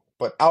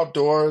 But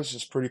outdoors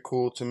is pretty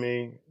cool to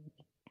me,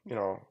 you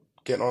know,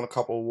 getting on a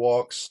couple of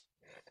walks.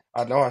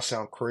 I know I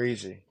sound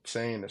crazy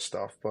saying this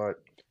stuff,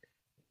 but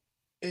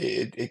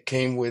it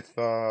came with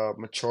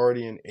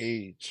maturity and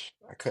age.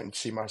 I couldn't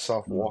see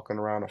myself Mm. walking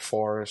around a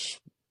forest,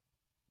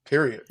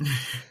 period.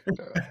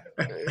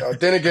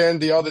 Then again,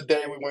 the other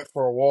day we went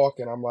for a walk,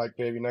 and I'm like,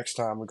 baby, next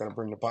time we're gonna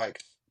bring the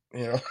bikes.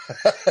 You know,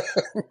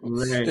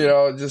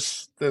 Right.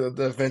 just the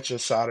adventure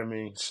side of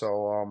me.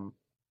 So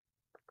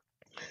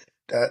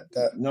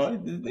that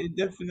No, it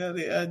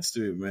definitely adds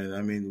to it, man.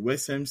 I mean,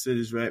 West Hempstead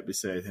is right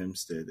beside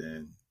Hempstead,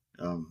 and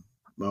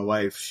my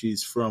wife,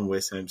 she's from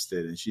West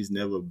Hempstead, and she's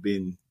never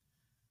been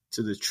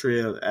to the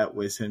trail at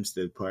West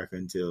Hempstead Park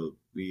until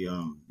we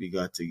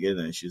got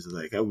together, and she's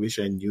like, "I wish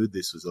I knew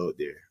this was out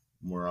there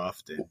more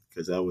often,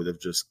 because I would have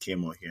just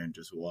came out here and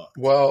just walked."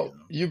 well,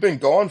 you've been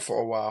gone for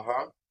a while,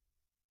 huh?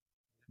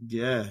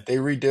 Yeah. They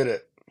redid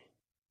it.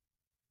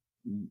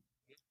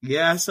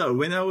 Yeah, I saw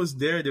when I was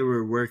there, they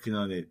were working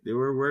on it. They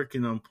were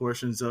working on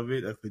portions of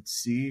it I could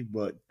see,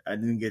 but I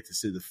didn't get to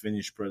see the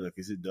finished product.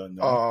 Is it done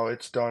now? Oh,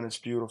 it's done. It's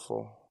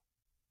beautiful.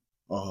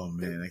 Oh It,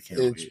 man, I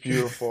can't it's wait.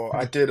 beautiful.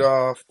 I did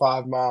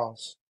 5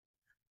 miles.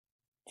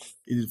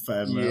 You did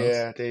 5 miles?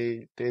 Yeah,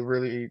 they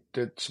really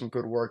did some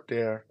good work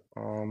there.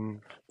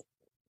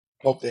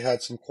 Hope they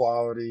had some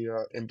quality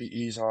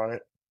MBEs on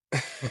it.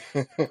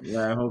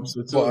 Yeah, I hope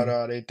so But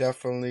too. they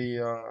definitely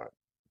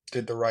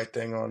did the right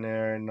thing on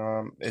there,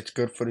 and it's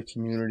good for the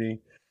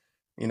community.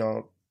 You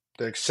know,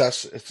 it's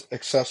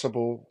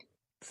accessible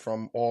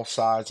from all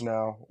sides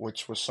now,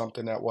 which was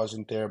something that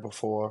wasn't there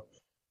before.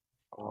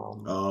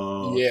 Um,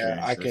 Oh, yeah,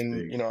 okay, I that's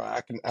can, big.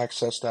 I can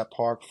access that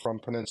park from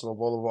Peninsula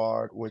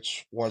Boulevard,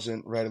 which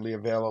wasn't readily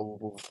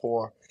available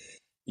before.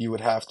 You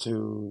would have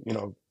to,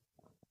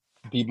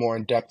 be more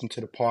in depth into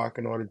the park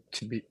in order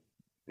to be,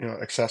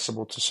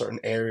 accessible to certain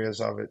areas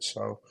of it.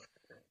 So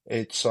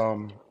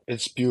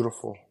it's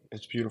beautiful.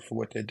 It's beautiful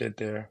what they did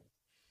there.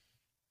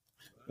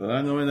 Well,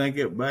 I know when I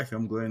get back,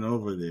 I'm going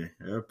over there.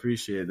 I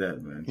appreciate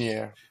that, man.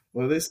 Yeah.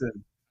 Well,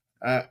 listen,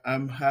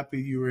 I'm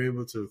happy you were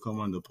able to come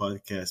on the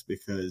podcast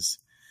because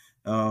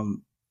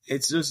Um,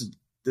 it's just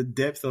the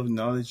depth of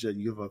knowledge that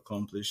you've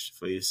accomplished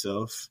for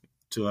yourself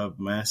to have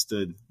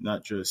mastered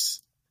not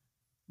just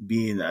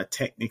being a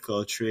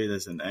technical trade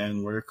as an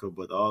iron worker,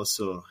 but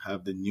also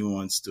have the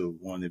nuance to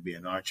want to be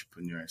an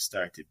entrepreneur and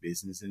start a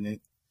business in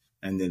it.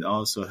 And then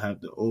also have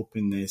the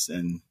openness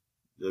and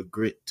the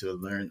grit to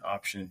learn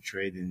option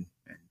trading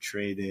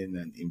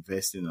and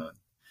investing on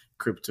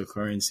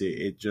cryptocurrency.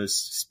 It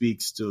just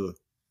speaks to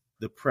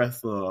the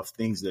plethora of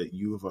things that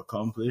you've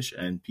accomplished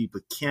and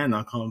people can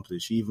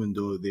accomplish, even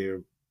though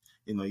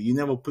you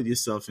never put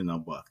yourself in a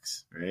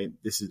box, right?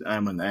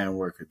 I'm an iron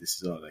worker.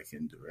 This is all I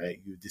can do, right?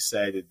 You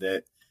decided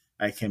that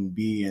I can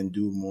be and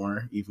do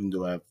more, even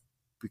though I've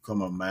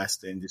become a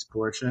master in this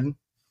portion.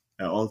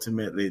 And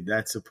ultimately,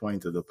 that's the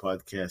point of the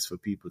podcast for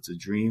people to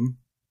dream,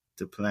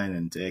 to plan,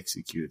 and to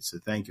execute. So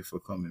thank you for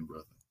coming,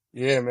 brother.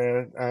 Yeah,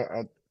 man.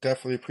 I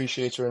definitely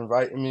appreciate you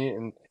inviting me,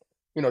 and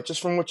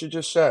just from what you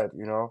just said,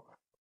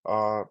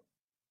 uh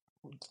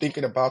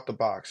thinking about the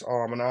box.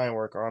 Oh, I'm an iron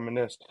worker, I'm in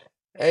this.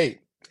 Hey,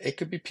 it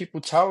could be people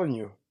telling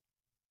you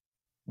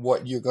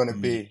what you're gonna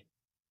Mm, be.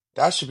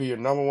 That should be your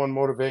number one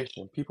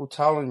motivation. People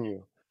telling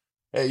you,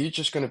 hey, you're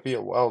just gonna be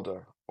a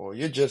welder, or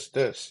you're just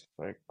this.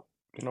 Like,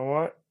 you know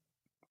what?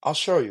 I'll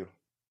show you.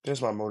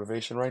 There's my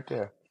motivation right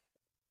there.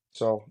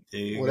 So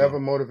there you whatever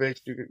go.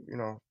 motivates you,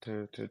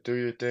 to do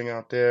your thing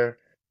out there,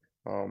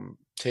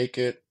 take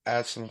it,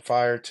 add some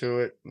fire to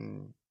it,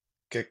 and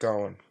get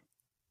going.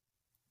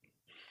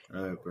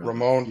 All right, brother.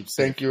 Ramon, Keep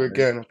thank safe, you all right?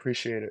 again.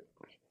 Appreciate it.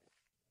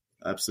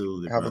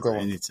 Absolutely, Have a brother. good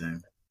one.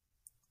 Anytime.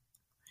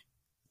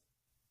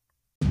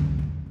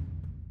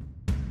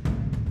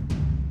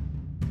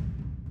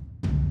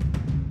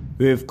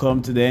 We've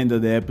come to the end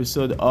of the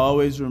episode.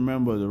 Always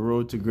remember the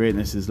road to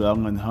greatness is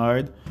long and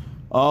hard.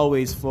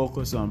 Always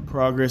focus on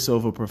progress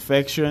over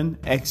perfection.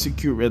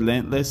 Execute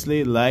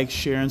relentlessly. Like,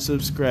 share, and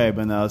subscribe,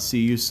 and I'll see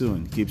you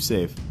soon. Keep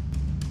safe.